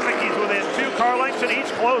lap traffic. He's within 2 car lengths, and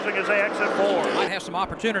he's closing as they exit 4. Might have some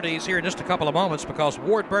opportunities here in just a couple of moments because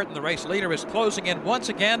Ward Burton, the race leader, is closing in once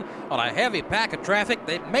again on a heavy pack of traffic.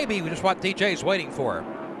 That may be just what DJ's waiting for.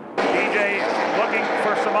 DJ looking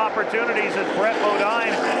for some opportunities as Brett Bodine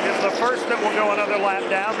is the first that will go another lap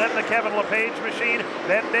down. Then the Kevin LePage machine.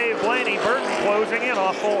 Then Dave Blaney. Burton closing in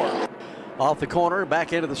off 4. Off the corner,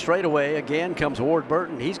 back into the straightaway again comes Ward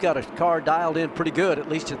Burton. He's got a car dialed in pretty good, at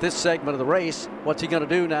least at this segment of the race. What's he going to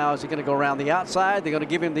do now? Is he going to go around the outside? They're going to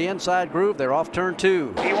give him the inside groove. They're off turn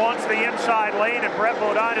 2. He wants the inside lane, and Brett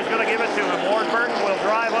Bodine is going to give it to him. Ward Burton will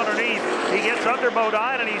drive underneath. He gets under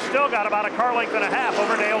Bodine, and he's still got about a car length and a half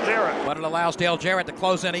over Dale Jarrett. But it allows Dale Jarrett to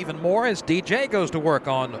close in even more as DJ goes to work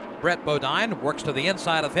on Brett Bodine, works to the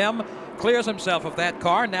inside of him, clears himself of that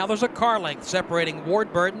car. Now there's a car length separating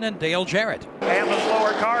Ward Burton and Dale Jarrett. And the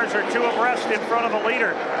slower cars are 2 abreast in front of the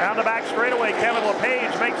leader. Down the back straightaway, Kevin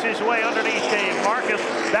LePage makes his way underneath Dave Marcus.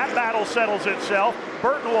 That battle settles itself.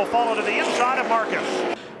 Burton will follow to the inside of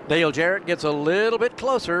Marcus. Dale Jarrett gets a little bit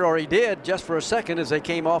closer, or he did just for a second as they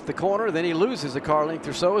came off the corner. Then he loses a car length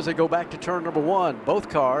or so as they go back to turn number 1. Both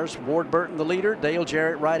cars, Ward Burton the leader, Dale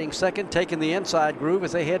Jarrett riding second, taking the inside groove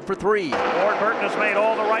as they head for 3. Ward Burton has made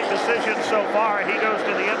all the right decisions so far. He goes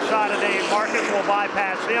to the inside of Dave Marcus, will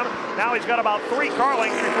bypass him. Now he's got about 3 car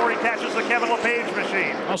lengths before he catches the Kevin LePage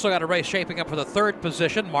machine. Also got a race shaping up for the 3rd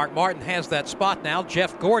position. Mark Martin has that spot now.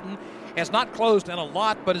 Jeff Gordon has not closed in a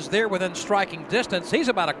lot, but is there within striking distance. He's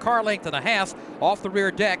about a car length and a half off the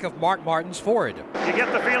rear deck of Mark Martin's Ford. You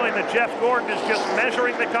get the feeling that Jeff Gordon is just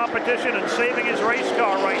measuring the competition and saving his race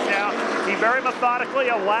car right now. He very methodically,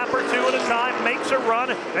 a lap or 2 at a time, makes a run,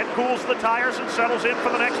 then cools the tires and settles in for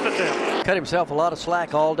the next attempt. Cut himself a lot of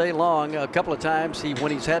slack all day long. A couple of times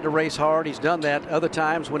when he's had to race hard, he's done that. Other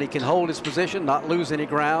times when he can hold his position, not lose any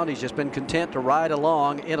ground, he's just been content to ride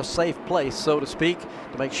along in a safe place, so to speak,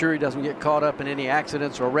 to make sure he doesn't get caught up in any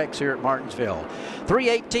accidents or wrecks here at Martinsville.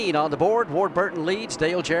 3:18 on the board. Ward Burton leads,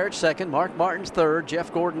 Dale Jarrett second, Mark Martin's third,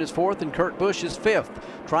 Jeff Gordon is 4th, and Kurt Busch is 5th.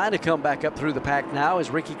 Trying to come back up through the pack now is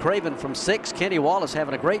Ricky Craven from 6th. Kenny Wallace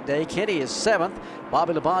having a great day. Kenny is 7th.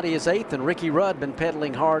 Bobby Labonte is 8th, and Ricky Rudd been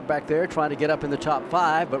pedaling hard back there trying to get up in the top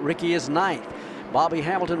 5, but Ricky is 9th. Bobby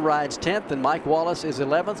Hamilton rides 10th, and Mike Wallace is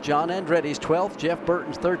 11th. John Andretti's 12th. Jeff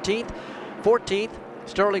Burton's 13th. 14th,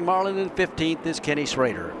 Sterling Marlin, and 15th is Kenny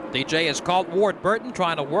Schrader. DJ has caught Ward Burton,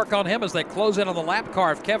 trying to work on him as they close in on the lap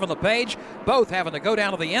car of Kevin LePage. Both having to go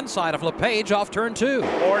down to the inside of LePage off turn 2.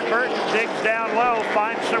 Ward Burton digs down low,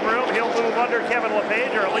 finds some room. He'll move under Kevin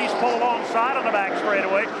LePage, or at least pull alongside on the back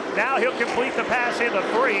straightaway. Now he'll complete the pass into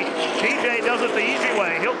 3. DJ does it the easy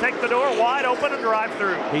way. He'll take the door wide open and drive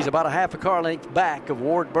through. He's about a half a car length back of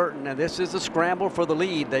Ward Burton, and this is a scramble for the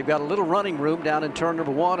lead. They've got a little running room down in turn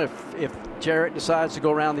number 1. If Jarrett decides to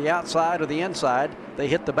go around the outside or the inside, they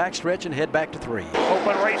hit the backstretch and head back to 3.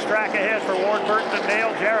 Open racetrack ahead for Ward Burton and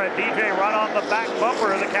Dale Jarrett. DJ right on the back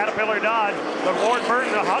bumper of the Caterpillar Dodge, but Ward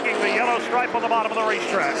Burton hugging the yellow stripe on the bottom of the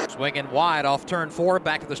racetrack. Swinging wide off turn 4,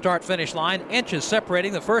 back to the start-finish line. Inches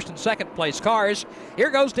separating the 1st and 2nd place cars. Here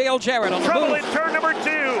goes Dale Jarrett on the Trouble move. in turn number 2.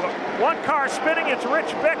 One car spinning. It's Rich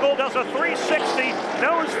Bickle, does a 360.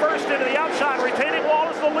 Nose first into the outside retaining wall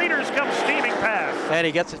as the leaders come steaming past. And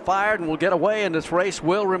he gets it fired and will get away, and this race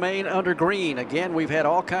will remain under green. Again, we've had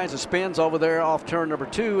all kinds of spins over there off turn number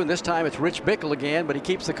 2, and this time it's Rich Bickle again, but he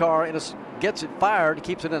keeps the car gets it fired,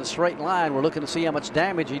 keeps it in a straight line. We're looking to see how much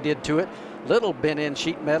damage he did to it. Little bent-in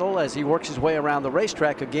sheet metal as he works his way around the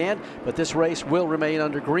racetrack again, but this race will remain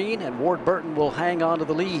under green, and Ward Burton will hang on to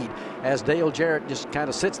the lead as Dale Jarrett just kind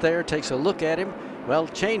of sits there, takes a look at him. Well,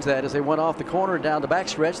 change that as they went off the corner and down the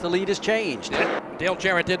backstretch. The lead has changed. Dale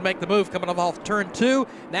Jarrett did make the move coming off turn 2.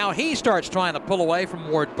 Now he starts trying to pull away from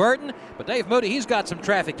Ward Burton, but Dave Moody, he's got some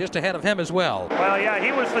traffic just ahead of him as well. Well, yeah,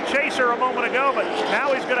 he was the chaser a moment ago, but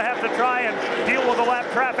now he's going to have to try and deal with the lap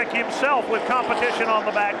traffic himself with competition on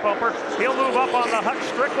the back bumper. He'll move up on the Huck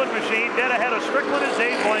Strickland machine. Dead ahead of Strickland is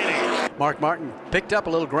Dave Blaney. Mark Martin picked up a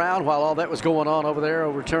little ground while all that was going on over there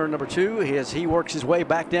over turn number 2 as he works his way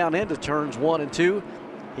back down into turns 1 and 2.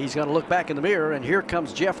 He's going to look back in the mirror, and here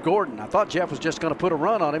comes Jeff Gordon. I thought Jeff was just going to put a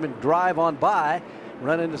run on him and drive on by.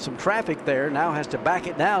 Run into some traffic there. Now has to back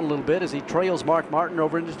it down a little bit as he trails Mark Martin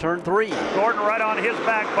over into turn 3. Gordon right on his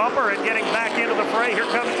back bumper and getting back into the fray. Here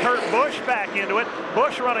comes Kurt Busch back into it.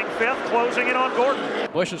 Busch running 5th, closing in on Gordon.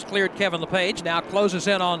 Busch has cleared Kevin LePage, now closes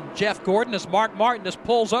in on Jeff Gordon as Mark Martin just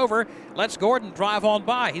pulls over, lets Gordon drive on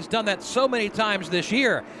by. He's done that so many times this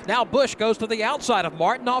year. Now Busch goes to the outside of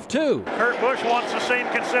Martin off 2. Kurt Busch wants the same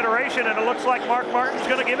consideration, and it looks like Mark Martin's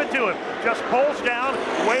going to give it to him. Just pulls down,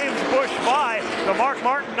 waves Busch by. The Mark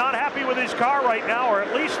Martin not happy with his car right now, or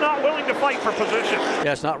at least not willing to fight for position.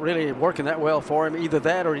 Yeah, it's not really working that well for him. Either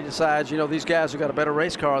that or he decides, these guys have got a better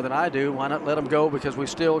race car than I do. Why not let them go, because we've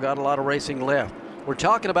still got a lot of racing left. We're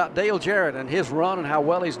talking about Dale Jarrett and his run and how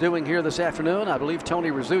well he's doing here this afternoon. I believe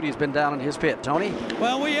Tony Rizzuto's been down in his pit. Tony?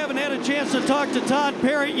 Well, we haven't had a chance to talk to Todd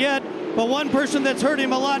Parrott yet, but one person that's heard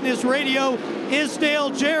him a lot in his radio is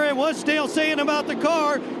Dale Jarrett. What's Dale saying about the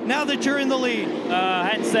car now that you're in the lead? I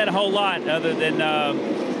hadn't said a whole lot other than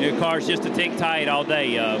the car's just a tick tight all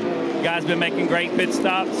day. Guys been making great pit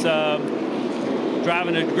stops,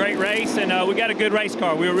 driving a great race, and we got a good race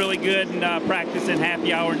car. We were really good in practice and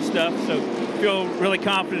happy hour and stuff, so feel really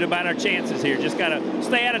confident about our chances here. Just got to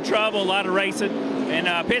stay out of trouble, a lot of racing,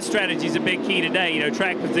 and pit strategy is a big key today. You know,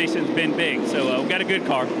 track position's been big, so we got a good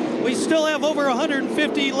car. We still have over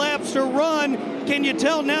 150 laps to run. Can you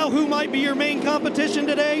tell now who might be your main competition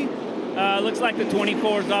today? Looks like the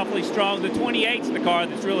 24 is awfully strong. The 28's the car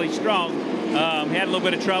that's really strong. Had a little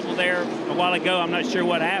bit of trouble there a while ago. I'm not sure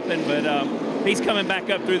what happened, but he's coming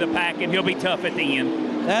back up through the pack, and he'll be tough at the end.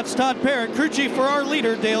 That's Todd Parrott, crew chief for our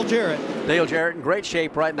leader, Dale Jarrett. Dale Jarrett in great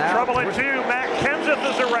shape right now. Trouble at 2. Matt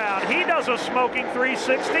Kenseth is around. He does a smoking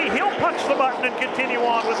 360. He'll punch the button and continue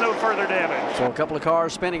on with no further damage. So a couple of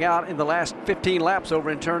cars spinning out in the last 15 laps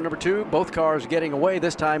over in turn number 2. Both cars getting away,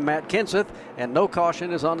 this time Matt Kenseth, and no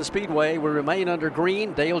caution is on the speedway. We remain under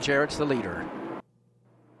green. Dale Jarrett's the leader.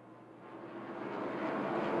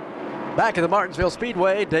 Back at the Martinsville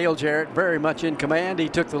Speedway, Dale Jarrett very much in command. He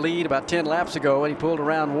took the lead about 10 laps ago, and he pulled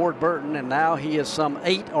around Ward Burton, and now he is some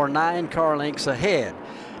 8 or 9 car lengths ahead.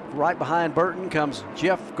 Right behind Burton comes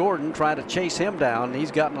Jeff Gordon trying to chase him down.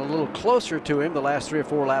 He's gotten a little closer to him the last 3 or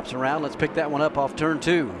 4 laps around. Let's pick that one up off turn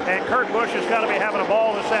 2. And Kurt Busch has got to be having a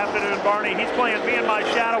ball this afternoon, Barney. He's playing Me and My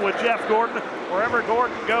Shadow with Jeff Gordon. Wherever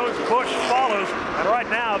Gordon goes, Busch follows. And right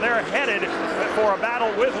now, they're headed for a battle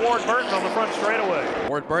with Ward Burton on the front straightaway.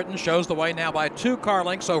 Ward Burton shows the way now by 2 car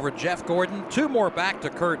lengths over Jeff Gordon. 2 more back to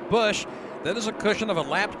Kurt Busch. That is a cushion of a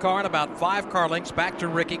lapped car and about 5 car lengths back to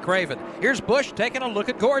Ricky Craven. Here's Busch taking a look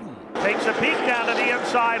at Gordon. Takes a peek down to the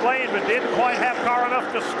inside lane, but didn't quite have car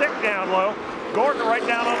enough to stick down low. Gordon right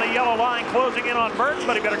down on the yellow line, closing in on Burton,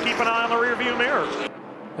 but he better keep an eye on the rearview mirror.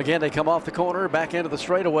 Again, they come off the corner, back into the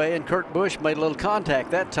straightaway, and Kurt Busch made a little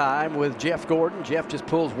contact that time with Jeff Gordon. Jeff just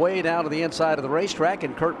pulls way down to the inside of the racetrack,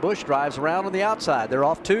 and Kurt Busch drives around on the outside. They're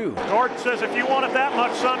off 2. Gordon says, if you want it that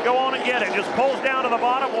much, son, go on and get it. Just pulls down to the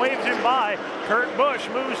bottom, waves him by. Kurt Busch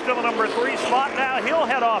moves to the number 3 spot. Now he'll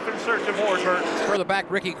head off in search of Ward Burton. Further back,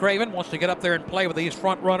 Ricky Craven wants to get up there and play with these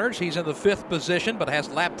front runners. He's in the 5th position, but has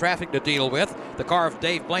lap traffic to deal with. The car of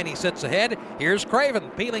Dave Blaney sits ahead. Here's Craven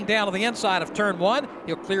peeling down to the inside of turn 1.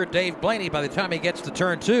 He'll clear Dave Blaney by the time he gets to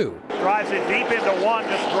turn 2. Drives it deep into 1,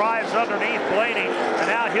 just drives underneath Blaney, and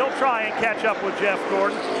now he'll try and catch up with Jeff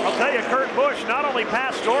Gordon. I'll tell you, Kurt Busch not only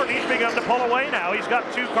passed Gordon, he's begun to pull away now. He's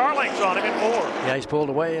got 2 car lengths on him in 4. Yeah, he's pulled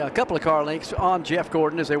away a couple of car lengths on Jeff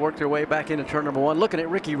Gordon as they work their way back into turn number 1. Looking at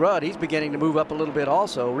Ricky Rudd, he's beginning to move up a little bit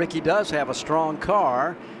also. Ricky does have a strong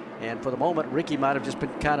car. And for the moment, Ricky might have just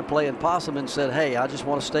been kind of playing possum and said, hey, I just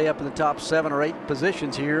want to stay up in the top 7 or 8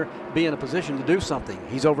 positions here, be in a position to do something.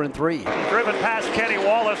 He's over in 3. Driven past Kenny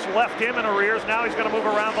Wallace, left him in arrears. Now he's going to move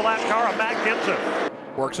around the lap car of Matt Kenseth.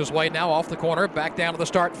 Works his way now off the corner, back down to the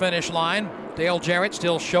start-finish line. Dale Jarrett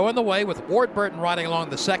still showing the way with Ward Burton riding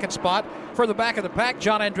along the 2nd spot. Further back of the pack,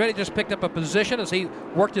 John Andretti just picked up a position as he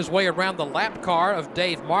worked his way around the lap car of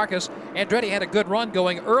Dave Marcus. Andretti had a good run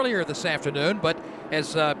going earlier this afternoon, but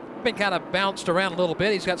has been kind of bounced around a little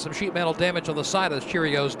bit. He's got some sheet metal damage on the side of the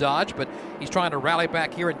Cheerios Dodge, but he's trying to rally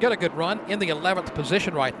back here and get a good run in the 11th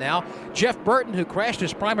position right now. Jeff Burton, who crashed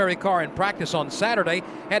his primary car in practice on Saturday,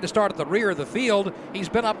 had to start at the rear of the field. He's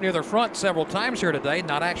been up near the front several times here today,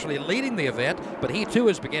 not actually leading the event, but he too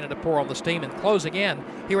is beginning to pour on the steam and closing in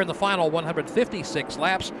here in the final 156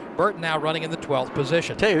 laps. Burton now running in the 12th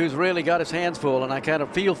position. Tell you who's really got his hands full, and I kind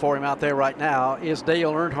of feel for him out there right now, is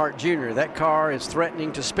Dale Earnhardt Jr. That car is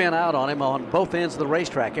threatening to spin out on him on both ends of the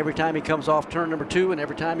racetrack. Every time he comes off turn number 2 and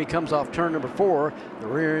every time he comes off turn number 4, the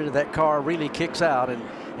rear end of that car really kicks out.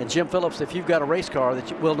 And Jim Phillips, if you've got a race car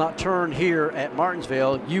that will not turn here at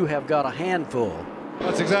Martinsville, you have got a handful.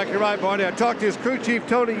 That's exactly right, Barney. I talked to his crew chief,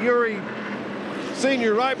 Tony Urey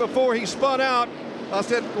Sr., right before he spun out. I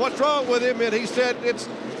said, what's wrong with him? And he said, it's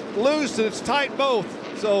loose and it's tight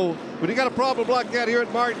both. So when you got a problem like that here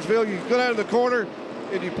at Martinsville, you go down to the corner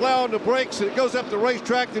and you plow on the brakes and it goes up the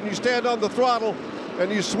racetrack, then you stand on the throttle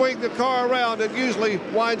and you swing the car around. It usually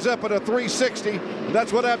winds up at a 360. And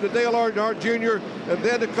that's what happened to Dale Earnhardt Jr. And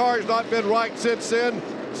then the car's not been right since then.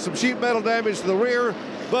 Some sheet metal damage to the rear.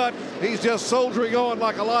 but he's just soldiering on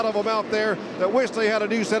like a lot of them out there that wish they had a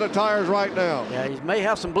new set of tires right now. Yeah, he may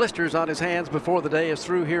have some blisters on his hands before the day is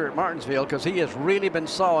through here at Martinsville, because he has really been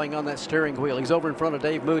sawing on that steering wheel. He's over in front of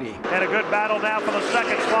Dave Moody. And a good battle now for the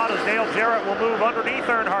second spot as Dale Jarrett will move underneath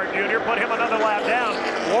Earnhardt Jr., put him another lap down.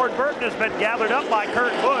 Ward Burton has been gathered up by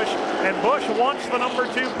Kurt Busch, and Busch wants the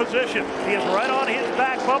number 2 position. He is right on his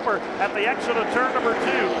back bumper at the exit of turn number 2.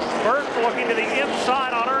 Burton looking to the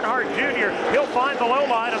inside on Earnhardt Jr. He'll find the low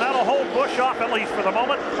line, and that'll hold Busch off at least for the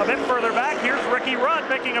moment. A bit further back, here's Ricky Rudd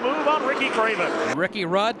making a move on Ricky Craven. Ricky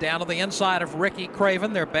Rudd down to the inside of Ricky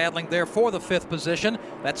Craven. They're battling there for the 5th position.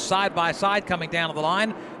 That's side by side coming down to the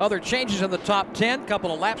line. Other changes in the top 10. A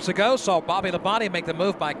couple of laps ago saw Bobby Labonte make the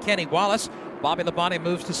move by Kenny Wallace. Bobby Labonte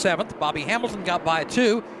moves to 7th. Bobby Hamilton got by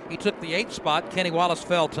 2. He took the 8th spot. Kenny Wallace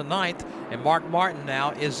fell to 9th. And Mark Martin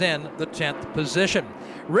now is in the 10th position.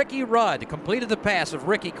 Ricky Rudd completed the pass of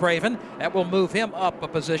Ricky Craven. That will move him up a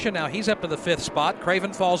position. Now he's up to the 5th spot.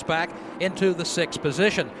 Craven falls back into the 6th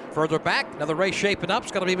position. Further back, another race shaping up.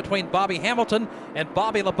 It's going to be between Bobby Hamilton and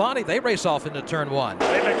Bobby Labonte. They race off into turn 1.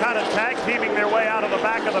 They've been kind of tag teaming their way out of the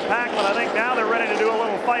back of the pack, but I think now they're ready to do a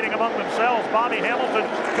little fighting among themselves. Bobby Hamilton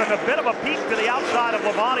took a bit of a peek to the outside of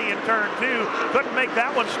Labonte in turn 2. Couldn't make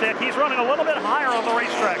that one stick. He's running a little bit higher on the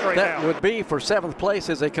racetrack now. That would be for 7th place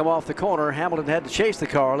as they come off the corner. Hamilton had to chase the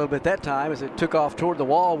car a little bit that time as it took off toward the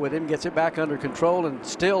wall with him, gets it back under control, and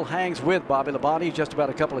still hangs with Bobby Labonte just about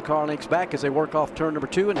a couple of car lengths back as they work off turn number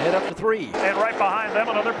 2 and head up to 3. And right behind them,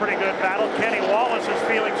 another pretty good battle. Kenny Wallace is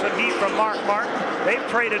feeling some heat from Mark Martin. They've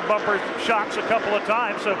traded bumper shots a couple of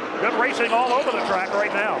times, so good racing all over the track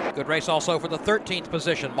right now. Good race also for the 13th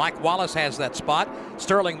position. Mike Wallace has that spot.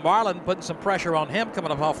 Sterling Marlin putting some pressure on him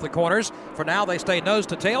coming up off the corners. For now, they stay nose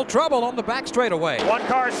to tail. Trouble on the back straightaway. One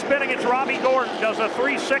car spinning. It's Robbie Gordon. Does a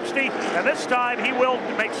 360, and this time he will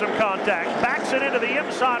make some contact. Backs it into the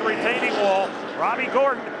inside retaining wall. Robbie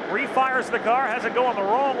Gordon refires the car, has it going the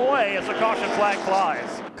wrong way as the caution flag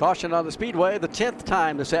flies. Caution on the speedway, the 10th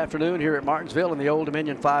time this afternoon here at Martinsville in the Old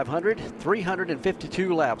Dominion 500.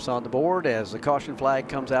 352 laps on the board as the caution flag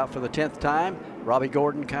comes out for the 10th time. Robbie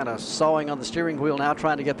Gordon kind of sawing on the steering wheel now,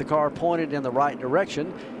 trying to get the car pointed in the right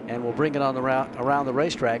direction, and will bring it on the around the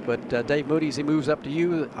racetrack. But Dave Moody, as he moves up to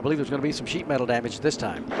you, I believe there's going to be some sheet metal damage this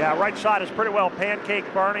time. Yeah, right side is pretty well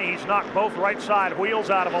pancake Bernie. He's knocked both right side wheels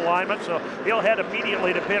out of alignment, so he'll head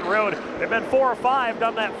immediately to pit road. There've been 4 or 5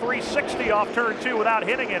 done that 360 off turn 2 without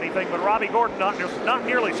hitting anything, but Robbie Gordon not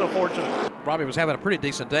nearly so fortunate. Robbie was having a pretty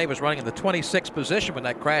decent day. Was running in the 26th position when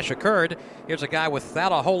that crash occurred. Here's a guy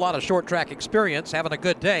without a whole lot of short track experience having a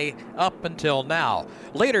good day up until now.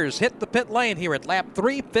 Leaders hit the pit lane here at lap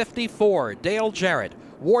 354. Dale Jarrett,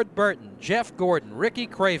 Ward Burton, Jeff Gordon, Ricky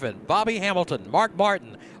Craven, Bobby Hamilton, Mark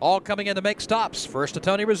Martin, all coming in to make stops. First to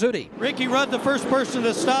Tony Rizzuti. Ricky Rudd, the first person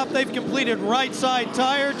to stop. They've completed right side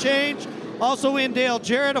tire change. Also in Dale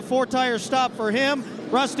Jarrett, a 4-tire stop for him.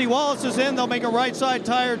 Rusty Wallace is in. They'll make a right side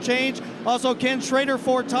tire change. Also Ken Schrader,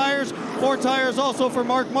 4 tires. 4 tires also for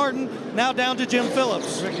Mark Martin. Now down to Jim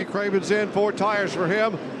Phillips. Ricky Craven's in, 4 tires for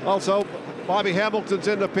him. Also Bobby Hamilton's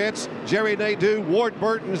in the pits. Jerry Nadeau, Ward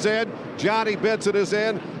Burton's in. Johnny Benson is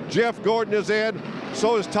in. Jeff Gordon is in.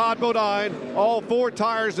 So is Todd Bodine. All 4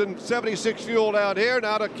 tires and 76 fuel down here.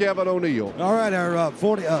 Now to Kevin O'Neill. All right, our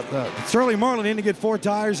Sterling Marlin in to get 4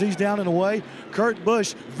 tires. He's down and away. Kurt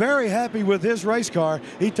Busch very happy with his race car.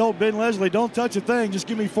 He told Ben Leslie, don't touch a thing. Just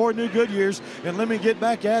give me 4 new Goodyears and let me get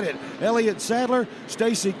back at it. Elliott Sadler,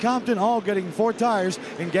 Stacy Compton, all getting 4 tires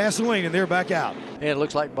and gasoline, and they're back out. And it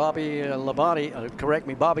looks like Bobby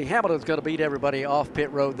Hamilton's going to beat everybody off pit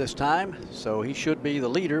road this time. So he should be the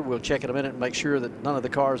leader. We'll check in a minute and make sure that none of the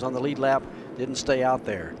cars on the lead lap didn't stay out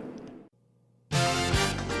there.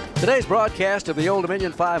 Today's broadcast of the Old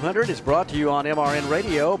Dominion 500 is brought to you on MRN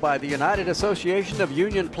Radio by the United Association of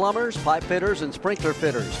Union Plumbers, Pipe Fitters, and Sprinkler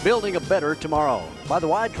Fitters, building a better tomorrow. By the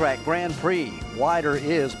Wide Track Grand Prix, wider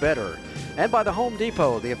is better. And by the Home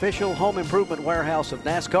Depot, the official home improvement warehouse of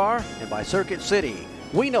NASCAR, and by Circuit City.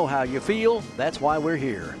 We know how you feel. That's why we're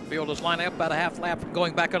here. Field is lining up about a half lap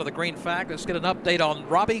going back onto the green flag. Let's get an update on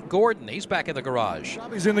Robbie Gordon. He's back in the garage.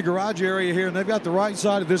 Robbie's in the garage area here, and they've got the right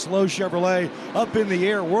side of this low Chevrolet up in the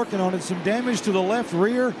air working on it. Some damage to the left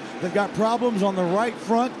rear. They've got problems on the right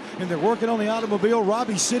front, and they're working on the automobile.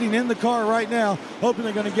 Robbie's sitting in the car right now, hoping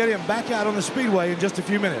they're going to get him back out on the speedway in just a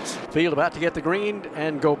few minutes. Field about to get the green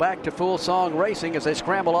and go back to full song racing as they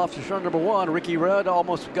scramble off to turn number 1. Ricky Rudd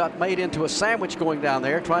almost got made into a sandwich going down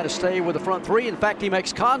there, trying to stay with the front 3. In fact, he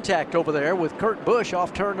makes contact over there with Kurt Busch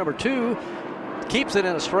off turn number 2. keeps it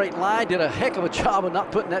in a straight line. Did a heck of a job of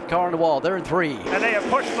not putting that car on the wall. They're in 3. And they have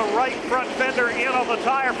pushed the right front fender in on the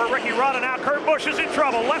tire for Ricky Rudd, and now Kurt Busch is in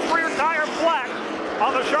trouble. Left rear tire flat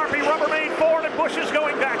on the Sharpie Rubbermaid Ford, and Busch is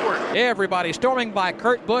going backward. Everybody storming by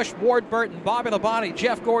Kurt Busch, Ward Burton, Bobby Labonte,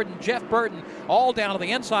 Jeff Gordon, Jeff Burton, all down to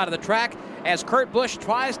the inside of the track as Kurt Busch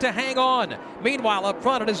tries to hang on. Meanwhile, up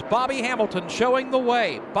front, it is Bobby Hamilton showing the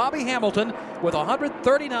way. Bobby Hamilton, with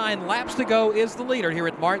 139 laps to go, is the leader here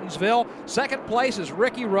at Martinsville. Second place is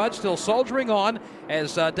Ricky Rudd, still soldiering on.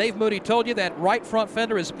 As Dave Moody told you, that right front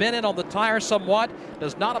fender has been in on the tire somewhat.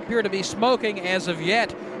 Does not appear to be smoking as of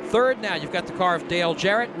yet. Third now, you've got the car of Dale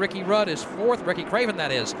Jarrett. Ricky Rudd is fourth. Ricky Craven,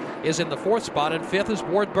 that is in the fourth spot. And fifth is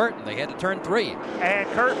Ward Burton. They had to turn 3. And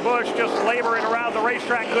Kurt Busch just laboring around the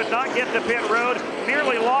racetrack, could not get to pit road.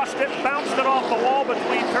 Nearly lost it, bounced it off the wall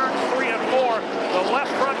between turns 3 and 4.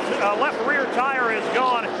 The left rear tire is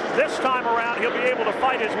gone. This time around, he'll be able to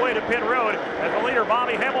fight his way to pit road as the leader,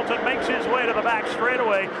 Bobby Hamilton, makes his way to the back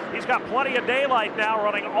straightaway. He's got plenty of daylight now,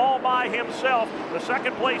 running all by himself. The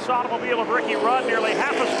second place automobile of Ricky Rudd, nearly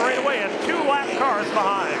half a straightaway and 2 lap cars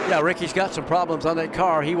behind. Yeah, Ricky's got some problems on that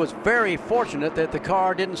car. He was very fortunate that the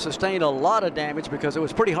car didn't sustain a lot of damage because it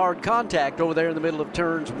was pretty hard contact over there in the middle of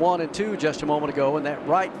turns 1 and 2 just a moment ago, and that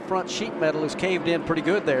right front sheet metal is caved in pretty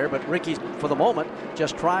good there, but Ricky's, for the moment,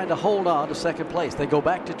 just trying to hold on to second place. They go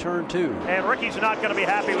back to turn 2. And Ricky's not going to be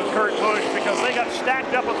happy with Kurt Busch because they got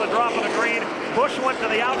stacked up at the drop of the green. Busch went to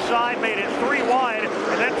the outside, made it 3 wide,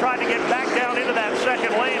 and then tried to get back down into that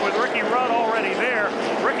second lane with Ricky Rudd already there.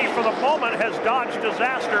 Ricky, for the moment, has dodged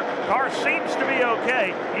disaster. Car seems to be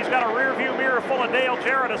okay. He's got a rear view mirror full of Dale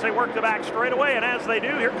Jarrett as they work the back straightaway, and as they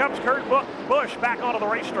do, here comes Kurt Busch back onto the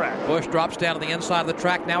racetrack. Busch drops down to the inside of the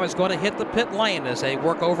track, now is going to hit the pit lane as they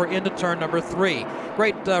work over into turn number 3.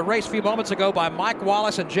 Great race a few moments ago by Mike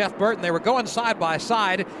Wallace and Jeff Burton. They were going side by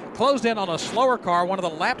side, closed in on a slower car, one of the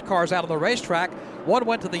lapped cars out on the racetrack. One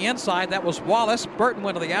went to the inside, that was Wallace. Burton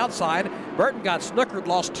went to the outside. Burton got snookered,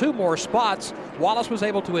 lost 2 more spots. Wallace was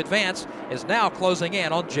able to advance, is now closing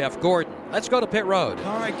in on Jeff Gordon. Let's go to pit road.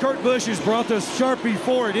 All right, Kurt Busch has brought the Sharpie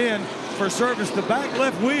Ford in for service. The back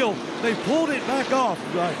left wheel, they pulled it back off.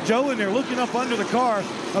 Joe, and they're looking up under the car.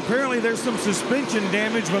 Apparently there's some suspension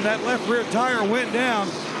damage when that left rear tire went down.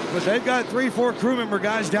 But they've got 3-4 crew member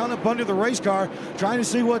guys down up under the race car trying to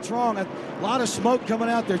see what's wrong. A lot of smoke coming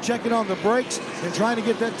out. They're checking on the brakes and trying to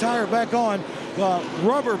get that tire back on.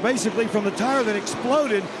 Rubber basically from the tire that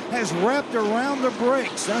exploded has wrapped around the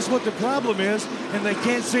brakes. That's what the problem is, and they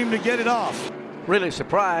can't seem to get it off. Really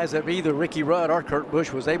surprised that either Ricky Rudd or Kurt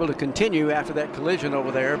Busch was able to continue after that collision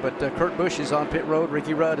over there, but Kurt Busch is on pit road.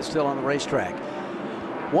 Ricky Rudd is still on the racetrack.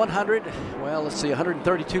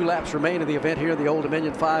 132 laps remain in the event here in the Old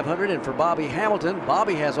Dominion 500. And for Bobby Hamilton,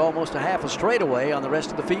 Bobby has almost a half a straightaway on the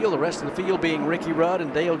rest of the field. The rest of the field being Ricky Rudd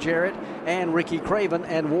and Dale Jarrett and Ricky Craven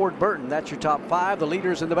and Ward Burton. That's your top 5, the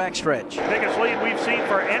leaders in the backstretch. Biggest lead we've seen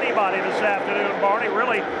for anybody this afternoon, Barney.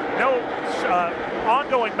 Really no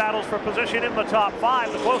ongoing battles for position in the top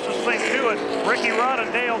 5. The closest thing to it, Ricky Rudd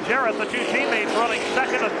and Dale Jarrett, the 2 teammates running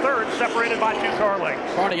second and third, separated by 2 car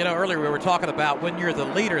lengths. Barney, earlier we were talking about when you're the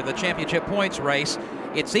leader of the championship points race,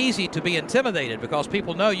 it's easy to be intimidated because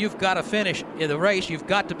people know you've got to finish in the race. You've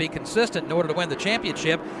got to be consistent in order to win the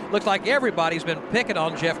championship. Looks like everybody's been picking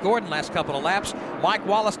on Jeff Gordon last couple of laps. Mike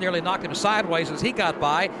Wallace nearly knocked him sideways as he got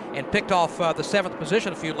by and picked off the 7th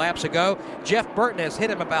position a few laps ago. Jeff Burton has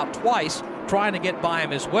hit him about twice trying to get by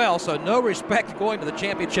him as well, so no respect going to the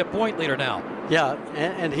championship point leader now. Yeah,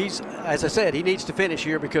 and he's, as I said, he needs to finish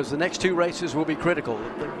here because the next 2 races will be critical.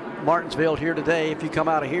 Martinsville here today, if you come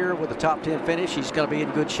out of here with a top 10 finish, he's going to be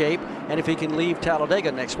in good shape. And if he can leave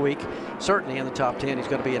Talladega next week, certainly in the top 10, he's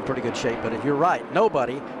going to be in pretty good shape. But if you're right,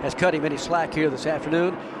 nobody has cut him any slack here this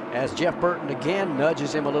afternoon, as Jeff Burton again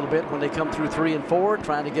nudges him a little bit when they come through 3 and 4,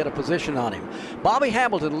 trying to get a position on him. Bobby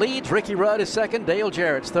Hamilton leads. Ricky Rudd is second. Dale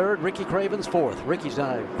Jarrett's third. Ricky Craven's fourth. Ricky's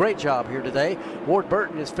done a great job here today. Ward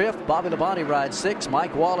Burton is fifth. Bobby Labonte rides 6th.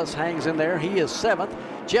 Mike Wallace hangs in there. He is 7th.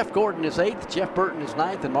 Jeff Gordon is 8th. Jeff Burton is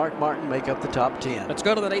 9th. And Mark Martin make up the top 10. Let's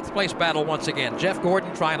go to that 8th place battle once again. Jeff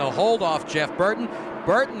Gordon trying to hold off Jeff Burton.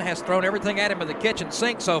 Burton has thrown everything at him in the kitchen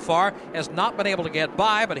sink so far, has not been able to get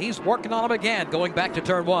by, but he's working on him again, going back to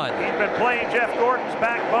turn 1. He's been playing Jeff Gordon's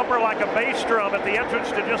back bumper like a bass drum at the entrance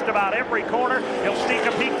to just about every corner. He'll sneak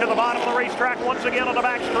a peek to the bottom of the racetrack once again on the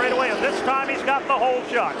back straightaway, and this time he's got the hole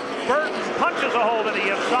shot. Burton punches a hole to the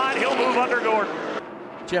inside. He'll move under Gordon.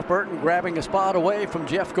 Jeff Burton grabbing a spot away from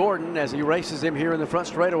Jeff Gordon as he races him here in the front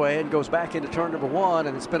straightaway and goes back into turn number 1.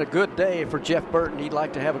 And it's been a good day for Jeff Burton. He'd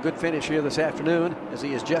like to have a good finish here this afternoon as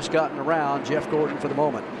he has just gotten around Jeff Gordon for the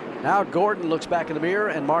moment. Now Gordon looks back in the mirror,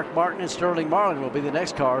 and Mark Martin and Sterling Marlin will be the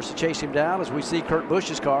next cars to chase him down as we see Kurt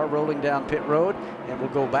Busch's car rolling down pit road, and we'll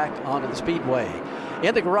go back onto the speedway.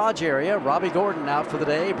 In the garage area, Robbie Gordon out for the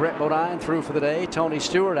day, Brett Bodine through for the day, Tony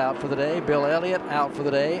Stewart out for the day, Bill Elliott out for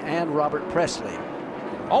the day, and Robert Presley.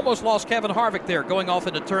 Almost lost Kevin Harvick there, going off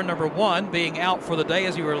into turn number 1, being out for the day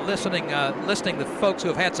as you were listening to folks who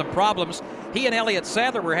have had some problems. He and Elliott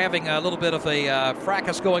Sadler were having a little bit of a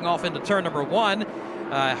fracas going off into turn number 1.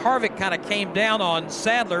 Harvick kind of came down on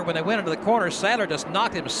Sadler when they went into the corner. Sadler just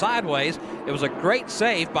knocked him sideways. It was a great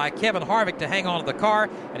save by Kevin Harvick to hang on to the car,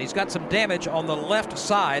 and he's got some damage on the left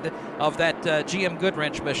side of that GM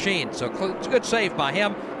Goodwrench machine. So it's a good save by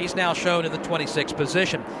him. He's now shown in the 26th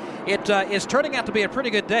position. It is turning out to be a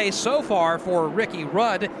pretty good day so far for Ricky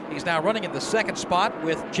Rudd. He's now running in the 2nd spot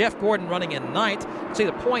with Jeff Gordon running in 9th. See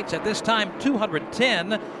the points at this time,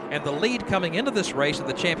 210, and the lead coming into this race in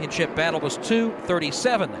the championship battle was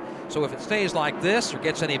 237. So if it stays like this or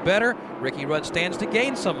gets any better, Ricky Rudd stands to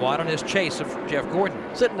gain somewhat on his chase of Jeff Gordon.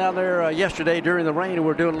 Sitting down there yesterday during the rain, we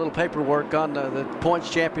were doing a little paperwork on the points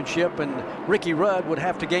championship, and Ricky Rudd would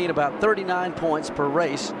have to gain about 39 points per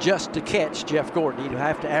race just to catch Jeff Gordon. He'd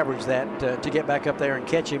have to average that to get back up there and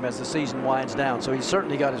catch him as the season winds down. So he's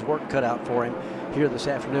certainly got his work cut out for him here this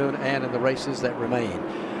afternoon and in the races that remain.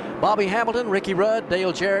 Bobby Hamilton, Ricky Rudd,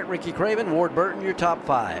 Dale Jarrett, Ricky Craven, Ward Burton, your top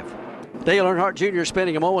 5. Dale Earnhardt Jr.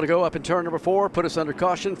 spinning a moment ago up in turn number 4, put us under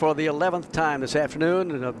caution for the 11th time this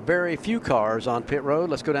afternoon, and a very few cars on pit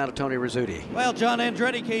road. Let's go down to Tony Rizzuti. Well, John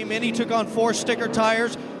Andretti came in. He took on 4 sticker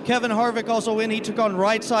tires. Kevin Harvick also in. He took on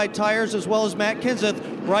right side tires, as well as Matt Kenseth,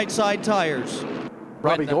 right side tires.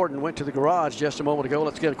 Robbie Gordon went to the garage just a moment ago.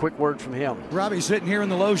 Let's get a quick word from him. Robbie's sitting here in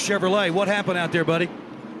the Lowe's Chevrolet. What happened out there, buddy?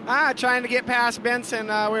 Trying to get past Benson.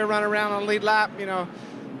 We were running around on the lead lap. You know,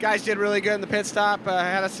 guys did really good in the pit stop.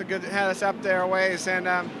 Had us up there a ways, and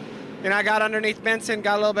I got underneath Benson,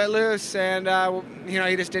 got a little bit loose, and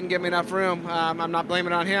he just didn't give me enough room. I'm not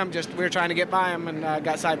blaming it on him. Just we were trying to get by him and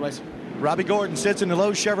got sideways. Robbie Gordon sits in the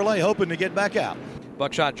Lowe's Chevrolet, hoping to get back out.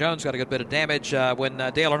 Buckshot Jones got a good bit of damage when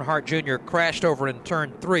Dale Earnhardt Jr. crashed over in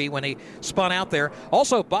turn 3 when he spun out there.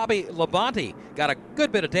 Also, Bobby Labonte got a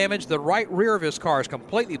good bit of damage. The right rear of his car is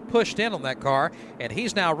completely pushed in on that car, and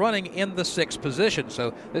he's now running in the 6th position.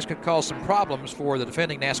 So this could cause some problems for the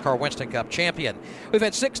defending NASCAR Winston Cup champion. We've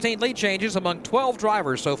had 16 lead changes among 12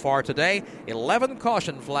 drivers so far today. 11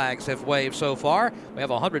 caution flags have waved so far. We have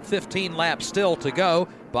 115 laps still to go.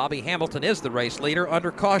 Bobby Hamilton is the race leader under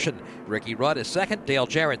caution. Ricky Rudd is 2nd, Dale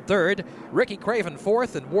Jarrett 3rd, Ricky Craven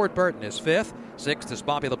 4th, and Ward Burton is 5th. 6th is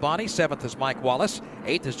Bobby Labonte, 7th is Mike Wallace,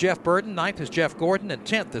 8th is Jeff Burton, 9th is Jeff Gordon, and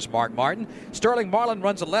 10th is Mark Martin. Sterling Marlin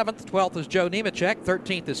runs 11th, 12th is Joe Nemechek,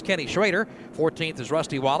 13th is Kenny Schrader, 14th is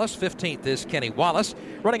Rusty Wallace, 15th is Kenny Wallace.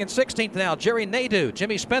 Running in 16th now, Jerry Nadeau.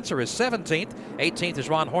 Jimmy Spencer is 17th, 18th is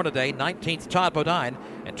Ron Hornaday, 19th Todd Bodine,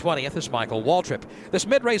 and 20th is Michael Waltrip. This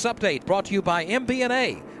mid-race update brought to you by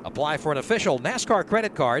MB&A. Apply for an official NASCAR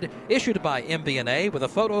credit card issued by MB&A with a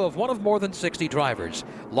photo of one of more than 60 drivers.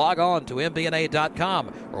 Log on to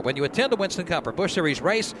MB&A.com, or when you attend a Winston Cup or Busch Series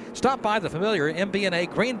race, stop by the familiar MB&A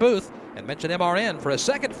green booth and mention MRN for a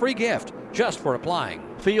second free gift just for applying.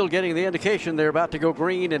 Field getting the indication they're about to go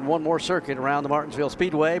green in one more circuit around the Martinsville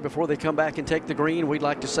Speedway. Before they come back and take the green, we'd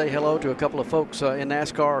like to say hello to a couple of folks in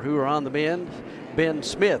NASCAR who are on the mend. Ben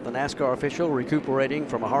Smith, a NASCAR official, recuperating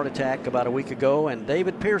from a heart attack about a week ago, and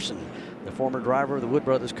David Pearson, the former driver of the Wood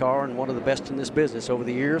Brothers car and one of the best in this business over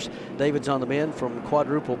the years. David's on the mend from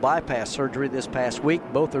quadruple bypass surgery this past week.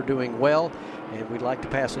 Both are doing well, and we'd like to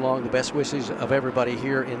pass along the best wishes of everybody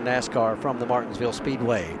here in NASCAR from the Martinsville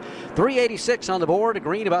Speedway. 386 on the board, a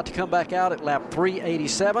green about to come back out at lap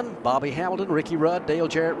 387. Bobby Hamilton, Ricky Rudd, Dale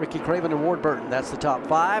Jarrett, Ricky Craven, and Ward Burton. That's the top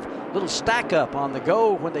 5. Little stack up on the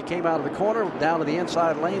go when they came out of the corner down to the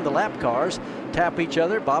inside lane. The lap cars tap each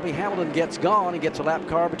other. Bobby Hamilton gets gone and gets a lap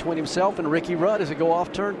car between himself and Ricky Rudd as they go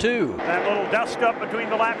off turn 2. That little dust up between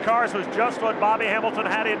the lap cars was just what Bobby Hamilton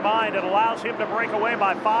had in mind. It allows him to break away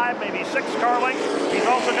by 5, maybe 6 car lengths. He's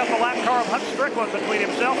also got the lap car of Hut Strickland between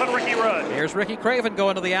himself and Ricky Rudd. Here's Ricky Craven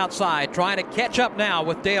going to the outside, trying to catch up now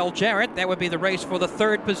with Dale Jarrett. That would be the race for the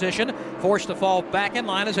 3rd position. Forced to fall back in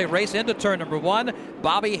line as they race into turn number 1.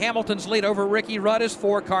 Bobby Hamilton's lead over Ricky Rudd is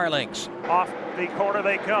 4 car lengths. Off the corner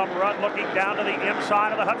they come. Rudd looking down to the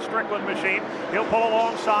inside of the Hut Strickland machine. He'll pull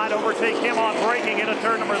alongside, overtake him on braking into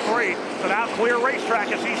turn number 3. So now clear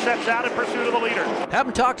racetrack as he sets out in pursuit of the leader.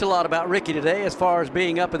 Haven't talked a lot about Ricky today as far as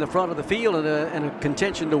being up in the front of the field and a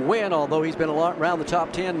contention to win, although he's been around the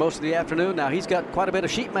top 10 most of the afternoon. Now he's got quite a bit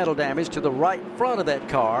of sheet metal damage to the right front of that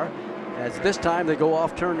car. as this time they go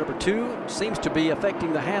off turn number 2. Seems to be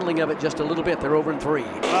affecting the handling of it just a little bit. They're over in 3.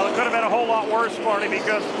 Well, it could have been a whole lot worse, Marty,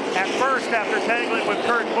 because at first, after tangling with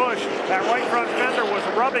Kurt Busch, that right front fender was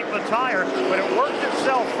rubbing the tire, but it worked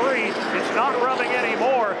itself free. It's not rubbing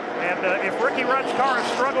anymore, and if Ricky Rudd's car is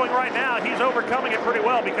struggling right now, he's overcoming it pretty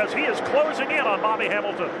well because he is closing in on Bobby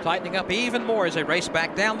Hamilton. Tightening up even more as they race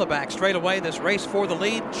back down the back straightaway. This race for the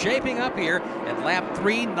lead shaping up here at lap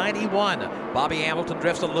 391. Bobby Hamilton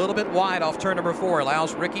drifts a little bit wide off turn number 4,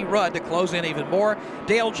 allows Ricky Rudd to close in even more.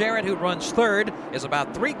 Dale Jarrett, who runs third, is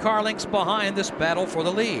about 3 car lengths behind this battle for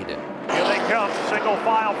the lead. Here they come, single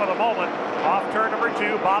file for the moment. Off turn number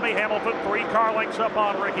 2, Bobby Hamilton, 3 car lengths up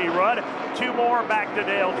on Ricky Rudd. 2 more back to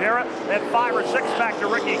Dale Jarrett, then 5 or 6 back to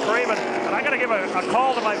Ricky Craven. And I got to give a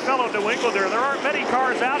call to my fellow New Englander. There aren't many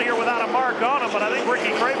cars out here without a mark on them, but I think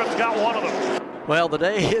Ricky Craven's got one of them. Well, the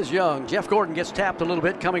day is young. Jeff Gordon gets tapped a little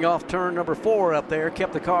bit coming off turn number 4 up there.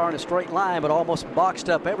 Kept the car in a straight line, but almost boxed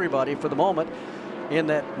up everybody for the moment in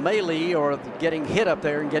that melee or getting hit up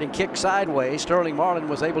there and getting kicked sideways. Sterling Marlin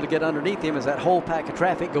was able to get underneath him as that whole pack of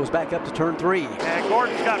traffic goes back up to turn 3. And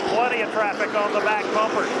Gordon's got plenty of traffic on the back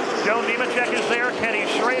bumper. Joe Nemechek is there, Kenny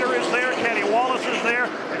Schrader is there, Kenny Wallace is there,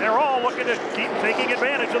 and they're all looking to keep taking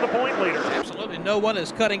advantage of the point leader. Absolutely no one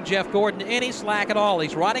is cutting Jeff Gordon any slack at all.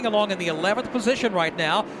 He's riding along in the 11th position right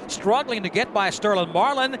now, struggling to get by Sterling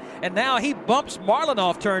Marlin, and now he bumps Marlin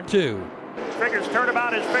off turn 2. Figures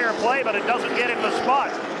turnabout is fair play, but it doesn't get him the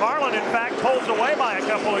spot. Marlin, in fact, pulls away by a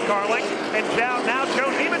couple of car lengths, and now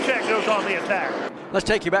Joe Nemechek goes on the attack. Let's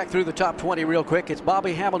take you back through the top 20 real quick. It's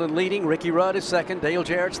Bobby Hamilton leading, Ricky Rudd is 2nd, Dale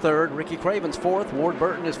Jarrett's 3rd, Ricky Craven's 4th, Ward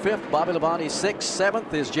Burton is 5th, Bobby Labonte's 6th,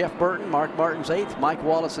 7th is Jeff Burton, Mark Martin's 8th, Mike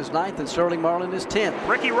Wallace is 9th, and Sterling Marlin is 10th.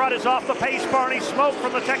 Ricky Rudd is off the pace, Barney. Smoke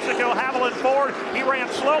from the Texaco Haviland Ford. He ran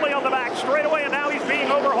slowly on the back straightaway, and now he's being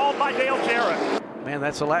overhauled by Dale Jarrett. Man,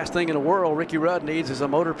 that's the last thing in the world Ricky Rudd needs is a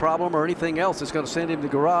motor problem or anything else that's going to send him to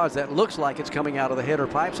the garage that looks like it's coming out of the header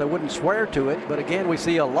pipes. I wouldn't swear to it, but again, we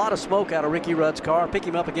see a lot of smoke out of Ricky Rudd's car. Pick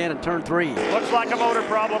him up again in turn 3. Looks like a motor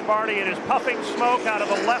problem, Barney. It is puffing smoke out of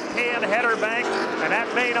the left-hand header bank, and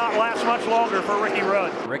that may not last much longer for Ricky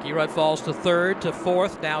Rudd. Ricky Rudd falls to 3rd, to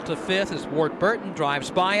 4th, now to 5th as Ward Burton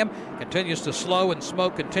drives by him, continues to slow, and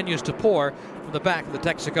smoke continues to pour from the back of the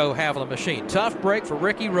Texaco Haviland machine. Tough break for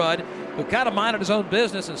Ricky Rudd, who kind of minded his own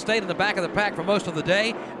business and stayed in the back of the pack for most of the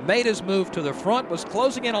day, made his move to the front, was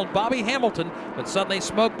closing in on Bobby Hamilton, but suddenly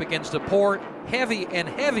smoke begins to pour heavy and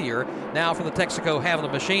heavier now from the Texaco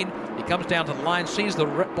Haviland machine. He comes down to the line, sees the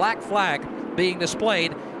black flag being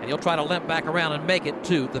displayed, and he'll try to limp back around and make it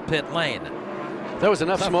to the pit lane. There was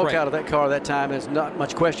enough Tough smoke break out of that car that time. There's not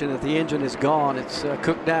much question that the engine is gone. It's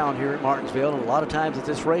cooked down here at Martinsville, and a lot of times at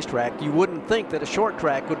this racetrack, you wouldn't think that a short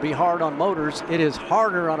track would be hard on motors. It is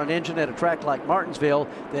harder on an engine at a track like Martinsville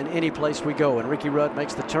than any place we go. And Ricky Rudd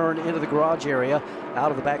makes the turn into the garage area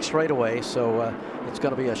out of the back straightaway. So it's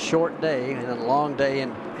going to be a short day and a long day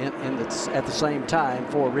at the same time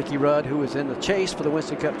for Ricky Rudd, who is in the chase for the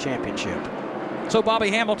Winston Cup Championship. So Bobby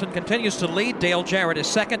Hamilton continues to lead. Dale Jarrett is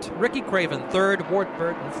 2nd, Ricky Craven 3rd, Ward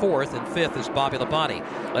Burton 4th, and 5th is Bobby Labonte.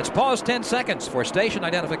 Let's pause 10 seconds for station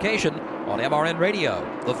identification on MRN Radio,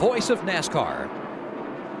 the voice of NASCAR.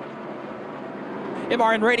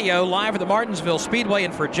 MRN Radio live at the Martinsville Speedway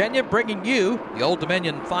in Virginia, bringing you the Old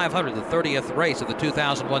Dominion 500, the 30th race of the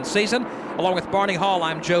 2001 season. Along with Barney Hall,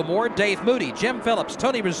 I'm Joe Moore, Dave Moody, Jim Phillips,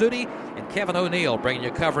 Tony Rizzuti, and Kevin O'Neill bringing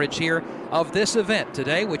you coverage here of this event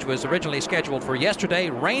today, which was originally scheduled for yesterday,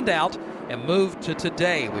 rained out, and moved to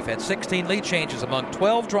today. We've had 16 lead changes among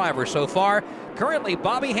 12 drivers so far. Currently,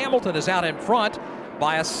 Bobby Hamilton is out in front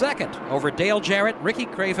by a second over Dale Jarrett, Ricky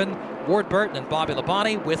Craven, Ward Burton, and Bobby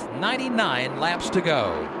Labonte with 99 laps to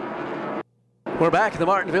go. We're back at the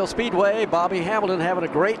Martinsville Speedway. Bobby Hamilton having a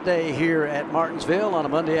great day here at Martinsville on a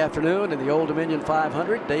Monday afternoon in the Old Dominion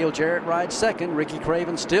 500. Dale Jarrett rides 2nd. Ricky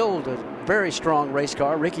Craven still a very strong race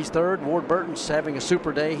car. Ricky's 3rd. Ward Burton's having a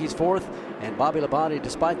super day. He's 4th. And Bobby Labonte,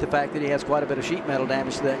 despite the fact that he has quite a bit of sheet metal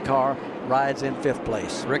damage to that car, rides in 5th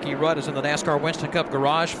place. Ricky Rudd is in the NASCAR Winston Cup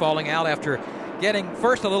garage, falling out after getting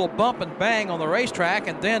first a little bump and bang on the racetrack,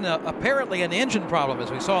 and then apparently an engine problem, as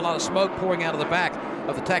we saw a lot of smoke pouring out of the back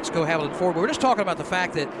of the Texaco Haviland Ford. We were just talking about the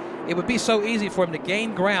fact that it would be so easy for him to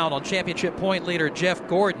gain ground on championship point leader Jeff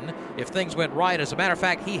Gordon if things went right. As a matter of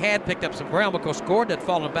fact, he had picked up some ground because Gordon had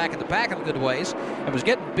fallen back in the pack in a good ways and was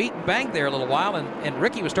getting beat and banged there a little while, and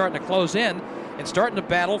Ricky was starting to close in and starting to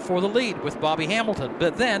battle for the lead with Bobby Hamilton.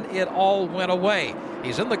 But then it all went away.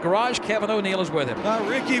 He's in the garage. Kevin O'Neill is with him.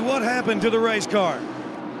 Ricky, what happened to the race car?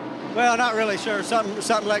 Well, not really sure.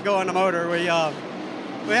 Something let go on the motor.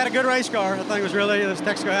 We had a good race car. I think this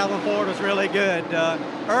Texaco Haslam Ford was really good.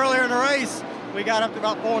 Earlier in the race, we got up to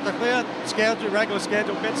about 4th or 5th, regular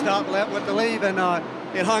schedule pit stop, left with the leave, and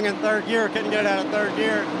it hung in 3rd gear. Couldn't get it out of 3rd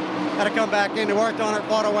gear. Had to come back in. They worked on it,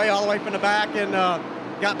 fought away all the way from the back, and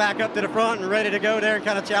got back up to the front and ready to go there and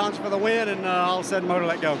kind of challenge for the win, and all of a sudden motor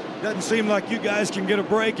let go. Doesn't seem like you guys can get a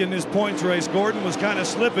break in this points race. Gordon was kind of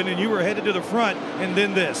slipping, and you were headed to the front, and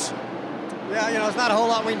then this. Yeah, it's not a whole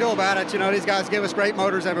lot we can do about it. These guys give us great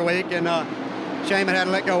motors every week, and shame it had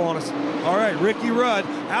to let go on us. All right, Ricky Rudd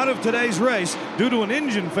out of today's race due to an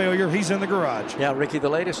engine failure. He's in the garage. Yeah, Ricky, the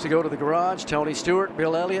latest to go to the garage. Tony Stewart,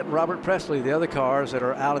 Bill Elliott, and Robert Presley, the other cars that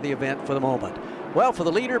are out of the event for the moment. Well, for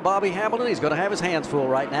the leader, Bobby Hamilton, he's going to have his hands full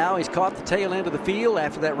right now. He's caught the tail end of the field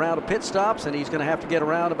after that round of pit stops, and he's going to have to get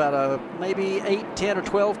around about maybe 8, 10, or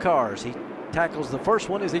 12 cars. He tackles the first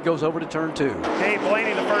one as he goes over to turn 2. Dave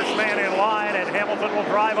Blaney, the first man in line, and Hamilton will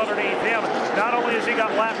drive underneath him. Not only has he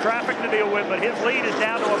got lap traffic to deal with, but his lead is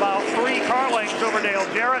down to about 3 car lengths over Dale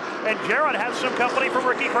Jarrett, and Jarrett has some company from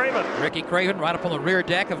Ricky Craven. Ricky Craven right up on the rear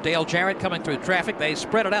deck of Dale Jarrett coming through traffic. They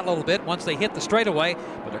spread it out a little bit once they hit the straightaway,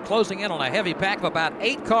 but they're closing in on a heavy pack of about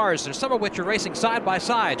 8 cars, and some of which are racing side by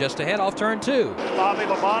side just ahead off turn 2. Bobby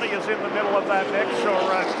Labonte is in the middle of that mix, so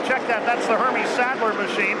check that. That's the Hermie Sadler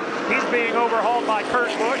machine. He's being overhauled by Kurt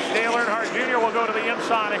Busch. Dale Earnhardt Jr. will go to the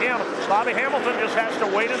inside of him. Bobby Hamilton just has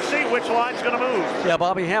to wait and see which line's going to move. Yeah,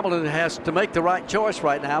 Bobby Hamilton has to make the right choice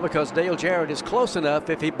right now because Dale Jarrett is close enough.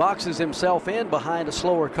 If he boxes himself in behind a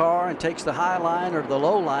slower car and takes the high line or the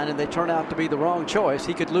low line and they turn out to be the wrong choice,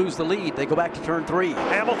 he could lose the lead. They go back to turn 3.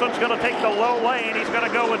 Hamilton's going to take the low lane. He's going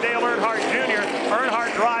to go with Dale Earnhardt Jr.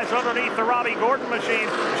 Earnhardt drives underneath the Robbie Gordon machine.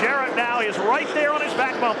 Jarrett now is right there on his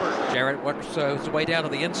back bumper. Jarrett works his way down to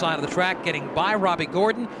the inside of the track, getting by Robbie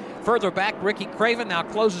Gordon. Further back, Ricky Craven now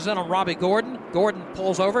closes in on Robbie Gordon. Gordon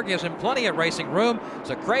pulls over, gives him plenty of racing room,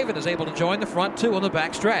 so Craven is able to join the front 2 on the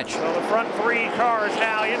back stretch. So the front 3 cars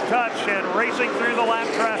now in touch and racing through the lap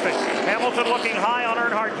traffic. Hamilton looking high on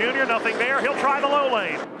Earnhardt Jr. Nothing there. He'll try the low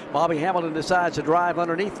lane. Bobby Hamilton decides to drive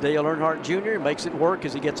underneath Dale Earnhardt Jr. Makes it work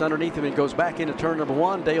as he gets underneath him and goes back into turn number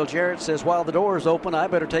 1. Dale Jarrett says, while the door is open, I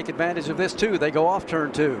better take advantage of this too. They go off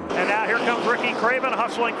turn 2. And now here comes Ricky Craven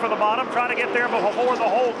hustling for the bottom, trying to get there before the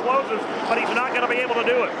hole closes, but he's not going to be able to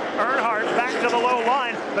do it. Earnhardt back to the low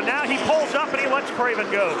line, but now he pulls up and he lets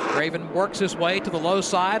Craven go. Craven works his way to the low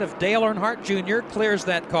side of Dale Earnhardt Jr., clears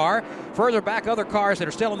that car. Further back, other cars that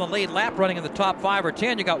are still in the lead lap running in the top 5 or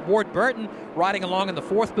 10. You got Ward Burton riding along in the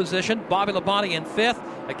 4th position. Bobby Labonte in 5th,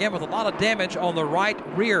 again with a lot of damage on the right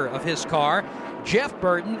rear of his car. Jeff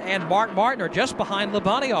Burton and Mark Martin are just behind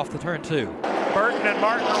Labonte off the turn 2. Burton and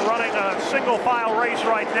Martin are running a single file race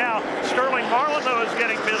right now. Sterling Marlin, though, is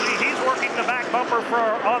getting busy. He's working the back bumper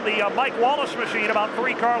on the Mike Wallace machine about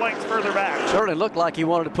 3 car lengths further back. Certainly looked like he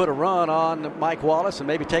wanted to put a run on Mike Wallace and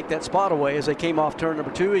maybe take that spot away as they came off turn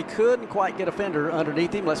number 2. He couldn't quite get a fender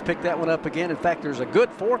underneath him. Let's pick that one up again. In fact, there's a good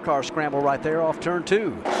 4-car scramble right there off turn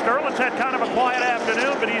 2. Sterling's had kind of a quiet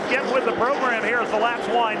afternoon, but he's getting with the program here as the laps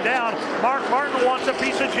wind down. Mark Martin wants a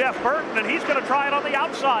piece of Jeff Burton, and he's going to try it on the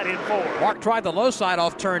outside in 4. Mark tried the low side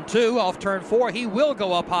off turn 2. Off turn 4, he will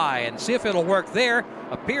go up high and see if it'll work there.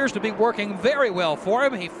 Appears to be working very well for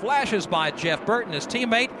him. He flashes by Jeff Burton, his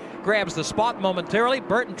teammate, grabs the spot momentarily.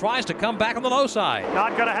 Burton tries to come back on the low side.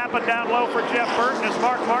 Not going to happen down low for Jeff Burton as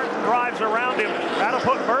Mark Martin drives around him. That'll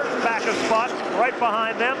put Burton back a spot right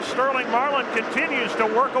behind them. Sterling Marlin continues to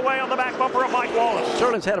work away on the back bumper of Mike Wallace.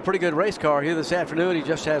 Sterling's had a pretty good race car here this afternoon. He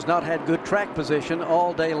just has not had good track position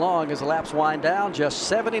all day long as the laps wind down. Just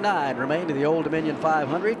 79 remain in the Old Dominion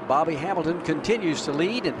 500. Bobby Hamilton continues to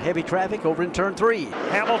lead in heavy traffic over in turn 3.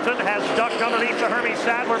 Hamilton has ducked underneath the Hermie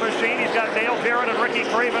Sadler machine. He's got Dale Jarrett and Ricky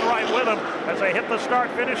Craven right with him as they hit the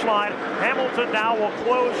start-finish line. Hamilton now will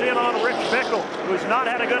close in on Rich Bickle, who's not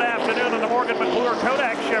had a good afternoon in the Morgan McClure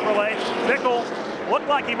Kodak Chevrolet. Bickle looked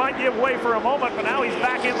like he might give way for a moment, but now he's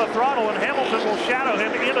back in the throttle, and Hamilton will shadow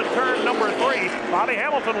him into turn number 3. Bobby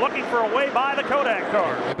Hamilton looking for a way by the Kodak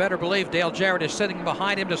car. You better believe Dale Jarrett is sitting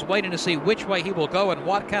behind him, just waiting to see which way he will go and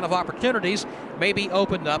what kind of opportunities may be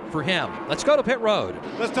opened up for him. Let's go to pit road.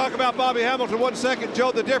 Let's talk about Bobby Hamilton 1 second,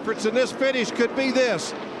 Joe. The difference in this finish could be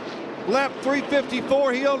this. Lap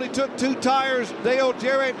 354, he only took 2 tires. Dale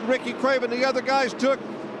Jarrett and Ricky Craven, the other guys, took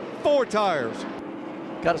 4 tires.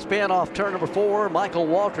 Got a spin off turn number 4. Michael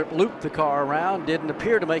Waltrip looped the car around, didn't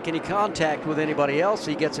appear to make any contact with anybody else.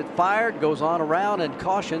 He gets it fired, goes on around, and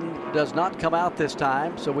caution does not come out this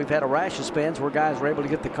time. So we've had a rash of spins where guys were able to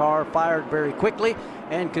get the car fired very quickly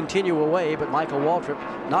and continue away. But Michael Waltrip,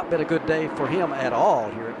 not been a good day for him at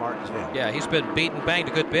all here at Martinsville. Yeah, he's been beaten, banged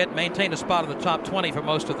a good bit, maintained a spot in the top 20 for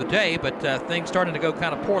most of the day, but things starting to go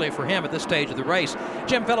kind of poorly for him at this stage of the race.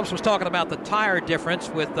 Jim Phillips was talking about the tire difference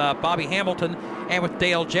with Bobby Hamilton and with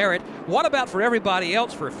Dale Jarrett. What about for everybody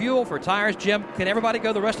else, for fuel, for tires, Jim? Can everybody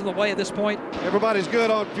go the rest of the way at this point? Everybody's good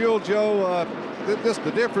on fuel, Joe.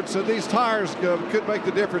 The difference in these tires could make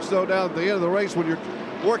the difference, though, down at the end of the race when you're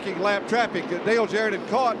working lap traffic. Dale Jarrett had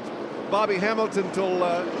caught Bobby Hamilton until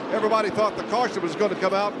everybody thought the caution was going to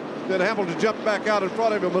come out. Then Hamilton jumped back out in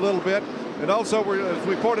front of him a little bit. And also, as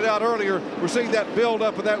we pointed out earlier, we're seeing that build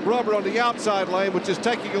up of that rubber on the outside lane, which is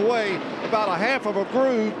taking away about a half of a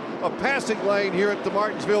groove of passing lane here at the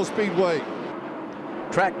Martinsville Speedway.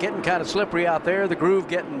 Track getting kind of slippery out there. The groove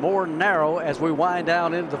getting more narrow as we wind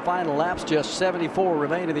down into the final laps. Just 74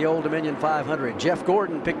 remain in the Old Dominion 500. Jeff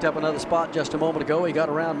Gordon picked up another spot just a moment ago. He got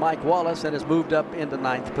around Mike Wallace and has moved up into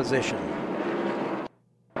 9th position.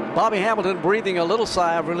 Bobby Hamilton breathing a little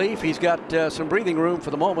sigh of relief. He's got some breathing room for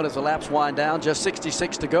the moment as the laps wind down. Just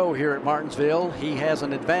 66 to go here at Martinsville. He has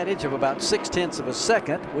an advantage of about 0.6 of a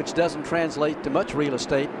second, which doesn't translate to much real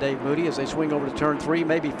estate, Dave Moody, as they swing over to turn 3,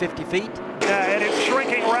 maybe 50 feet. Yeah, and it's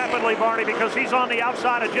shrinking rapidly, Barney, because he's on the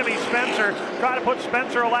outside of Jimmy Spencer, trying to put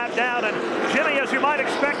Spencer a lap down. And Jimmy, as you might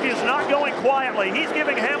expect, is not going quietly. He's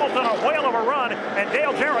giving Hamilton a whale of a run, and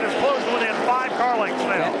Dale Jarrett is closed within 5 car lengths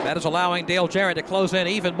now. That is allowing Dale Jarrett to close in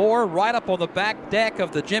even more, right up on the back deck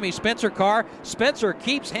of the Jimmy Spencer car. Spencer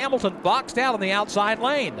keeps Hamilton boxed out in the outside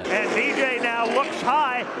lane. And DJ now looks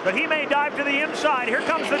high, but he may dive to the inside. Here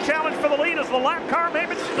comes the challenge for the lead as the lap car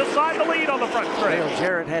maybe decide the lead on the front stretch. Dale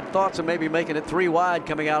Jarrett had thoughts of maybe making it 3 wide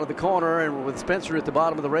coming out of the corner, and with Spencer at the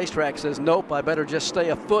bottom of the racetrack says, nope, I better just stay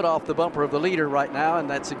a foot off the bumper of the leader right now, and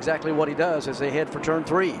that's exactly what he does as they head for turn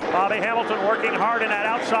 3. Bobby Hamilton working hard in that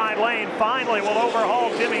outside lane. Finally will overhaul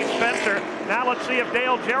Jimmy Spencer. Now let's see if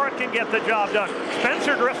Dale Jarrett can get the job done.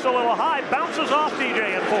 Spencer drifts a little high, bounces off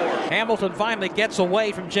DJ in 4. Hamilton finally gets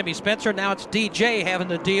away from Jimmy Spencer. Now it's DJ having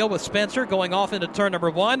to deal with Spencer going off into turn number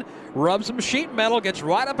 1. Rubs some sheet metal, gets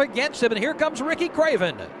right up against him, and here comes Ricky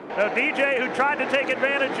Craven. DJ, who tried to take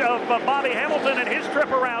advantage of Bobby Hamilton and his trip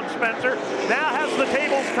around Spencer, now has the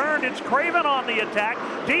tables turned. It's Craven on the attack.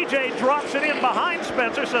 DJ drops it in behind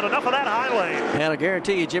Spencer, said enough of that high lane. And I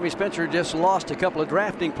guarantee you, Jimmy Spencer just lost a couple of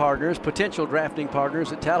drafting partners, potential drafting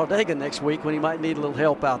partners at Talladega next week when he might need a little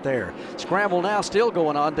help out there. Scramble now still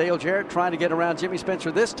going on. Dale Jarrett trying to get around Jimmy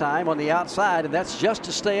Spencer this time on the outside, and that's just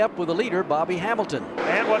to stay up with the leader, Bobby Hamilton.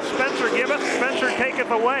 And what Spencer giveth, Spencer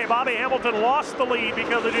taketh away. Bobby Hamilton lost the lead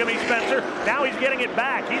because of Jimmy Spencer. Now he's getting it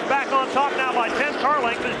back. He's back on top now by 10 car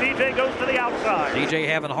lengths as DJ goes to the outside. DJ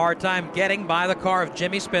having a hard time getting by the car of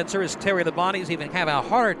Jimmy Spencer as Terry Labonte's even having a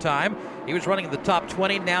harder time. He was running in the top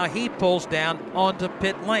 20. Now he pulls down onto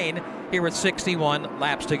pit lane here with 61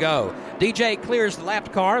 laps to go. DJ clears the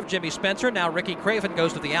lapped car of Jimmy Spencer. Now Ricky Craven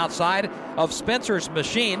goes to the outside of Spencer's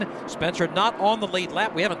machine. Spencer not on the lead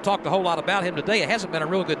lap. We haven't talked a whole lot about him today. It hasn't been a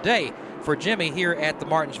real good day for Jimmy here at the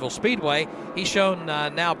Martinsville Speedway. He's shown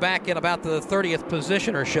now back in about the 30th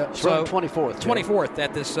position or so. 24th. 24th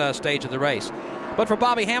at this stage of the race. But for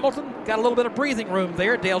Bobby Hamilton, got a little bit of breathing room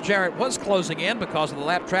there. Dale Jarrett was closing in because of the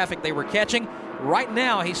lap traffic they were catching. Right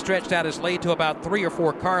now, he stretched out his lead to about 3 or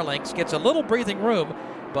 4 car lengths, gets a little breathing room.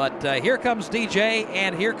 But here comes DJ,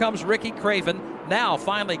 and here comes Ricky Craven, now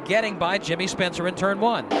finally getting by Jimmy Spencer in turn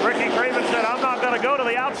 1. Ricky Craven said, I'm not going to go to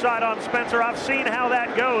the outside on Spencer. I've seen how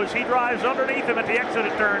that goes. He drives underneath him at the exit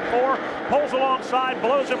of turn 4, pulls alongside,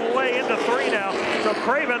 blows him away into 3 now. So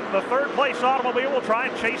Craven, the third-place automobile, will try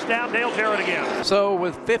and chase down Dale Jarrett again. So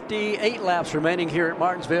with 58 laps remaining here at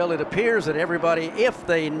Martinsville, it appears that everybody, if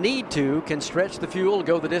they need to, can stretch the fuel,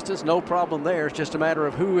 go the distance, no problem there. It's just a matter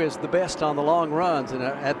of who is the best on the long runs. And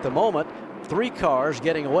at the moment, 3 cars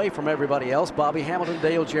getting away from everybody else: Bobby Hamilton,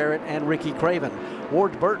 Dale Jarrett, and Ricky Craven.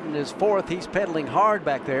 Ward Burton is 4th. He's pedaling hard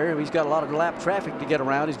back there. He's got a lot of lap traffic to get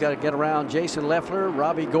around. He's got to get around Jason Leffler,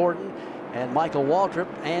 Robbie Gordon, and Michael Waltrip,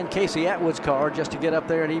 and Casey Atwood's car just to get up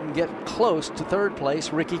there and even get close to 3rd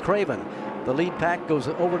place, Ricky Craven. The lead pack goes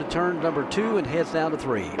over to turn number 2 and heads down to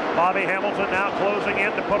 3. Bobby Hamilton now closing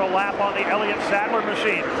in to put a lap on the Elliott Sadler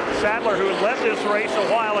machine. Sadler, who led this race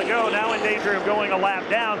a while ago, now in danger of going a lap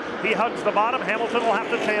down. He hugs the bottom. Hamilton will have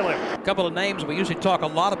to tail him. A couple of names we usually talk a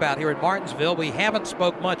lot about here in Martinsville. We haven't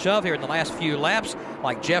spoke much of here in the last few laps,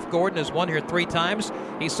 like Jeff Gordon has won here 3 times.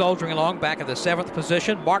 He's soldiering along back in the 7th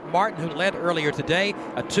position. Mark Martin, who led earlier today,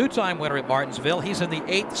 a 2-time winner at Martinsville. He's in the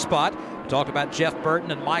 8th spot. We talked about Jeff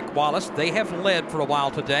Burton and Mike Wallace. They have led for a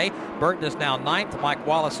while today. Burton is now 9th. Mike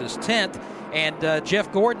Wallace is 10th. And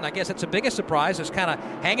Jeff Gordon, I guess that's the biggest surprise, is kind of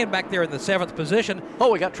hanging back there in the 7th position.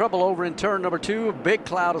 Oh, we got trouble over in turn number 2. A big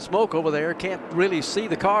cloud of smoke over there. Can't really see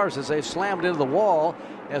the cars as they've slammed into the wall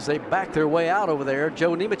as they back their way out over there.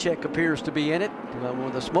 Joe Nemechek appears to be in it.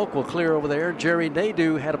 When the smoke will clear over there. Jerry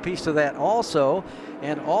Nadeau had a piece of that also.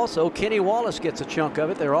 And also Kenny Wallace gets a chunk of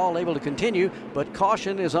it. They're all able to continue, but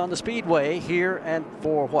caution is on the speedway here, and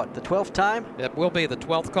for what, the 12th time? It will be the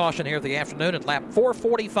 12th caution here of the afternoon at lap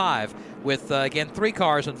 445 with, again, 3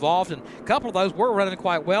 cars involved, and a couple of those were running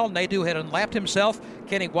quite well. Nadeau had unlapped himself.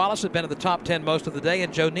 Kenny Wallace had been in the top 10 most of the day,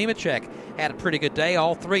 and Joe Nemechek had a pretty good day.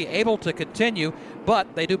 All 3 able to continue,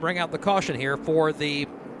 but they do bring out the caution here for the,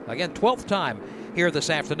 again, 12th time here this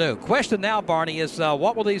afternoon. Question now, Barney, is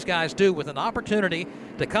what will these guys do with an opportunity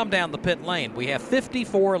to come down the pit lane? We have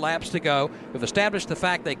 54 laps to go. We've established the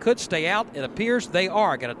fact they could stay out. It appears they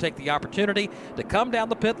are going to take the opportunity to come down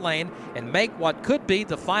the pit lane and make what could be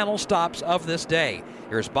the final stops of this day.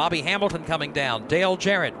 Here's Bobby Hamilton coming down, Dale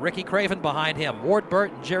Jarrett, Ricky Craven behind him, Ward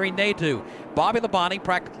Burton, Jerry Nadeau, Bobby Labonte,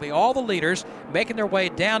 practically all the leaders making their way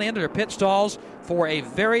down into their pit stalls for a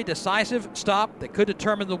very decisive stop that could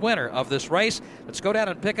determine the winner of this race. Let's go down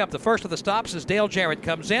and pick up the first of the stops as Dale Jarrett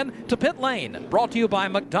comes in to pit lane. Brought to you by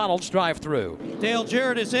McDonald's drive-thru. Dale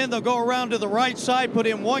Jarrett is in. They'll go around to the right side, put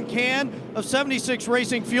in 1 can of 76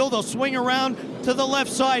 Racing Fuel. They'll swing around to the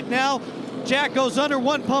left side now. Jack goes under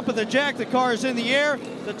 1 pump of the jack. The car is in the air.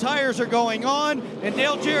 The tires are going on, and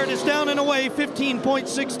Dale Jarrett is down and away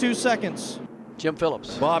 15.62 seconds. Jim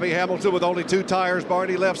Phillips. Bobby Hamilton with only 2 tires.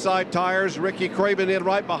 Barney left side tires. Ricky Craven in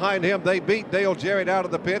right behind him. They beat Dale Jarrett out of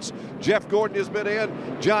the pits. Jeff Gordon has been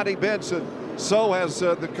in. Johnny Benson. So has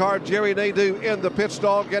the car Jerry Nadeau in the pit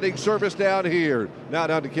stall getting service down here. Now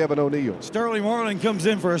down to Kevin O'Neill. Sterling Marlin comes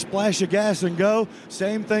in for a splash of gas and go.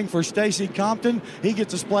 Same thing for Stacy Compton. He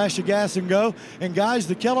gets a splash of gas and go. And guys,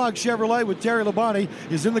 the Kellogg Chevrolet with Terry Labonte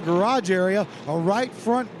is in the garage area. A right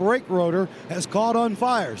front brake rotor has caught on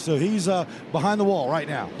fire. So he's behind the wall right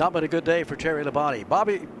now. Not been a good day for Terry Labonte.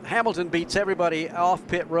 Bobby Hamilton beats everybody off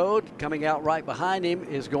pit road. Coming out right behind him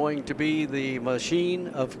is going to be the machine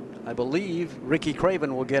of, I believe, Ricky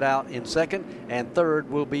Craven will get out in second, and third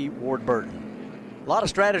will be Ward Burton. A lot of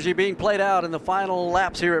strategy being played out in the final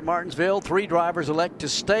laps here at Martinsville. 3 drivers elect to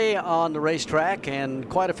stay on the racetrack, and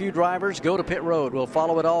quite a few drivers go to pit road. We'll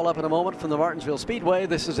follow it all up in a moment from the Martinsville Speedway.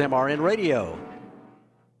 This is MRN Radio.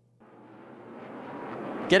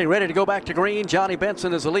 Getting ready to go back to green. Johnny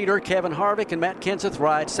Benson is the leader. Kevin Harvick and Matt Kenseth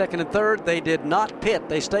ride second and third. They did not pit.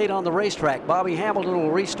 They stayed on the racetrack. Bobby Hamilton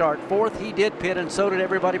will restart fourth. He did pit, and so did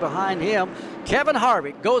everybody behind him. Kevin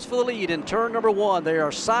Harvick goes for the lead in turn number 1. They are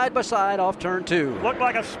side by side off turn 2. Looked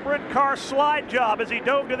like a sprint car slide job as he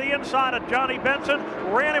dove to the inside of Johnny Benson,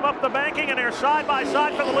 ran him up the banking, and they're side by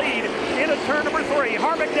side for the lead into turn number 3.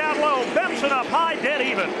 Harvick down low, Benson up high, dead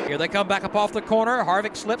even. Here they come back up off the corner.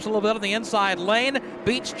 Harvick slips a little bit on the inside lane,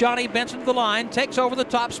 beats Johnny Benson to the line, takes over the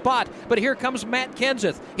top spot. But here comes Matt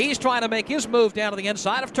Kenseth. He's trying to make his move down to the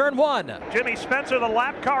inside of turn 1. Jimmy Spencer, the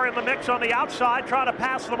lap car in the mix on the outside, trying to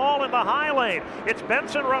pass them all in the high lane. It's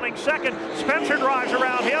Benson running second. Spencer drives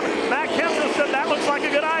around him. Matt Kenseth said that looks like a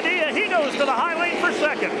good idea. He goes to the high lane for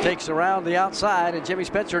second. Takes around the outside, and Jimmy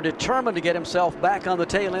Spencer determined to get himself back on the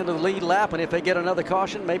tail end of the lead lap, and if they get another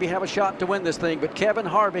caution, maybe have a shot to win this thing. But Kevin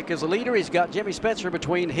Harvick is the leader. He's got Jimmy Spencer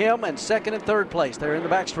between him and second and third place. They're in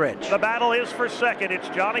the backstretch. The battle is for second. It's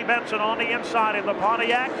Johnny Benson on the inside in the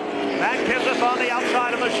Pontiac. Matt Kenseth on the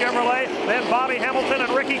outside of the Chevrolet. Then Bobby Hamilton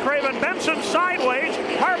and Ricky Craven. Benson sideways.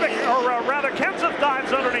 Harvick, or rather Kenseth,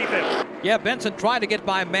 dives underneath him. Yeah, Benson tried to get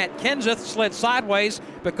by Matt Kenseth, slid sideways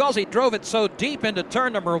because he drove it so deep into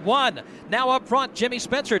turn number 1. Now up front, Jimmy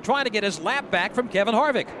Spencer trying to get his lap back from Kevin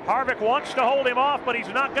Harvick. Harvick wants to hold him off, but he's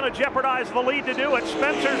not going to jeopardize the lead to do it.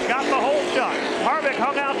 Spencer's got the hold shot. Harvick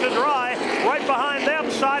hung out to dry. Right behind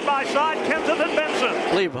them, side by side, Kenseth and Benson. I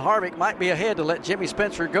believe Harvick might be ahead to let Jimmy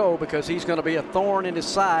Spencer go because he's going to be a thorn in his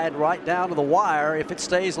side right down to the wire if it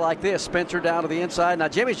stays like this. Spencer down to the inside. Now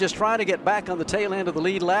Jimmy's just trying to get back on the tail end of the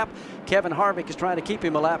lead lap. Kevin Harvick is trying to keep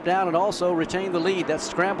him a lap down and also retain the lead. That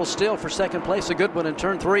scramble still for second place. A good one in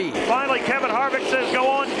turn 3. Finally, Kevin Harvick says, go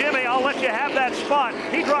on, Jimmy. I'll let you have that spot.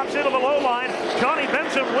 He drops into the low line. Johnny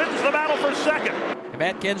Benson wins the battle for second.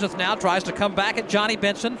 Matt Kenseth now tries to come back at Johnny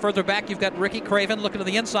Benson. Further back, you've got Ricky Craven looking to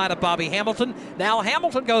the inside of Bobby Hamilton. Now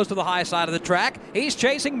Hamilton goes to the high side of the track. He's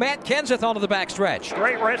chasing Matt Kenseth onto the backstretch.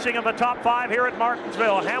 Great racing in the top 5 here at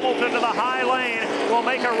Martinsville. Hamilton to the high lane will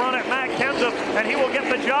make a run at Matt Kenseth, and he will get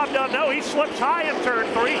the job done. No, he slips high in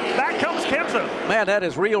turn 3. Back comes Kenseth. Man, that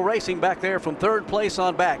is real racing back there from third place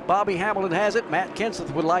on back. Bobby Hamilton has it. Matt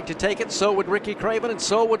Kenseth would like to take it. So would Ricky Craven, and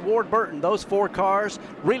so would Ward Burton. Those 4 cars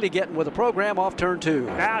really getting with the program off turn 2.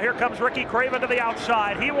 Now here comes Ricky Craven to the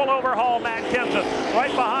outside. He will overhaul Matt Kenseth. Right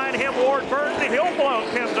behind him, Ward Burton. He'll blow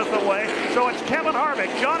Kenseth away. So it's Kevin Harvick,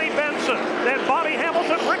 Johnny Benson, then Bobby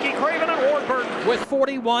Hamilton, Ricky Craven, and Ward Burton. With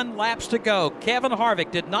 41 laps to go, Kevin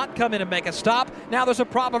Harvick did not come in and make a stop. Now there's a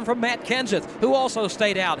problem from Matt Kenseth, who also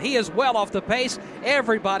stayed out. He is well off the pace.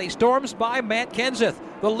 Everybody storms by Matt Kenseth.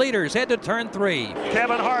 The leaders head to turn 3.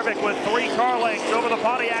 Kevin Harvick with 3 car lengths over the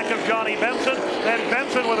Pontiac of Johnny Benson. Then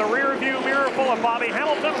Benson with a rear view mirror full of Bobby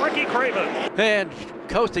Hamilton, Ricky Craven. And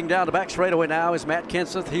coasting down the back straightaway now is Matt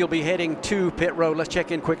Kenseth. He'll be heading to pit road. Let's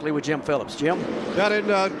check in quickly with Jim Phillips. Jim? Down in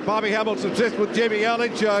Bobby Hamilton's assist with Jimmy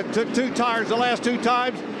Elledge. Took 2 tires the last 2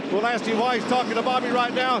 times. We'll ask you why he's talking to Bobby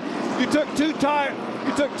right now. You took 2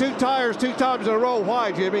 tires 2 times in a row.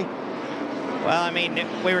 Why, Jimmy? Well, I mean,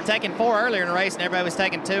 we were taking 4 earlier in the race, and everybody was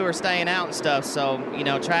taking 2 or staying out and stuff. So, you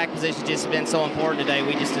know, track position just been so important today.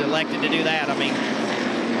 We just elected to do that. I mean,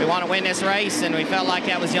 we want to win this race, and we felt like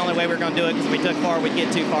that was the only way we were going to do it, because if we took 4, we'd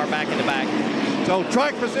get too far back in the back. So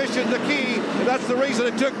track position the key, and that's the reason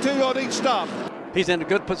it took 2 on each stop. He's in a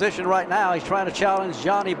good position right now. He's trying to challenge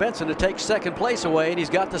Johnny Benson to take second place away, and he's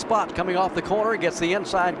got the spot coming off the corner. He gets the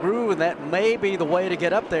inside groove, and that may be the way to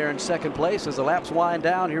get up there in second place as the laps wind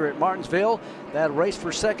down here at Martinsville. That race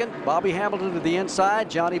for second, Bobby Hamilton to the inside,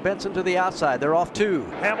 Johnny Benson to the outside. They're off 2.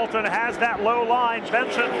 Hamilton has that low line.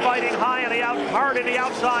 Benson fighting hard in the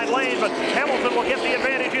outside lane, but Hamilton will get the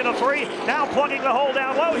advantage in a 3. Now plugging the hole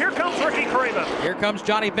down low. Here comes Ricky Craven. Here comes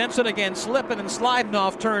Johnny Benson again, slipping and sliding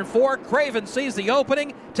off turn 4. Craven sees the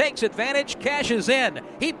opening, takes advantage, cashes in.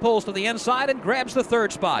 He pulls to the inside and grabs the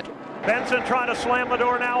 3rd spot. Benson trying to slam the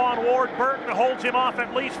door now on Ward Burton, holds him off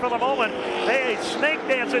at least for the moment. They snake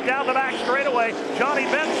dance it down the back straightaway. Johnny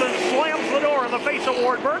Benson slams the door in the face of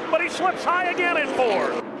Ward Burton, but he slips high again in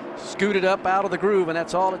 4. Scooted up out of the groove, and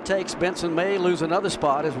that's all it takes. Benson may lose another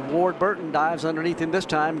spot as Ward Burton dives underneath him this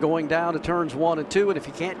time, going down to turns 1 and 2. And if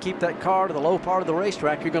you can't keep that car to the low part of the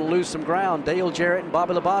racetrack, you're going to lose some ground. Dale Jarrett and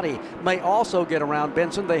Bobby Labonte may also get around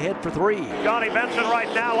Benson. They head for 3. Johnny Benson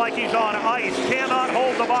right now like he's on ice. Cannot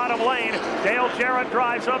hold the bottom lane. Dale Jarrett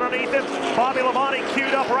drives underneath him. Bobby Labonte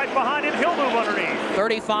queued up right behind him. He'll move underneath.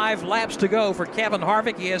 35 laps to go for Kevin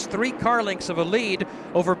Harvick. He has 3 car lengths of a lead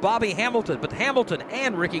over Bobby Hamilton, but Hamilton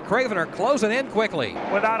and Ricky Craven are closing in quickly.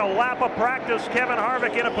 Without a lap of practice, Kevin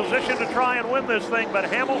Harvick in a position to try and win this thing, but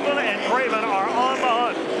Hamilton and Craven are on the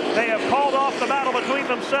hunt. They have called off the battle between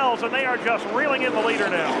themselves, and they are just reeling in the leader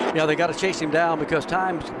now. Yeah, they got to chase him down because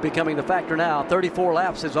time's becoming the factor now. 34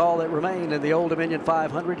 laps is all that remain in the Old Dominion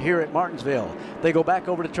 500 here at Martinsville. They go back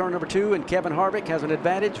over to turn number 2, and Kevin Harvick has an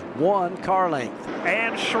advantage, 1 car length.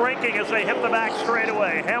 And shrinking as they hit the back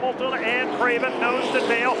straightaway. Hamilton and Craven nose to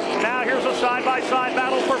tail. Now here's a side-by-side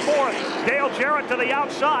battle for 4th. Dale Jarrett to the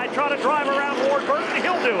outside, trying to drive around Ward Burton.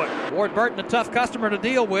 He'll do it. Ward Burton, a tough customer to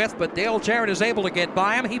deal with, but Dale Jarrett is able to get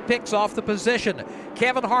by him. He picks off the position.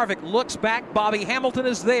 Kevin Harvick looks back. Bobby Hamilton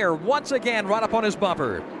is there once again, right up on his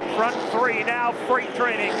bumper. Front 3 now freight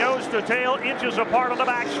training, nose to tail, inches apart on the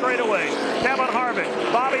back straightaway. Kevin Harvick,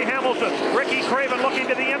 Bobby Hamilton, Ricky Craven looking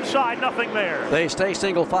to the inside, nothing there. They stay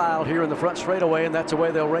single file here in the front straightaway, and that's the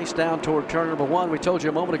way they'll race down toward turn number 1. We told you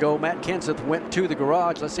a moment ago, Matt Kenseth went to the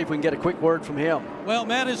garage. Let's see if we can get a quick word from him. Well,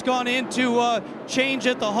 Matt has gone in to change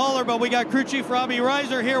at the hauler, but we got crew chief Robbie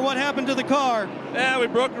Reiser here. What happened to the car? Yeah, we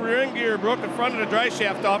broke the rear end gear, broke the front of the drive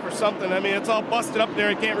shaft off or something. I mean, it's all busted up there.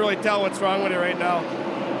 You can't really tell what's wrong with it right now.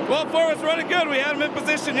 Well, 4 was running good. We had him in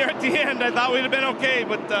position there at the end. I thought we'd have been okay,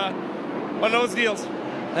 but one of those deals.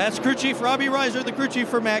 That's crew chief Robbie Reiser, the crew chief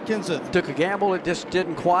for Matt Kenseth. Took a gamble. It just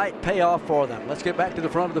didn't quite pay off for them. Let's get back to the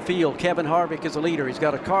front of the field. Kevin Harvick is the leader. He's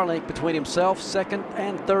got a car length between himself, 2nd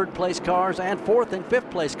and 3rd place cars, and 4th and 5th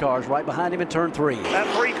place cars right behind him in turn 3. That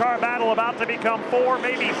 3-car battle about to become 4,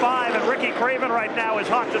 maybe 5, and Ricky Craven right now is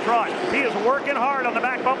hot to trot. He is working hard on the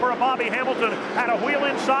back bumper of Bobby Hamilton. Had a wheel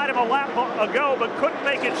inside him a lap ago, but couldn't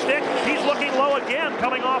make it stick. He's looking low again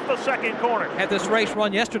coming off the 2nd corner. Had this race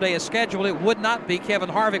run yesterday as scheduled, it would not be Kevin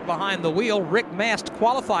Harvick behind the wheel. Rick Mast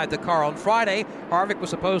qualified the car on Friday. Harvick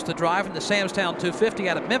was supposed to drive in the Samstown 250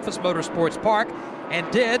 out of Memphis Motorsports Park. and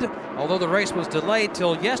did, although the race was delayed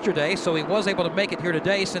till yesterday, so he was able to make it here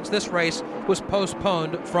today since this race was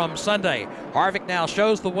postponed from Sunday. Harvick now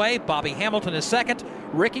shows the way. Bobby Hamilton is second,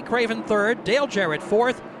 Ricky Craven third, Dale Jarrett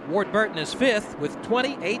fourth, Ward Burton is fifth with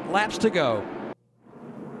 28 laps to go.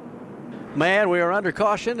 Man, we are under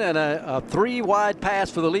caution and a 3-wide pass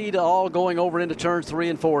for the lead, all going over into turns 3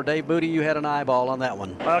 and 4. Dave Moody, you had an eyeball on that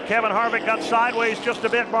one. Kevin Harvick got sideways just a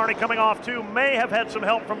bit. Barney coming off two. May have had some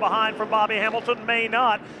help from behind from Bobby Hamilton, may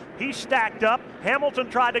not. He stacked up.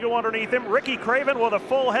 Hamilton tried to go underneath him. Ricky Craven with a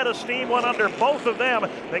full head of steam went under both of them.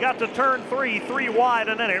 They got to turn 3 wide,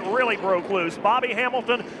 and then it really broke loose. Bobby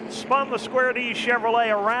Hamilton spun the Square D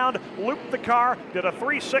Chevrolet around, looped the car, did a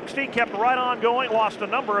 360, kept right on going, lost a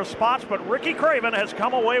number of spots, but Ricky Craven has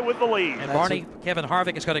come away with the lead. And Barney, Kevin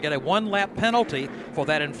Harvick is going to get a 1-lap penalty for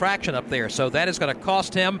that infraction up there, so that is going to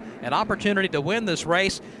cost him an opportunity to win this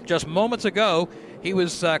race. Just moments ago, he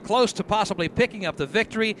was close to possibly picking up the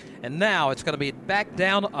victory, and now it's going to be back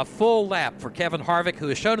down a full lap for Kevin Harvick, who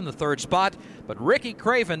is shown in the third spot. But Ricky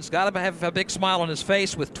Craven's got to have a big smile on his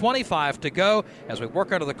face with 25 to go as we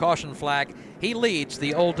work under the caution flag. He leads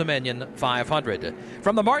the Old Dominion 500.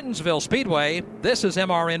 From the Martinsville Speedway, this is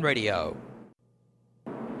MRN Radio.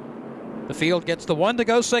 The field gets the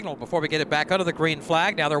 1-to-go signal before we get it back under the green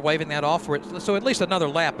flag. Now they're waving that off for it, so at least another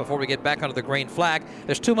lap before we get back under the green flag.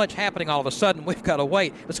 There's too much happening all of a sudden. We've got to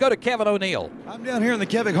wait. Let's go to Kevin O'Neill. I'm down here in the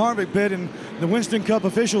Kevin Harvick pit, and the Winston Cup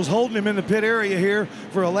officials holding him in the pit area here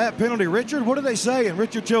for a lap penalty. Richard, what are they saying?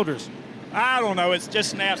 Richard Childress. I don't know. It's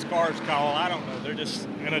just NASCAR's call. I don't know. They're just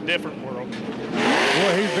in a different world.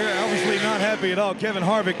 Boy, he's very obviously not happy at all. Kevin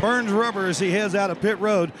Harvick burns rubber as he heads out of pit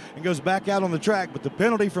road and goes back out on the track, but the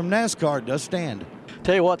penalty from NASCAR does stand.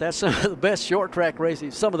 Tell you what, that's some of the best short track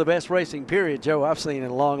racing, some of the best racing, period, Joe, I've seen in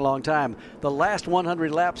a long, long time. The last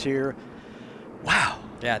 100 laps here, wow.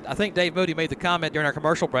 Yeah, I think Dave Moody made the comment during our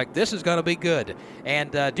commercial break, this is going to be good.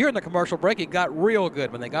 And during the commercial break, it got real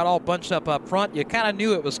good. When they got all bunched up front, you kind of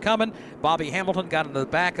knew it was coming. Bobby Hamilton got into the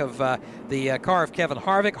back of the car of Kevin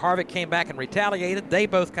Harvick. Harvick came back and retaliated. They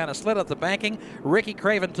both kind of slid up the banking. Ricky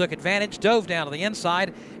Craven took advantage, dove down to the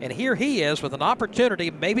inside, and here he is with an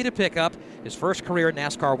opportunity maybe to pick up his first career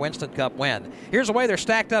NASCAR Winston Cup win. Here's the way they're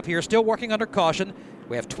stacked up here, still working under caution.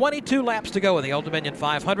 We have 22 laps to go in the Old Dominion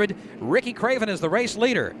 500. Ricky Craven is the race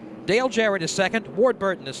leader. Dale Jarrett is second, Ward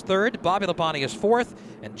Burton is third, Bobby Labonte is fourth,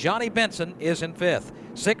 and Johnny Benson is in fifth.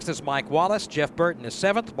 Sixth is Mike Wallace, Jeff Burton is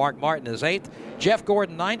seventh, Mark Martin is eighth, Jeff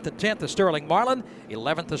Gordon ninth, and 10th is Sterling Marlin,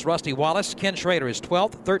 11th is Rusty Wallace, Ken Schrader is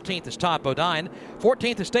 12th, 13th is Todd Bodine,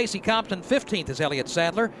 14th is Stacy Compton, 15th is Elliott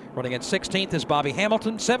Sadler, running in 16th is Bobby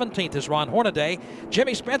Hamilton, 17th is Ron Hornaday,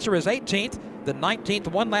 Jimmy Spencer is 18th, the 19th,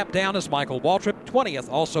 1 lap down is Michael Waltrip,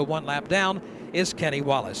 20th, also 1 lap down, is Kenny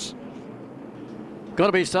Wallace. Going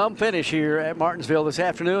to be some finish here at Martinsville this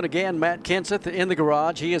afternoon. Again, Matt Kenseth in the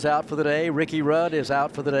garage. He is out for the day. Ricky Rudd is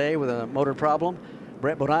out for the day with a motor problem.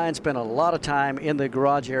 Brett Bodine spent a lot of time in the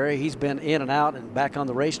garage area. He's been in and out and back on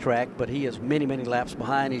the racetrack, but he is many, many laps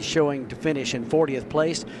behind. He's showing to finish in 40th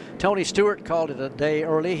place. Tony Stewart called it a day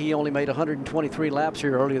early. He only made 123 laps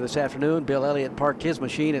here earlier this afternoon. Bill Elliott parked his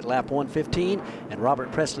machine at lap 115, and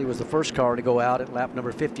Robert Presley was the first car to go out at lap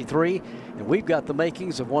number 53. And we've got the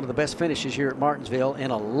makings of one of the best finishes here at Martinsville in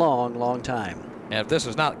a long, long time. And if this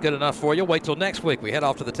is not good enough for you, wait till next week. We head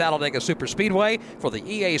off to the Talladega Super Speedway for the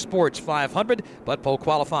EA Sports 500. Bud Pole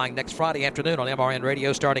qualifying next Friday afternoon on MRN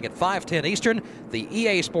Radio starting at 5:10 Eastern. The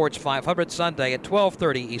EA Sports 500 Sunday at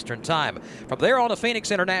 12:30 Eastern Time. From there on to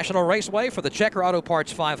Phoenix International Raceway for the Checker Auto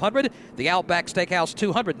Parts 500, the Outback Steakhouse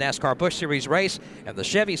 200 NASCAR Busch Series race, and the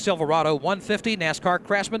Chevy Silverado 150 NASCAR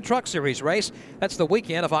Craftsman Truck Series race. That's the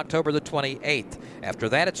weekend of October the 28th. After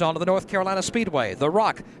that, it's on to the North Carolina Speedway, The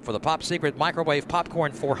Rock for the Pop Secret Microwave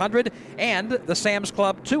Popcorn 400, and the Sam's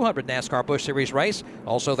Club 200 NASCAR Busch Series race.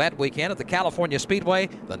 Also that weekend at the California Speedway,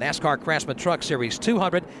 the NASCAR Craftsman Truck Series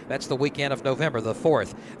 200. That's the weekend of November the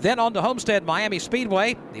 4th. Then on to Homestead Miami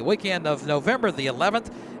Speedway, the weekend of November the 11th,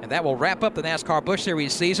 and that will wrap up the NASCAR Busch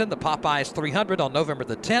Series season. The Popeyes 300 on November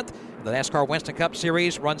the 10th. The NASCAR Winston Cup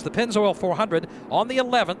Series runs the Pennzoil 400 on the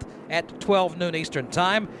 11th at 12 noon Eastern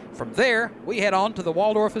Time. From there, we head on to the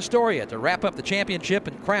Waldorf Astoria to wrap up the championship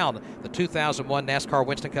and crown the 2001 NASCAR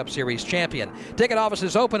Winston Cup Series champion. Ticket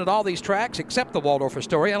offices open at all these tracks except the Waldorf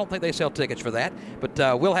Astoria. I don't think they sell tickets for that,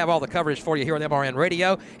 but we'll have all the coverage for you here on MRN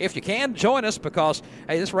Radio. If you can, join us because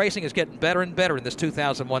this racing is getting better and better in this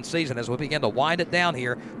 2001 season as we begin to wind it down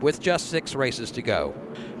here with just 6 races to go.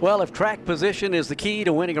 Well, if track position is the key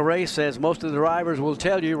to winning a race, race, as most of the drivers will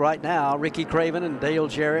tell you right now. Ricky Craven and Dale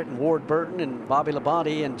Jarrett and Ward Burton and Bobby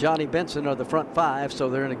Labonte and Johnny Benson are the front 5, so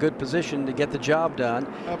they're in a good position to get the job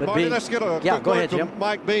done. But Marty, let's get a quick go word ahead, from Jim.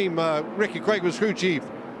 Mike Beam, Ricky Craven's crew chief.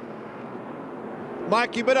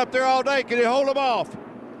 Mike, you've been up there all day. Can you hold them off?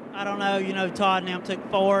 I don't know. You know, Todd and them took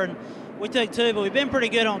 4, and we took 2, but we've been pretty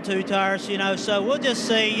good on 2 tires, you know, so we'll just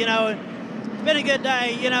see, you know. It's been a good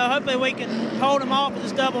day, you know. Hopefully we can hold them off at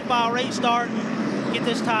this double file restart and get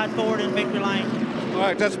this tied forward in victory lane. All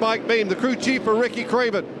right, that's Mike Beam, the crew chief for Ricky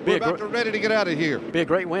Craven. We're ready to get out of here. Be a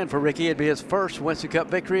great win for Ricky. It'd be his first Winston Cup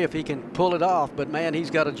victory if he can pull it off. But, man,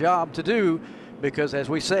 he's got a job to do because, as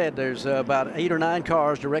we said, there's about 8 or 9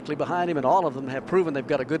 cars directly behind him, and all of them have proven they've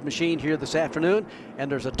got a good machine here this afternoon.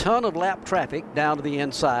 And there's a ton of lap traffic down to the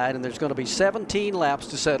inside, and there's going to be 17 laps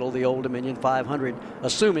to settle the Old Dominion 500,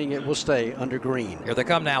 assuming it will stay under green. Here they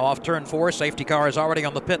come now off turn 4. Safety car is already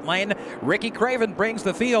on the pit lane. Ricky Craven brings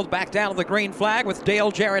the field back down to the green flag with Dale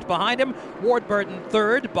Jarrett behind him. Ward Burton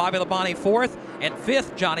 3rd, Bobby Labonte 4th, and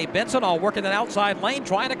 5th, Johnny Benson, all working an outside lane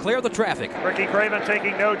trying to clear the traffic. Ricky Craven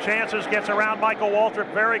taking no chances, gets around Michael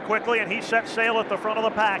Waltrip very quickly, and he sets sail at the front of the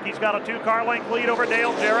pack. He's got a 2-car length lead over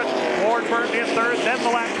Dale Jarrett. Ward Burton in 3rd, then the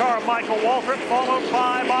lap car of Michael Waltrip, followed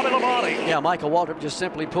by Bobby Labonte. Yeah, Michael Waltrip just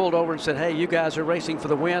simply pulled over and said, hey, you guys are racing for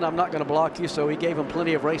the win. I'm not going to block you, so he gave him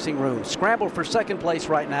plenty of racing room. Scramble for 2nd place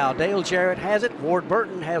right now. Dale Jarrett has it. Ward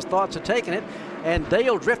Burton has thoughts of taking it. And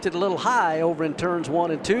Dale drifted a little high over in turns 1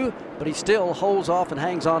 and 2, but he still holds off and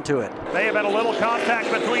hangs on to it. May have been a little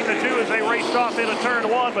contact between the two as they raced off into turn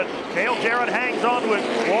 1, but Dale Jarrett hangs on to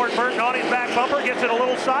it. Ward Burton on his back bumper gets it a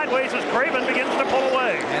little sideways as Craven begins to pull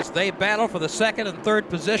away. As they battle for the 2nd and 3rd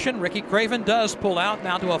position, Ricky Craven does pull out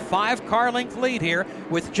now to a 5-car length lead here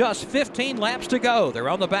with just 15 laps to go. They're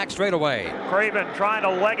on the back straightaway. Craven trying to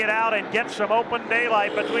leg it out and get some open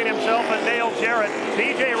daylight between himself and Dale Jarrett.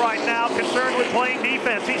 DJ right now concerned with playing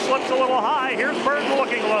defense. He slips a little high. Here's Burton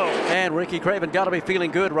looking low. And Ricky Craven got to be feeling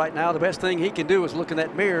good right now. The best thing he can do is look in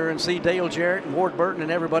that mirror and see Dale Jarrett and Ward Burton and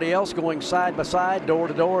everybody else going side by side, door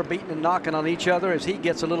to door, beating and knocking on each other as he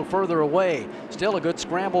gets a little further away. Still a good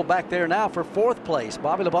scramble back there now for 4th place.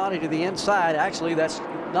 Bobby Labonte to the inside. Actually, that's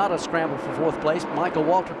not a scramble for 4th place. Michael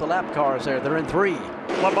Waltrip, the lap car, is there. They're in 3.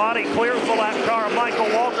 Labonte clears the lap car of Michael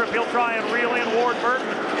Waltrip. He'll try and reel in Ward Burton,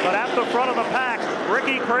 but at the front of the pack,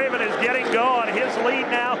 Ricky Craven is getting going. His lead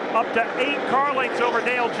now up to 8 car lengths over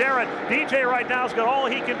Dale Jarrett. DJ right now has got all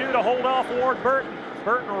he can do to hold off Ward Burton.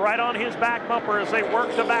 Burton right on his back bumper as they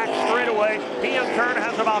work the back straightaway. He in turn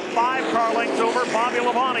has about 5 car lengths over Bobby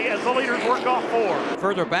Labonte as the leaders work off 4.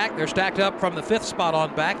 Further back, they're stacked up from the 5th spot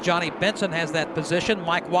on back. Johnny Benson has that position.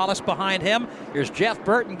 Mike Wallace behind him. Here's Jeff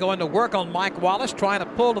Burton going to work on Mike Wallace, trying to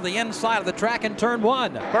pull to the inside of the track in turn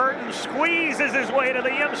 1. Burton squeezes his way to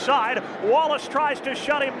the inside. Wallace tries to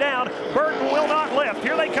shut him down. Burton will not lift.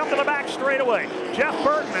 Here they come to the back straightaway. Jeff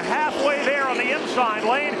Burton halfway there on the inside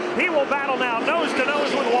lane. He will battle now nose to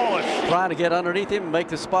nose with Wallace. Trying to get underneath him, make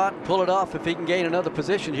the spot, pull it off if he can gain another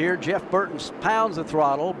position here. Jeff Burton pounds the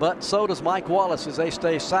throttle, but so does Mike Wallace as they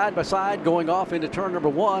stay side by side going off into turn number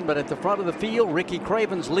 1. But at the front of the field, Ricky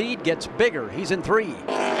Craven's lead gets bigger. He's in 3.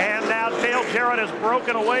 And now Dale Jarrett has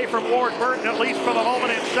broken away from Ward Burton, at least for the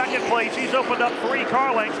moment, in 2nd place. He's opened up 3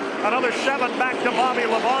 car lengths, another 7 back to Bobby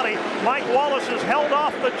Labonte. Mike Wallace has held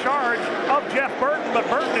off the charge of Jeff Burton, but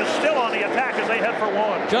Burton is still on the attack as they head for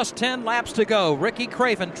 1. Just 10 laps to go. Ricky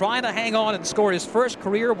Craven trying to hang on and score his first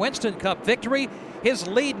career Winston Cup victory. His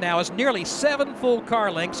lead now is nearly 7 full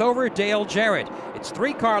car lengths over Dale Jarrett. It's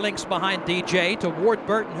 3 car lengths behind DJ to Ward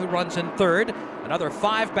Burton, who runs in 3rd. Another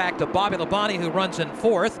 5 back to Bobby Labonte, who runs in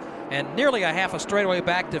 4th. And nearly a half a straightaway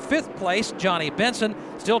back to 5th place, Johnny Benson,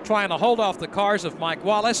 still trying to hold off the cars of Mike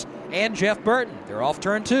Wallace and Jeff Burton. They're off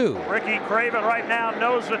turn 2. Ricky Craven right now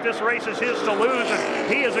knows that this race is his to lose,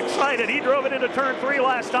 and he is excited. He drove it into turn 3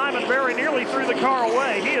 last time and very nearly threw the car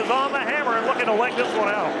away. He is on the hammer and looking to leg this one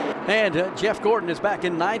out. And Jeff Gordon is back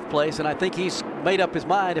in 9th place, and I think he's made up his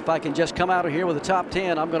mind. If I can just come out of here with a top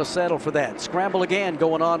 10, I'm going to settle for that. Scramble again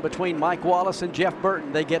going on between Mike Wallace and Jeff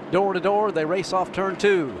Burton. They get door to door. They race off turn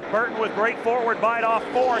 2. Burton with great forward bite off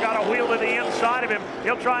 4, got a wheel to the inside of him.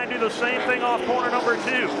 He'll try and do the same thing off corner number 2.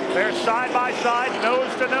 They're side by side,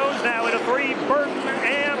 nose to nose now into 3. Burton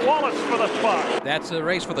and Wallace for the spot. That's a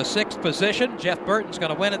race for the 6th position. Jeff Burton's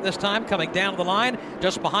going to win it this time, coming down the line.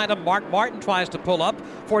 Just behind him, Mark Martin tries to pull up.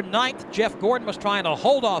 For 9th, Jeff Gordon was trying to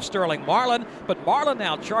hold off Sterling Marlin, but Marlin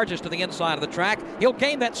now charges to the inside of the track. He'll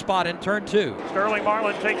gain that spot in turn 2. Sterling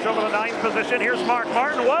Marlin takes over the 9th position. Here's Mark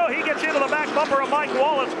Martin. Whoa, he gets into the back bumper of Mike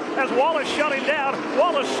Wallace as Wallace shut him down.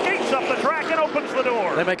 Wallace skates up the track and opens the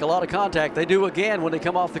door. They make a lot of contact. They do again when they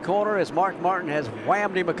come off the corner, as Mark Martin has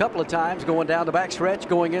whammed him a couple of times going down the back stretch,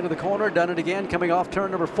 going into the corner, done it again, coming off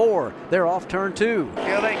turn number 4. They're off turn 2.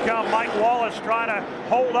 Here they come. Mike Wallace trying to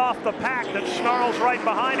hold off the pack that snarls right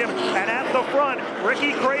behind him. And at the front,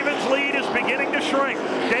 Ricky Craven's lead is beginning to shrink.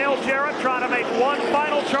 Dale Jarrett trying to make one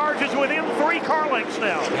final charge, is within 3 car lengths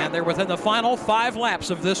now. And they're within the final 5 laps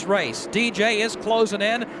of this race. DJ is closing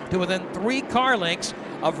in to within 3 car lengths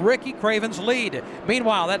of Ricky Craven's lead.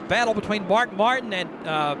 Meanwhile, that battle between Mark Martin and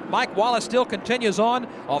Mike Wallace still continues on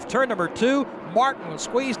off turn number 2. Martin will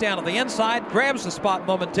squeeze down to the inside, grabs the spot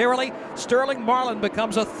momentarily. Sterling Marlin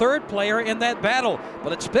becomes a 3rd player in that battle,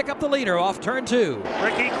 but it's pick up the leader off turn 2.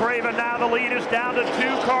 Ricky Craven now, the lead is down to 2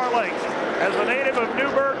 car lengths as the native of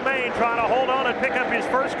Newburgh, Maine, trying to hold on and pick up his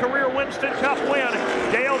first career Winston Cup win.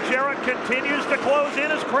 Dale Jarrett continues to close in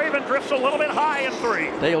as Craven drifts a little bit high in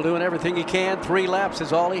 3. Dale doing everything he can. 3 laps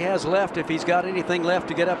is all he has left if he's got anything left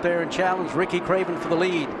to get up there and challenge Ricky Craven for the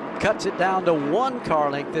lead. Cuts it down to 1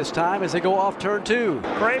 car length this time as they go off turn 2.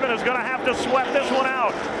 Craven is going to have to sweat this one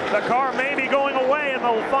out. The car may be going away in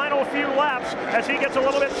the final few laps as he gets a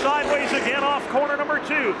little bit sideways again off corner number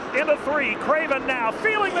 2 into 3. Craven now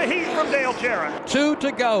feeling the heat from Dale Jarrett. 2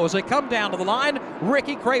 to go as they come down to the line.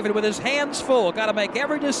 Ricky Craven with his hands full. Got to make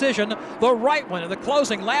every decision the right one in the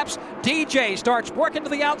closing laps. DJ starts working to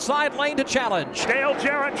the outside lane to challenge. Dale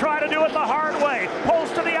Jarrett trying to do it the hard way.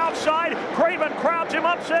 Pulls to the outside. Craven crowds him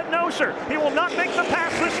up, said no, sir. He will not make the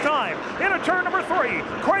pass this time. Into turn number 3.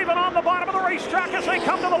 Craven on the bottom of the racetrack as they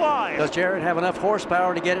come to the line. Does Jarrett have enough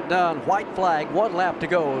horsepower to get it done? White flag, 1 lap to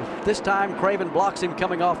go. This time Craven blocks him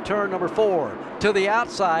coming off turn number 4. To the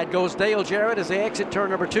outside goes Dale Jarrett as they exit turn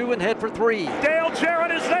number 2 and head for 3. Dale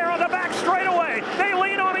Jarrett is there on the back straightaway. They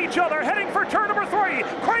lean on each other, heading for turn number 3.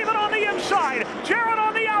 Craven on the inside, Jarrett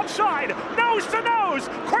on the outside, nose to nose.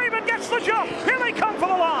 Craven gets the jump. Here they come for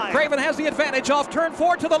the line. Craven has the advantage off turn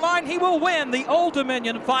 4 to the line. He will win the Old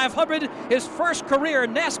Dominion 500, his first career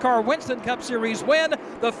NASCAR Winston Cup Series win,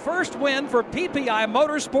 the first win for PPI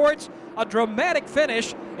Motorsports. A dramatic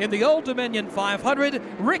finish in the Old Dominion 500.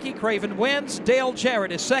 Ricky Craven wins. Dale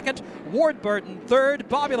Jarrett is 2nd. Ward Burton 3rd.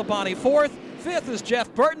 Bobby Labonte 4th. 5th is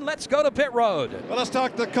Jeff Burton. Let's go to pit road. Well, let's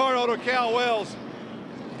talk to car owner Cal Wells.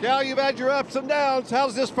 Cal, you've had your ups and downs. How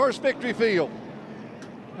does this first victory feel?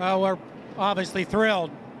 We're obviously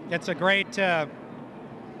thrilled. It's a great.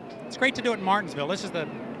 It's great to do it in Martinsville. This is this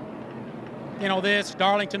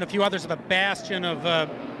Darlington, a few others are the bastion of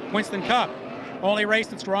Winston Cup. Only race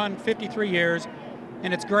that's run 53 years,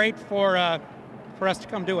 and it's great for us to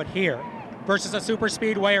come do it here versus a super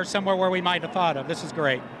speedway or somewhere where we might have thought of. This is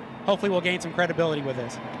great. Hopefully we'll gain some credibility with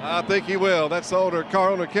this. I think he will. That's the car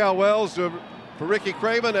owner Cal Wells for Ricky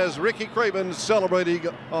Craven as Ricky Craven celebrating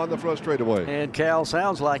on the front straightaway. And Cal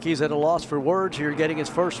sounds like he's at a loss for words here, getting his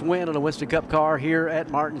first win in a Winston Cup car here at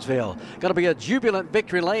Martinsville. Going to be a jubilant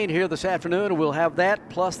victory lane here this afternoon, and we'll have that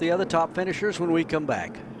plus the other top finishers when we come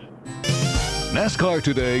back. NASCAR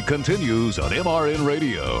Today continues on MRN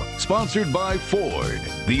Radio, sponsored by Ford.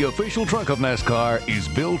 The official truck of NASCAR is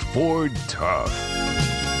built Ford tough.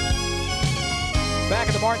 Back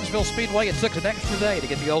at the Martinsville Speedway, it took an extra day to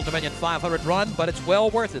get the Old Dominion 500 run, but it's well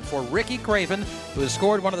worth it for Ricky Craven, who has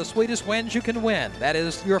scored one of the sweetest wins you can win. That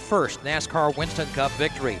is your first NASCAR Winston Cup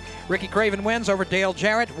victory. Ricky Craven wins over Dale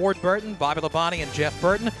Jarrett, Ward Burton, Bobby Labonte, and Jeff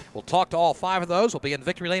Burton. We'll talk to all 5 of those. We'll be in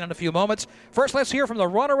victory lane in a few moments. First, let's hear from the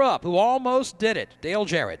runner-up who almost did it, Dale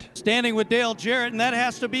Jarrett. Standing with Dale Jarrett, and that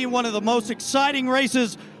has to be one of the most exciting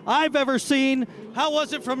races I've ever seen. How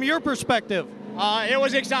was it from your perspective? It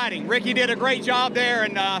was exciting. Ricky did a great job there,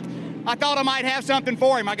 and I thought I might have something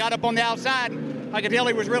for him. I got up on the outside. I could tell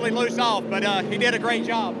he was really loose off, but he did a great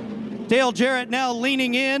job. Dale Jarrett now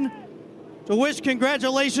leaning in to wish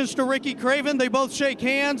congratulations to Ricky Craven. They both shake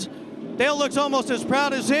hands. Dale looks almost as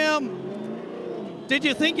proud as him. Did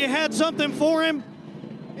you think you had something for him?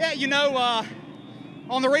 Yeah,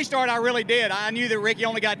 on the restart I really did. I knew that Ricky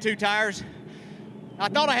only got 2 tires. I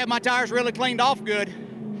thought I had my tires really cleaned off good.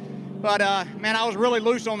 But, man, I was really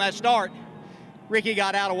loose on that start. Ricky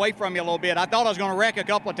got out away from me a little bit. I thought I was going to wreck a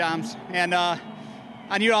couple of times. And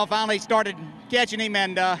I knew I finally started catching him,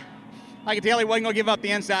 and I could tell he wasn't going to give up the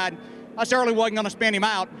inside. I certainly wasn't going to spin him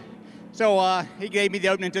out. So he gave me the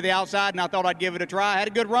opening to the outside, and I thought I'd give it a try. I had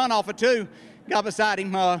a good run off of 2. got beside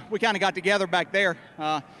him. We kind of got together back there.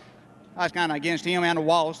 I was kind of against him and the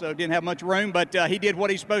wall, so didn't have much room, but he did what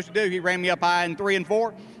he's supposed to do. He ran me up high in 3 and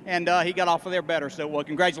 4, and he got off of there better. So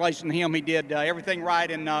congratulations to him. He did everything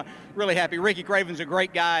right, and really happy. Ricky Craven's a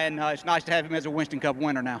great guy, and it's nice to have him as a Winston Cup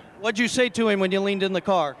winner now. What'd you say to him when you leaned in the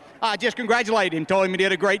car? I just congratulated him, told him he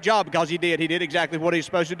did a great job, because he did. He did exactly what he was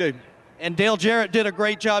supposed to do. And Dale Jarrett did a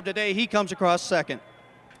great job today. He comes across second.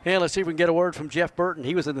 And let's see if we can get a word from Jeff Burton.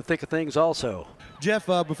 He was in the thick of things also. Jeff,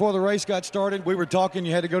 before the race got started, we were talking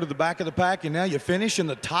you had to go to the back of the pack, and now you finish in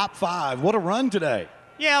the top 5. What a run today.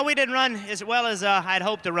 Yeah, we didn't run as well as I'd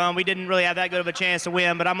hoped to run. We didn't really have that good of a chance to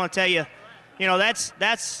win, but I'm going to tell you,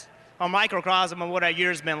 that's a microcosm of what our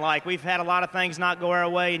year's been like. We've had a lot of things not go our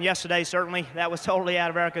way, and yesterday certainly that was totally out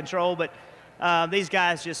of our control, but these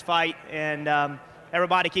guys just fight, and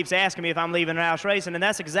everybody keeps asking me if I'm leaving Roush Racing, and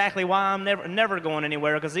that's exactly why I'm never going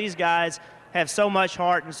anywhere, because these guys have so much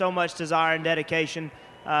heart and so much desire and dedication.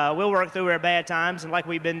 We'll work through our bad times, and like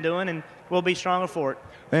we've been doing, and we'll be stronger for it.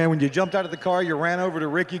 Man, when you jumped out of the car, you ran over to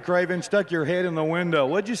Ricky Craven, stuck your head in the window.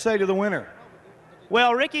 What'd you say to the winner?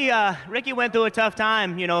 Well, Ricky went through a tough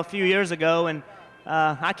time, a few years ago, and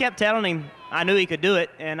I kept telling him I knew he could do it,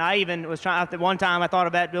 and I even was trying. One time I thought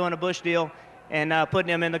about doing a Busch deal and putting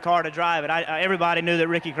him in the car to drive it. Everybody knew that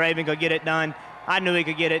Ricky Craven could get it done. I knew he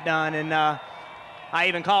could get it done, and I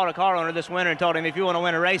even called a car owner this winter and told him, if you want to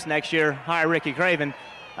win a race next year, hire Ricky Craven.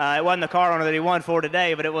 It wasn't the car owner that he won for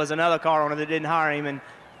today, but it was another car owner that didn't hire him,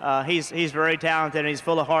 and he's very talented, and he's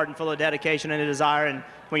full of heart and full of dedication and a desire, and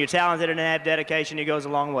when you're talented and have dedication, it goes a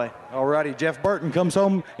long way. All righty, Jeff Burton comes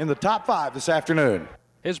home in the top 5 this afternoon.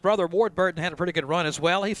 His brother Ward Burton had a pretty good run as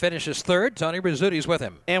well. He finishes 3rd. Tony Rizzuto's with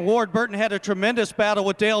him. And Ward Burton had a tremendous battle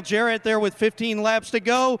with Dale Jarrett there with 15 laps to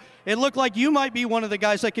go. It looked like you might be one of the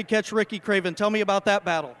guys that could catch Ricky Craven. Tell me about that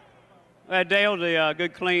battle. Dale's a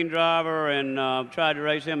good, clean driver, and tried to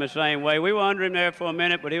race him the same way. We were under him there for a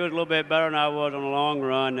minute, but he was a little bit better than I was on the long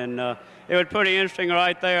run, and it was pretty interesting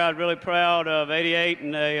right there. I was really proud of 88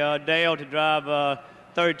 and Dale to drive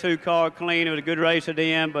 32 car clean. It was a good race at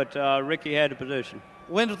the end, but Ricky had the position.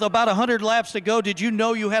 With about 100 laps to go, did you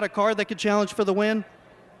know you had a car that could challenge for the win?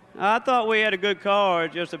 I thought we had a good car.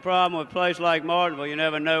 It's just a problem with a place like Martinsville. You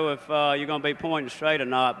never know if you're going to be pointing straight or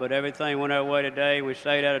not, but everything went our way today. We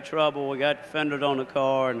stayed out of trouble. We got fenders on the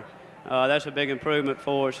car, and that's a big improvement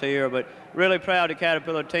for us here. But really proud of the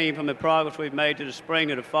Caterpillar team from the progress we've made to the spring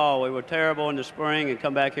to the fall. We were terrible in the spring and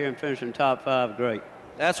come back here and finish in top 5. Great.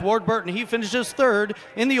 That's Ward Burton. He finishes 3rd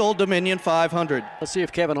in the Old Dominion 500. Let's see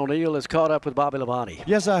if Kevin O'Neill is caught up with Bobby Labonte.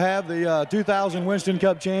 Yes, I have. The 2000 Winston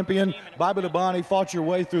Cup champion, Bobby Labonte, fought your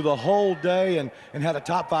way through the whole day and had a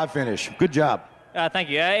top 5 finish. Good job. Thank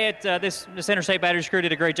you. This Interstate Battery crew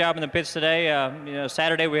did a great job in the pits today.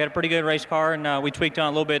 Saturday we had a pretty good race car, and we tweaked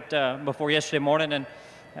on a little bit before yesterday morning. And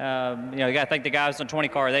you got to thank the guys on 20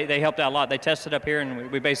 car. They helped out a lot. They tested up here,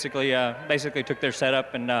 and we basically took their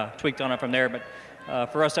setup and tweaked on it from there. But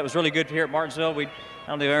for us, that was really good here at Martinsville. I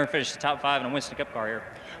don't think we ever finished the top 5 in a Winston Cup car here.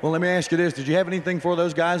 Well, let me ask you this. Did you have anything for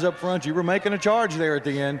those guys up front? You were making a charge there at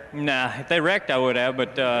the end. Nah, if they wrecked, I would have,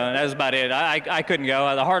 but that was about it. I couldn't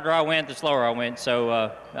go. The harder I went, the slower I went,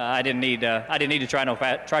 so I didn't need to try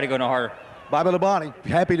to go no harder. Bobby Labonte,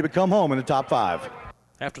 happy to come home in the top 5.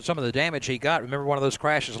 After some of the damage he got, remember one of those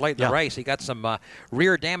crashes late in the race, he got some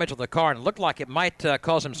rear damage on the car, and it looked like it might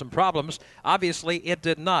cause him some problems. Obviously, it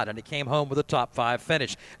did not, and he came home with a top 5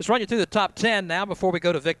 finish. Let's run you through the top 10 now before we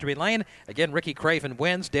go to victory lane. Again, Ricky Craven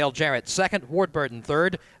wins, Dale Jarrett 2nd, Ward Burton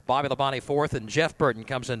 3rd, Bobby Labonte 4th, and Jeff Burton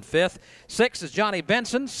comes in 5th. 6th is Johnny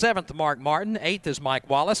Benson, 7th Mark Martin, 8th is Mike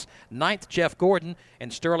Wallace, 9th Jeff Gordon,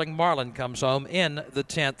 and Sterling Marlin comes home in the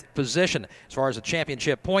 10th position. As far as the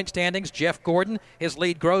championship point standings, Jeff Gordon, his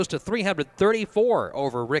lead grows to 334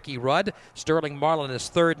 over Ricky Rudd. Sterling Marlin is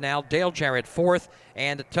 3rd now, Dale Jarrett 4th,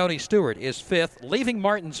 and Tony Stewart is 5th, leaving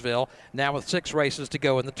Martinsville now with 6 races to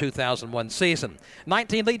go in the 2001 season.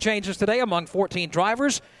 19 lead changes today among 14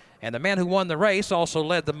 drivers. And the man who won the race also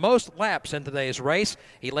led the most laps in today's race.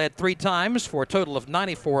 He led 3 times for a total of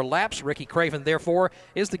 94 laps. Ricky Craven, therefore,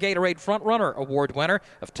 is the Gatorade Front Runner Award winner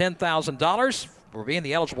of $10,000 for being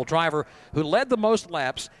the eligible driver who led the most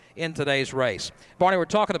laps in today's race. Barney, we're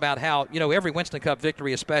talking about how, every Winston Cup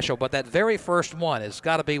victory is special, but that very first one has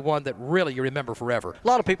got to be one that really you remember forever. A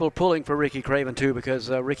lot of people are pulling for Ricky Craven, too, because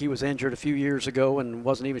Ricky was injured a few years ago and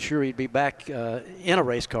wasn't even sure he'd be back in a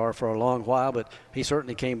race car for a long while, but he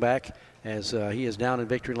certainly came back as he is down in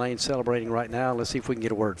victory lane celebrating right now. Let's see if we can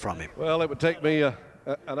get a word from him. Well, it would take me an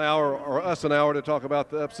hour or us an hour to talk about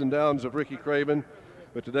the ups and downs of Ricky Craven,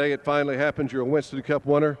 but today it finally happens. You're a Winston Cup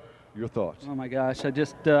winner. Your thoughts? Oh my gosh,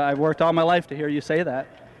 I worked all my life to hear you say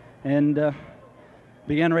that, and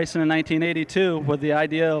began racing in 1982 with the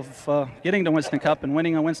idea of getting to Winston Cup and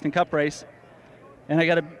winning a Winston Cup race. And I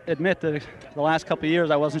got to admit that the last couple of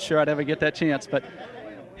years I wasn't sure I'd ever get that chance. But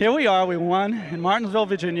here we are. We won in Martinsville,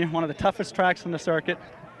 Virginia, one of the toughest tracks on the circuit.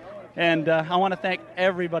 And I want to thank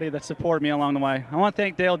everybody that supported me along the way. I want to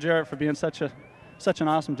thank Dale Jarrett for being such an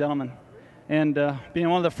awesome gentleman and being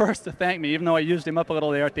one of the first to thank me, even though I used him up a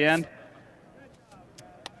little there at the end.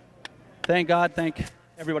 Thank God, thank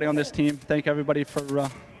everybody on this team. Thank everybody for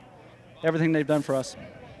everything they've done for us.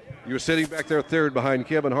 You were sitting back there third behind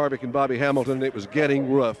Kevin Harvick and Bobby Hamilton, and it was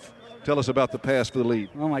getting rough. Tell us about the pass for the lead.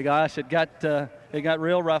 Oh my gosh, it got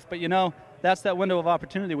real rough. But that's that window of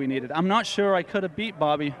opportunity we needed. I'm not sure I could have beat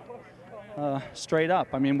Bobby straight up.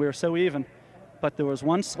 I mean, we were so even. But there was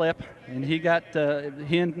one slip, and he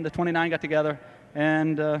and the 29 got together,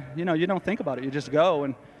 and you don't think about it. You just go,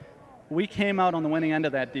 and we came out on the winning end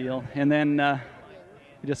of that deal, and then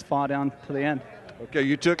we just fought down to the end. Okay,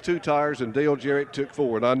 you took 2 tires, and Dale Jarrett took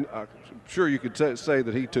 4. And I'm sure you could say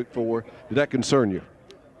that he took 4. Did that concern you?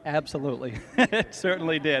 Absolutely. It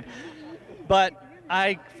certainly did. But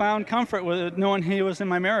I found comfort with knowing he was in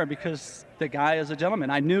my mirror because the guy is a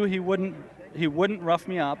gentleman. I knew he wouldn't rough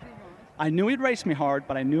me up. I knew he'd race me hard,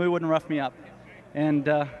 but I knew he wouldn't rough me up. And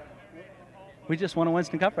we just won a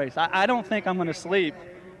Winston Cup race. I don't think I'm going to sleep.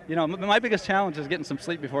 My biggest challenge is getting some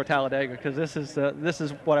sleep before Talladega because this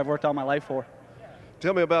is what I've worked all my life for.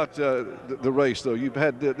 Tell me about the race, though. You've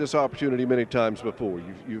had this opportunity many times before.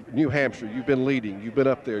 New Hampshire, you've been leading. You've been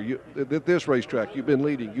up there. This racetrack, you've been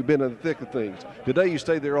leading. You've been in the thick of things. Today, you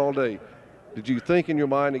stayed there all day. Did you think in your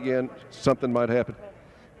mind again something might happen?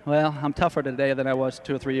 Well, I'm tougher today than I was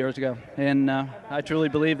 2 or 3 years ago. And I truly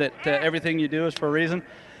believe that everything you do is for a reason.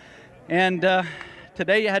 And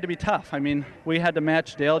today, you had to be tough. I mean, we had to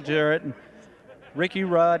match Dale Jarrett, and Ricky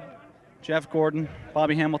Rudd, Jeff Gordon,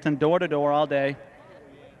 Bobby Hamilton, door to door all day.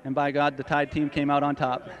 And by God, the Tide team came out on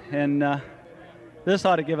top. And this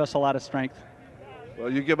ought to give us a lot of strength.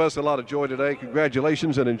 Well, you give us a lot of joy today.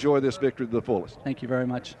 Congratulations, and enjoy this victory to the fullest. Thank you very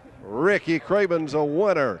much. Ricky Craven's a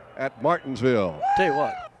winner at Martinsville. Tell you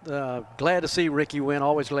what, glad to see Ricky win.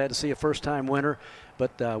 Always glad to see a first-time winner.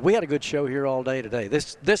 But we had a good show here all day today.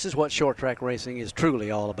 This is what short track racing is truly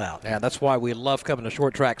all about. Yeah, that's why we love coming to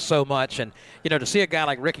short track so much. And, to see a guy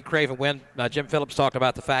like Ricky Craven win, Jim Phillips talked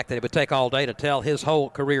about the fact that it would take all day to tell his whole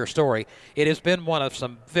career story. It has been one of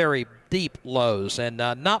some very deep lows and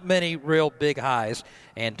not many real big highs.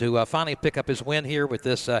 And to finally pick up his win here with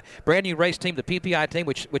this brand new race team, the PPI team,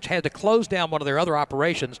 which had to close down one of their other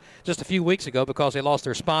operations just a few weeks ago because they lost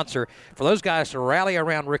their sponsor. For those guys to rally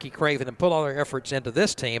around Ricky Craven and put all their efforts into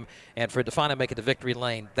this team and for it to finally make it to victory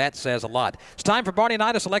lane, that says a lot. It's time for Barney and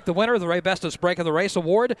I to select the winner of the Ray Bestis Break of the Race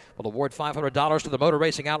Award. We'll award $500 to the Motor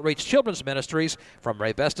Racing Outreach Children's Ministries from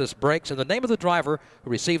Ray Bestis Brakes and the name of the driver who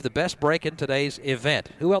received the best break in today's event.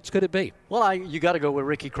 Who else could it be? Well, you got to go with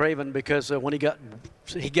Ricky Craven because when he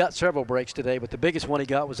got several breaks today, but the biggest one he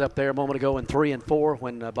got was up there a moment ago in 3 and 4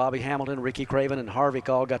 when Bobby Hamilton, Ricky Craven, and Harvick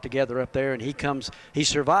all got together up there, and he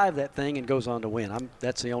survived that thing and goes on to win.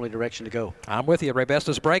 That's the only direction to go. I'm with you. Ray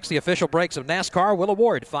Bestis Brakes, the official brakes of NASCAR, will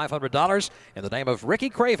award $500 in the name of Ricky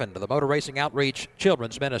Craven to the Motor Racing Outreach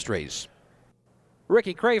Children's Ministries.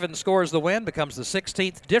 Ricky Craven scores the win, becomes the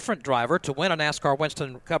 16th different driver to win a NASCAR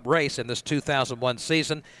Winston Cup race in this 2001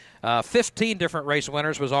 season. 15 different race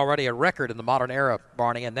winners was already a record in the modern era,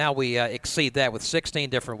 Barney, and now we exceed that with 16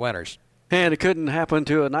 different winners. And it couldn't happen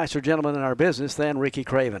to a nicer gentleman in our business than Ricky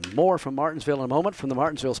Craven. More from Martinsville in a moment from the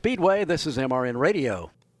Martinsville Speedway. This is MRN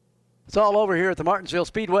Radio. It's all over here at the Martinsville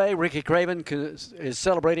Speedway. Ricky Craven is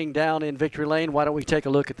celebrating down in Victory Lane. Why don't we take a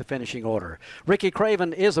look at the finishing order? Ricky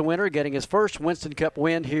Craven is the winner, getting his first Winston Cup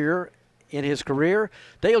win here in his career.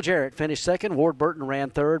 Dale Jarrett finished second. Ward Burton ran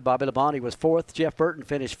third. Bobby Labonte was fourth. Jeff Burton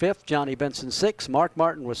finished fifth. Johnny Benson sixth. Mark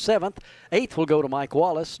Martin was seventh. Eighth will go to Mike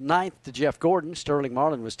Wallace. Ninth to Jeff Gordon. Sterling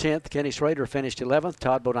Marlin was 10th. Kenny Schrader finished 11th.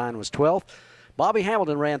 Todd Bodine was 12th. Bobby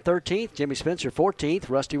Hamilton ran 13th, Jimmy Spencer 14th,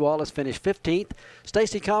 Rusty Wallace finished 15th,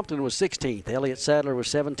 Stacy Compton was 16th, Elliott Sadler was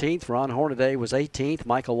 17th, Ron Hornaday was 18th,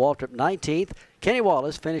 Michael Waltrip 19th, Kenny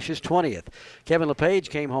Wallace finishes 20th. Kevin LePage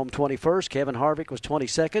came home 21st, Kevin Harvick was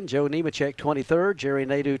 22nd, Joe Nemechek 23rd, Jerry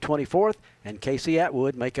Nadeau 24th, and Casey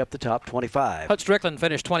Atwood make up the top 25. Hut Strickland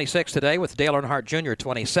finished 26th today with Dale Earnhardt Jr.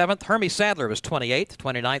 27th. Hermie Sadler was 28th.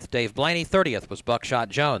 29th, Dave Blaney. 30th was Buckshot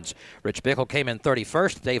Jones. Rich Bickle came in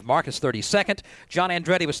 31st. Dave Marcus 32nd. John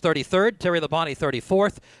Andretti was 33rd. Terry Labonte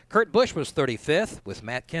 34th. Kurt Busch was 35th, with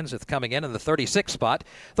Matt Kenseth coming in the 36th spot.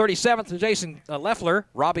 37th, Jason Leffler.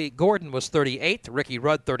 Robbie Gordon was 38th. Ricky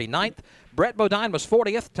Rudd 39th. Brett Bodine was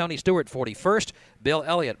 40th, Tony Stewart 41st, Bill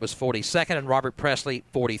Elliott was 42nd, and Robert Presley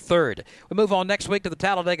 43rd. We move on next week to the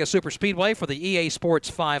Talladega Superspeedway for the EA Sports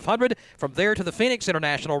 500. From there to the Phoenix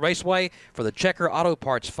International Raceway for the Checker Auto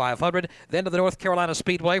Parts 500. Then to the North Carolina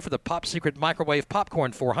Speedway for the Pop Secret Microwave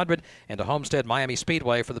Popcorn 400. And to Homestead Miami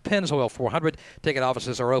Speedway for the Pennzoil 400. Ticket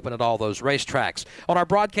offices are open at all those racetracks. On our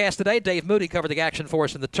broadcast today, Dave Moody covered the action for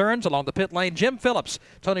us in the turns. Along the pit lane, Jim Phillips,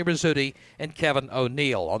 Tony Rizzuti, and Kevin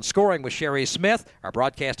O'Neill. On scoring with Sherry Smith, our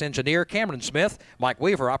broadcast engineer, Cameron Smith. Mike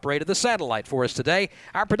Weaver operated the satellite for us today.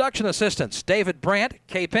 Our production assistants, David Brandt,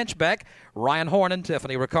 Kay Pinchbeck, Ryan Horn, and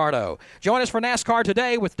Tiffany Ricardo. Join us for NASCAR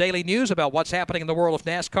Today with daily news about what's happening in the world of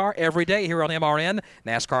NASCAR every day here on MRN.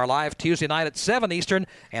 NASCAR Live Tuesday night at 7 Eastern,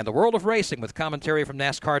 and the world of racing with commentary from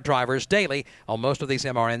NASCAR drivers daily on most of these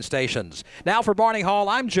MRN stations. Now for Barney Hall,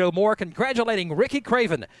 I'm Joe Moore, congratulating Ricky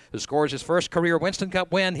Craven, who scores his first career Winston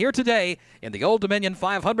Cup win here today in the Old Dominion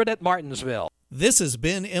 500 at Martinsville. This has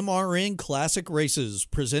been MRN Classic Races,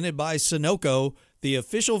 presented by Sunoco, the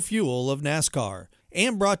official fuel of NASCAR,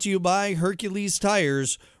 and brought to you by Hercules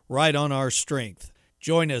Tires, right on our strength.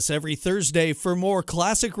 Join us every Thursday for more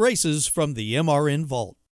classic races from the MRN Vault.